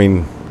guys. I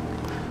mean,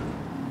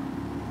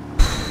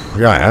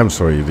 yeah, I am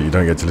sorry that you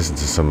don't get to listen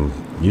to some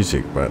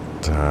music, but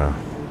I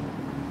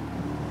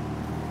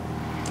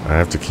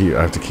have to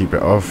keep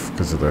it off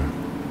because of the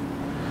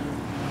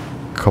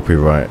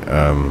copyright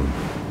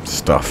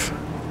stuff.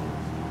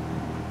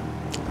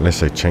 Unless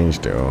they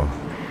changed it, or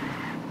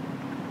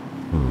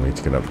need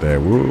to get up there.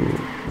 Woo,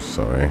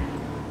 sorry.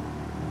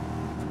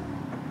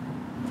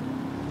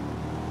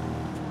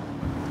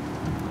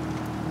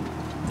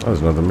 Oh,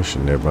 there's another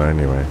mission nearby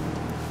anyway.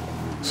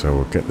 So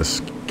we'll get the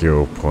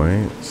skill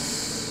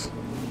points.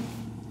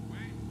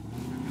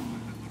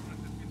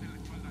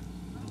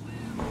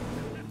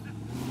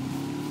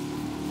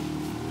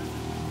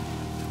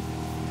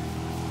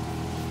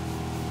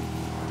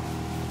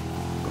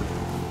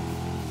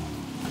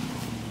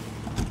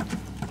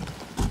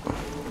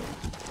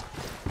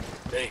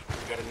 Hey,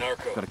 we got a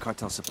narco. Got a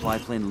cartel supply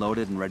plane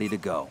loaded and ready to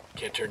go.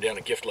 Can't turn down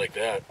a gift like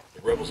that.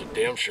 The rebels would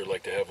damn sure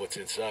like to have what's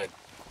inside.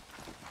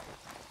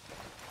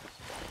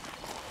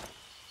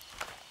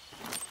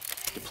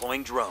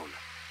 Deploying drone.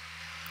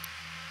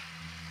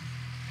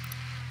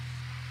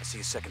 I see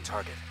a second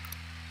target.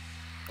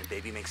 And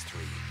baby makes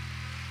 3.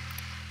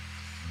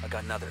 I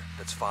got another.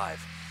 That's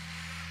 5.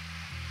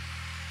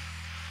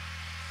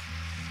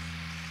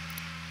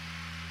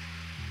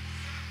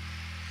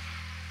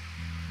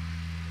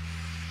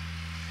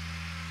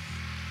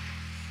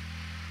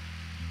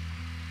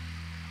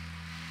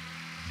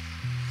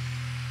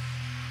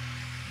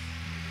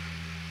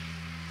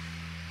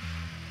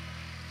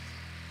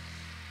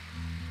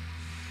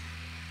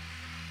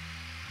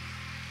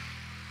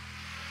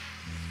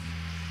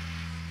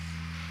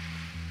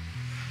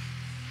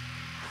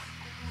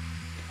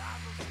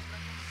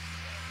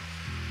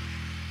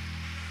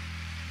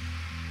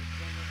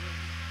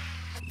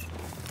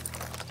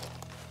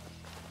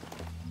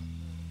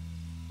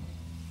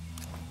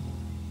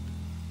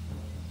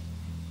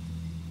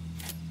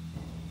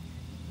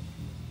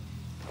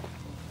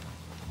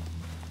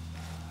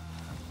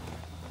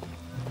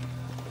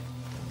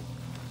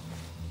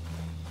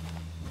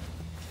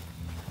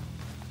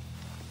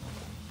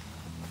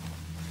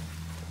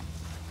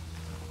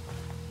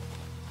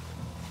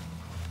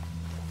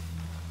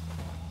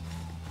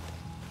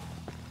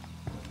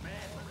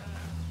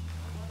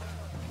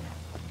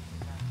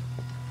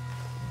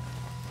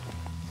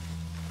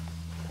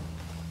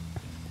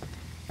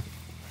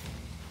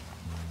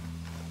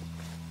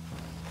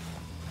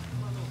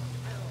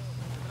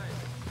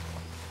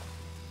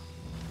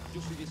 Yo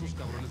soy de esos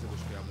cabrones de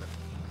los que hablan.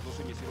 No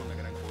se me hicieron la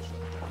gran cosa.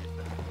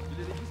 ¿Y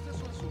le dijiste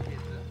eso a su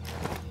jeta?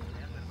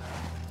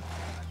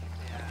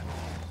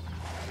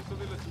 Esto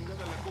de la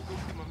chingada la coca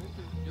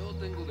últimamente. Yo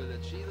tengo de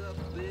la chida,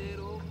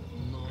 pero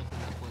no te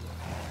la puedo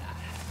dar.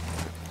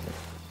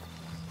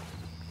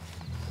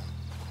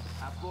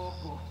 ¿A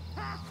poco?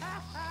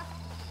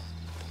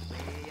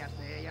 Sí, ya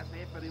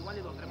sé, pero igual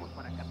y lo traemos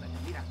para acá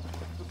también. Mira,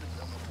 tú te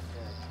vamos a hacer.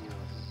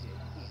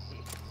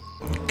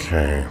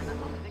 Okay.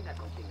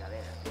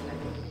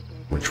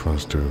 Which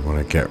ones do we want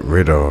to get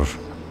rid of?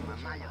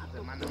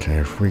 Okay,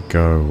 if we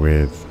go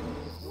with...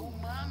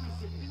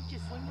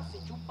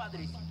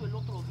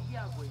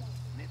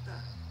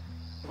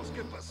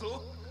 ¿Qué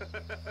pasó?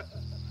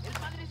 El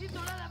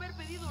padrecito le ha de haber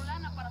pedido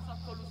lana para su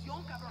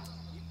absolución, cabrón.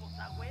 Y pues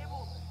a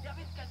huevo. Ya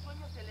ves que al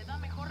sueño se le da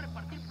mejor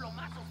repartir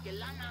plomazos que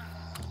lana.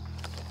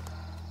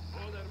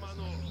 Hola,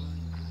 hermano.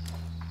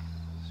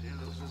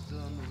 Cielos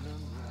están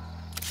nublando.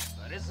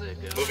 Parece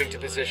que... Moving to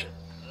position.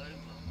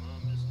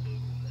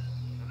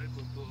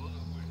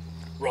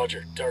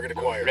 Roger, target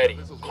acquired. Ready.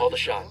 Call the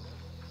shot.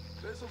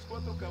 De esos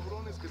 4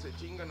 cabrones que se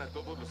chingan a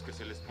todos los que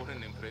se les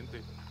ponen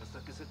enfrente. Hasta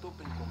que se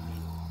topen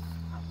conmigo.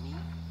 A mí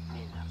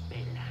me la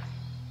pela.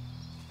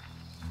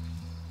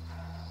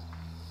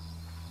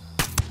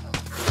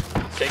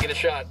 Taking a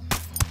shot.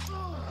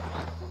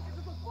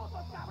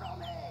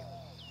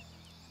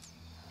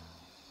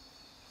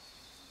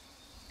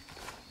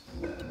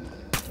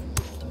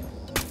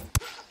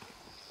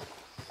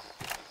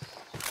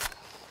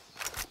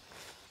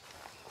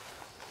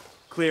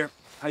 Clear.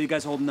 How you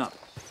guys holding up?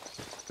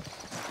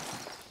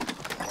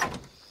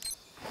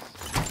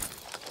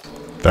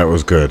 That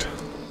was good.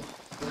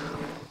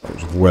 It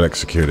was well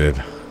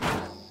executed.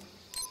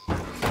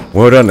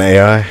 Well done,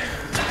 AI.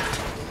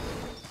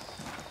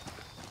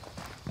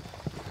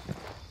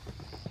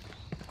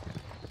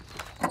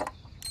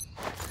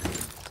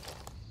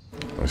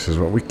 This is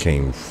what we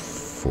came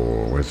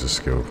for. Where's the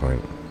skill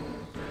point?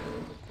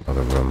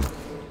 Other room.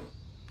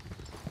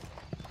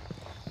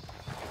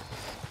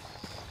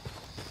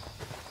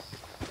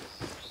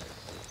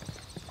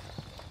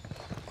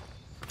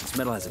 This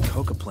metal has a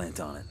coca plant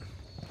on it.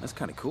 That's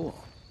kind of cool.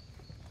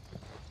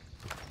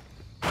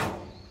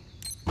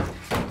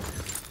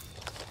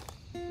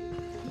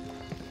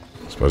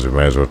 Suppose we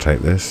may as well take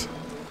this.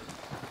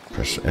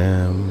 Press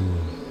M.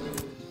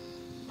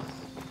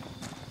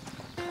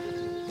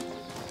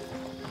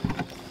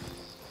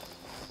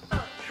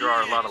 Sure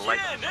are a lot of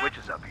lights and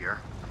switches up here.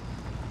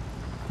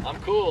 I'm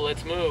cool,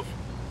 let's move.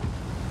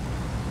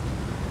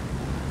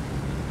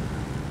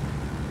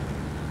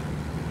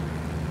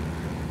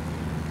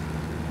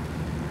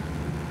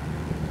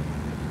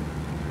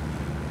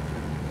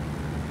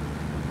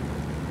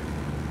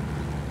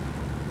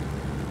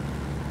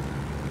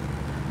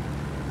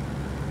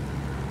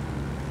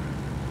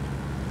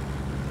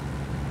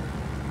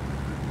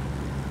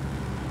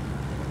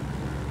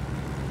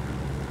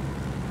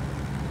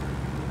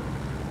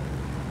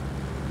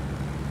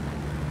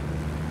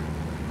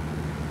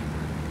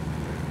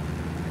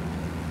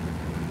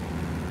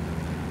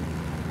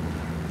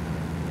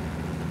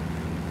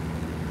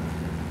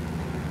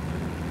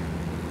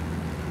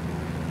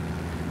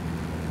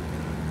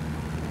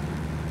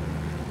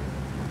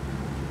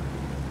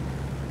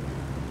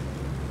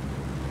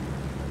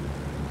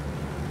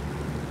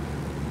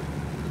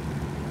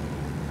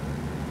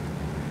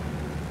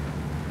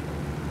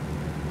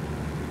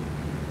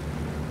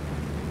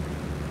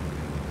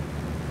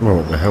 Well,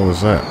 what the hell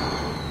was that?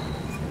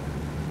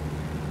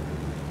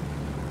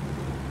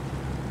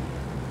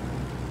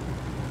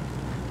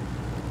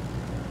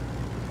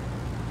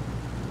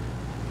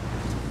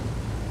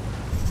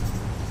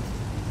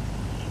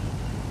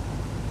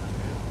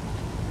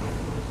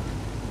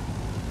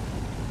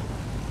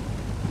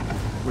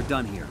 We're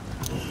done here.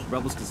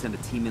 Rebels can send a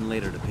team in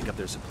later to pick up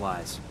their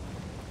supplies.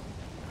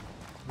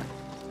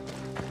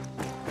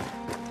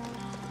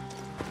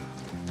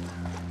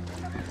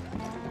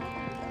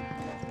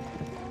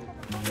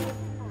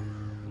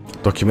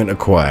 Document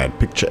acquired.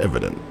 Picture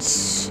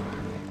evidence.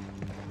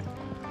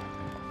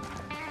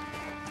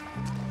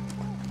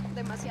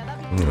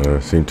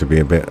 Seem to be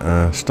a bit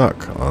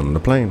stuck on the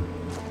plane.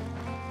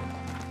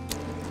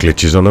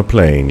 Glitches on a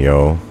plane,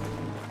 yo.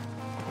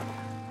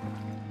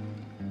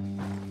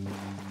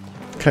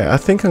 Okay, I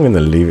think I'm going to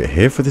leave it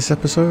here for this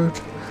episode.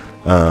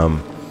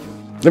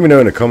 Let me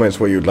know in the comments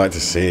what you'd like to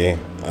see.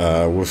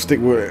 We'll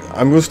stick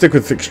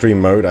with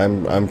extreme mode.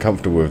 I'm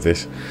comfortable with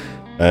this.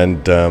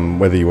 And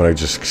whether you want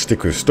to just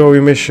stick with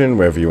story mission,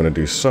 whether you want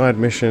to do side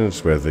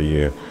missions, whether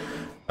you...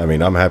 I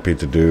mean, I'm happy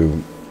to do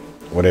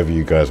whatever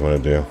you guys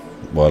want to do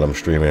while I'm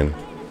streaming.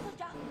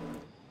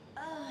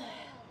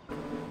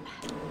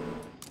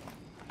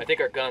 I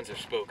think our guns are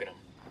spooking them.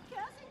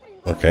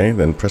 Okay,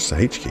 then press the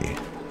H key.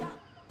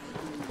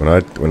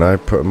 When I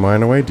put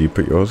mine away, do you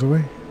put yours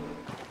away?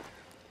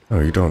 Oh,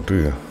 you don't, do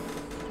you?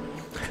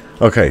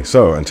 Okay,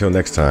 so until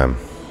next time,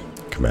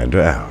 Commander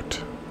out.